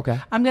set. Okay.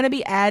 I'm going to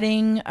be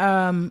adding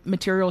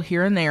material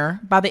here and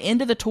there. By the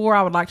end of the tour,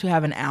 I would like to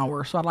have an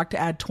hour, so I'd like to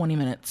add 20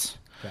 minutes,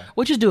 Okay.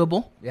 which is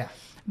doable. Yeah.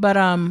 But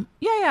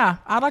yeah,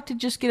 I'd like to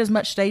just get as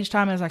much stage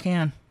time as I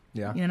can.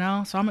 Yeah. You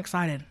know, so I'm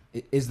excited.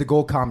 Is the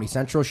goal Comedy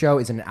Central show?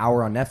 Is it an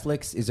hour on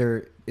Netflix? Is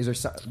there? Do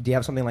you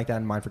have something like that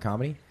in mind for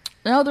comedy?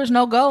 No, there's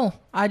no goal.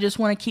 I just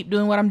want to keep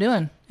doing what I'm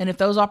doing. And if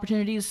those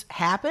opportunities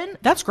happen,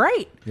 that's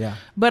great. Yeah.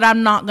 But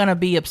I'm not going to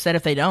be upset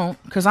if they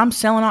don't, because I'm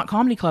selling out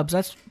comedy clubs.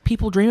 That's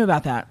people dream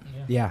about that.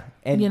 Yeah.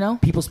 And You know?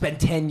 people spend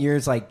 10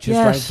 years like just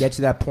Yes. trying to get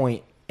to that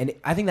point. And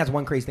I think that's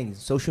one crazy thing.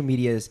 Social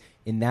media is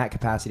in that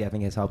capacity, I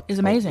think has helped. It's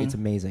amazing. It's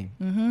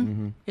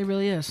amazing. It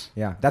really is.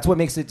 Yeah. That's what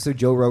makes it so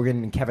Joe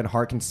Rogan and Kevin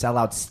Hart can sell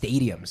out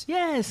stadiums.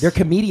 Yes. They're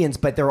comedians,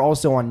 but they're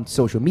also on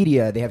social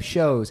media. They have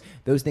shows.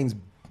 Those things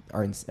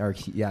are that's I'm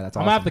awesome.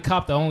 gonna have to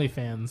cop the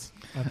OnlyFans.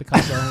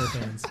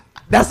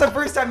 That's the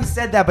first time you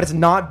said that, but it's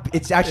not.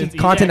 It's actually It's-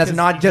 content yeah, that's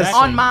not just.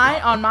 exactly.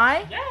 on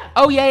my. Yeah.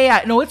 Oh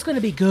yeah. No, it's going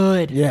to be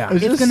good. Yeah.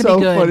 It's It's just gonna so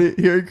be good.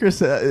 funny hearing Chris.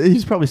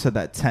 He's probably said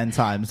that 10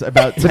 times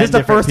about. 10 But it's the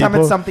different first time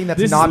people. it's something that's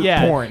This is- not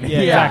yeah, porn. yeah,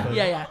 exactly.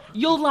 Yeah.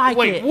 You'll like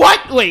Wait, it. what?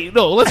 Wait,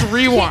 no. Let's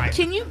rewind.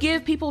 Can you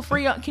give people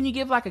free? Can you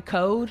give like a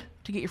code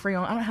to get your free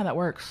on? I don't know how that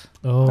works.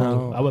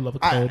 Oh, I would love a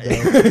code. though.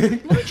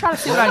 Let me try to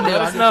see what I can do.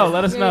 Let us know.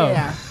 Let us know.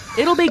 Yeah.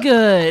 It'll be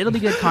good. It'll be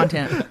good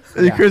content.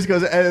 And Yeah. Chris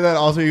goes, and then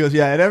also he goes,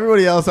 yeah, and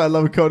everybody else, I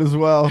love a code as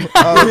well.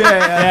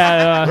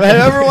 Yeah,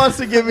 Whoever wants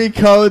to give me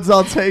codes,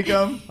 I'll take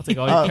them. I'll take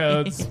all your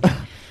codes.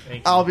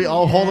 Thank you.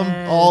 I'll hold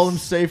them, all of them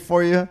safe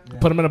for you.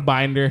 Put them in a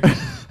binder.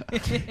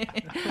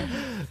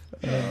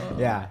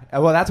 Yeah.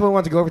 Well, that's what we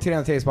wanted to go over today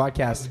on today's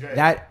podcast.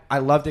 That I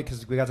loved it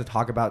because we got to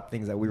talk about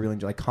things that we really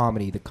enjoy, like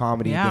comedy, the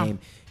comedy Yeah. game,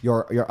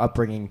 your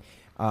upbringing.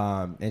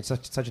 And it's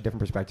such a different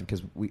perspective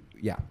because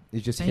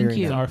it's just Thank hearing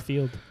you. It's that. our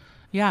field.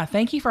 Yeah.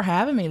 Thank you for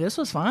having me. This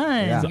was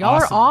fun. Yeah. Y'all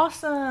are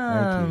Awesome.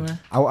 awesome. Thank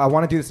you. I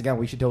want to do this again.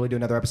 We should totally do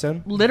another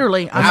episode.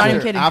 Literally, I'm not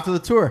even kidding. After the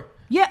tour.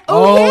 Yeah.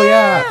 Oh, Oh, yeah.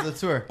 yeah. After the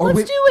tour. Or Let's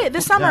we- do it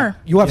this summer.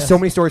 You have Yes. so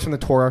many stories from the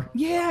tour.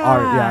 Yeah.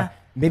 Yeah.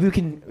 Maybe we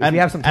can. If And, we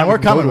have some time. and we're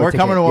we can go coming. to a We're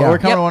coming. ticket. To, Yeah. We're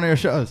coming Yep. to one of your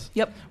shows.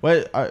 Yep.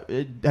 Wait,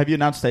 have you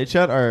announced dates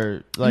yet,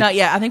 or like? Not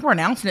yet. I think we're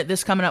announcing it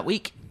this coming up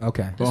week.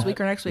 Okay. This week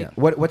or next week.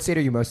 Yeah. What state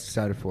are you most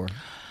excited for?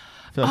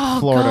 I feel like Oh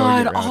Florida would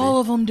God, get rowdy. all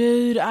of them,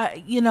 dude.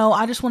 I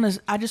just want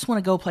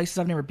to go places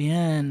I've never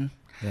been.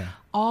 Yeah.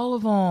 All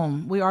of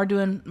them. We are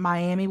doing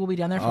Miami. We'll be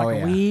down there for Oh, like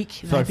yeah. a week. I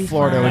feel That'd like be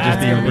Florida fun. would just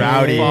be That's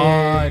rowdy,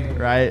 fun.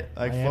 right?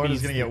 Like Miami's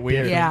Florida's gonna get the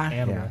weird. Yeah.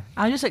 Animal.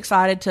 I'm just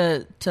excited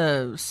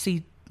to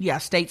see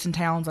states and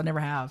towns I never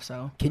have.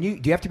 So Do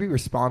you have to be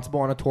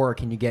responsible on a tour, or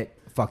can you get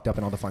fucked up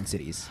in all the fun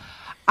cities?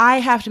 I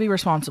have to be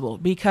responsible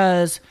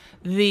because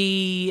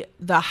the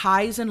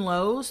highs and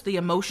lows, the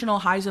emotional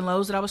highs and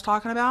lows that I was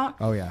talking about,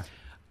 Oh yeah.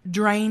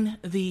 drain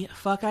the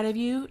fuck out of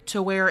you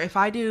to where if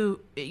I do,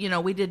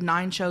 we did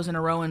 9 shows in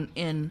a row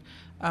in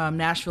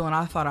Nashville, and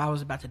I thought I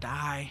was about to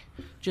die.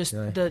 Just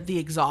Really? the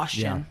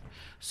exhaustion. Yeah.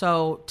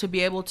 So to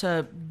be able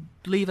to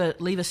leave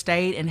a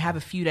state and have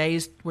a few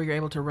days where you're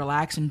able to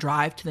relax and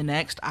drive to the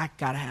next, I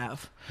gotta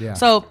have. Yeah.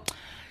 So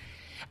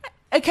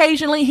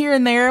occasionally here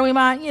and there we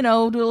might, do a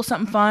little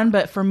something fun,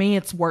 but for me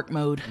it's work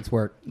mode. It's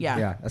work. Yeah.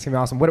 Yeah. That's gonna be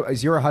awesome. What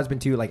is your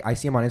husband too? Like I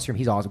see him on Instagram.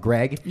 He's awesome.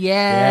 Greg.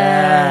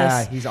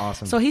 Yes. Yeah. He's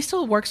awesome. So he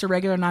still works a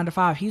regular 9 to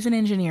 5. He's an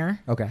engineer.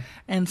 Okay.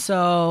 And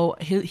so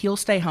he'll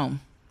stay home.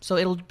 So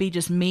it'll be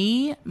just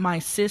me, my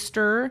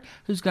sister,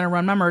 who's going to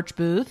run my merch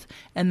booth,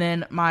 and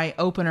then my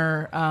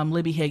opener,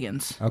 Libby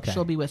Higgins. Okay.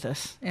 She'll be with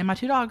us, and my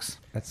 2 dogs.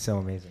 That's so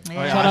amazing. Oh,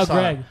 yeah, Shout I out saw-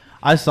 Greg.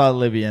 I saw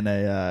Libby in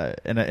a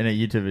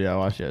YouTube video I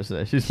watched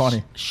yesterday. She's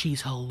funny.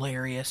 She's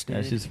hilarious, dude.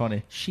 Yeah, she's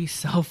funny. She's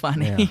so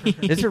funny. Yeah.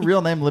 Is her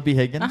real name Libby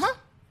Higgins? Uh-huh.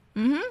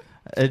 Mm-hmm.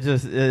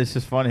 It's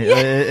just funny.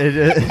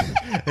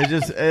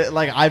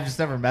 Like I've just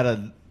never met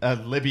a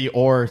Libby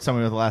or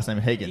someone with the last name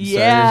Higgins. So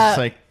Yeah. it's just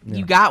like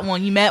You got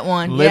one. You met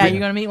one. Libby. Yeah, you're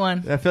going to meet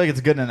one. I feel like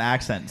it's good in an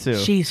accent too.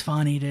 She's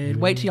funny, dude.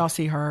 Wait till y'all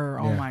see her.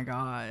 Oh, Yeah. my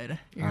God.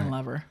 You're going to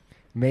love her.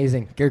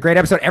 Amazing. Great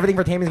episode. Everything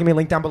for Tammy is gonna be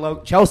linked down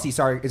below. Chelsea,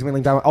 sorry, is gonna be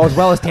linked down, as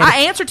well as Tammy. I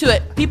answer to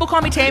it. People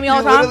call me Tammy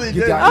all the You time. literally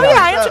You did. got- Oh,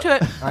 yeah, I answer to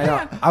it. I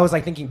know. I was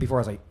like thinking before. I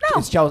was like, No.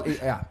 it's Chelsea.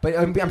 Yeah, but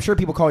I'm sure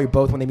people call you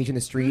both when they meet you in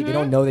the street. They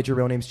don't know that your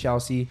real name's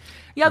Chelsea.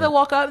 Yeah, they'll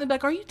walk up and they'll be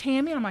like, "Are you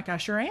Tammy?" And I'm like, "I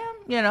sure am."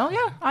 Yeah,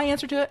 I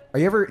answer to it. Are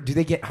you ever? Do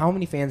they get? How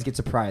many fans get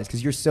surprised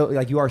because you're so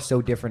you are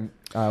so different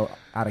out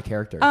of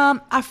character?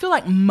 I feel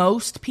like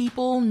most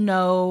people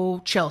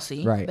know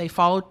Chelsea. Right. They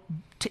follow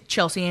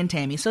Chelsea and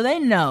Tammy, so they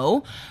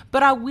know.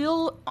 But I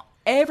will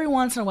every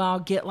once in a while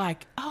get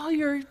like, "Oh,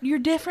 you're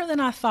different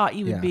than I thought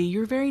you would Yeah. be.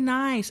 You're very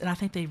nice," and I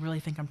think they really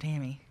think I'm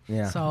Tammy.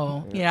 Yeah.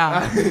 So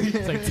yeah,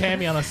 It's like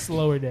Tammy on a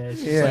slower day.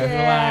 She's Yeah. like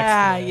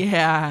relaxed. today.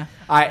 yeah.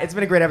 All right, it's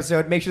been a great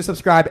episode. Make sure to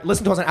subscribe.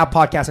 Listen to us on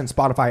Apple Podcasts and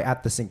Spotify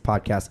at The Sync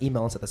Podcast.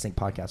 Email us at The Sync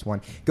Podcast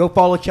 1. Go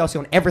follow Chelsea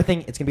on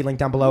everything. It's going to be linked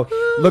down below.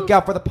 Look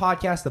out for the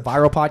podcast, the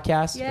viral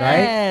podcast,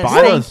 Yes. right?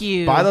 Buy Thank those,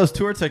 you. Buy those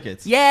tour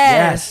tickets.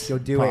 Yes. Go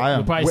do Buy it. 'em.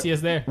 You'll probably see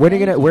us there. Where are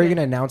you Thank gonna you.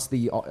 announce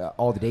the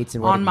all the dates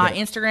and where On they my can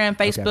get it? Instagram,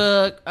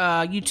 Facebook,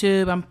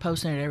 YouTube, I'm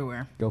posting it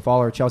everywhere. Go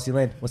follow her, Chelsea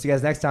Lynn. We'll see you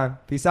guys next time.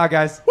 Peace out,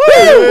 guys.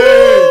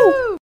 Woo!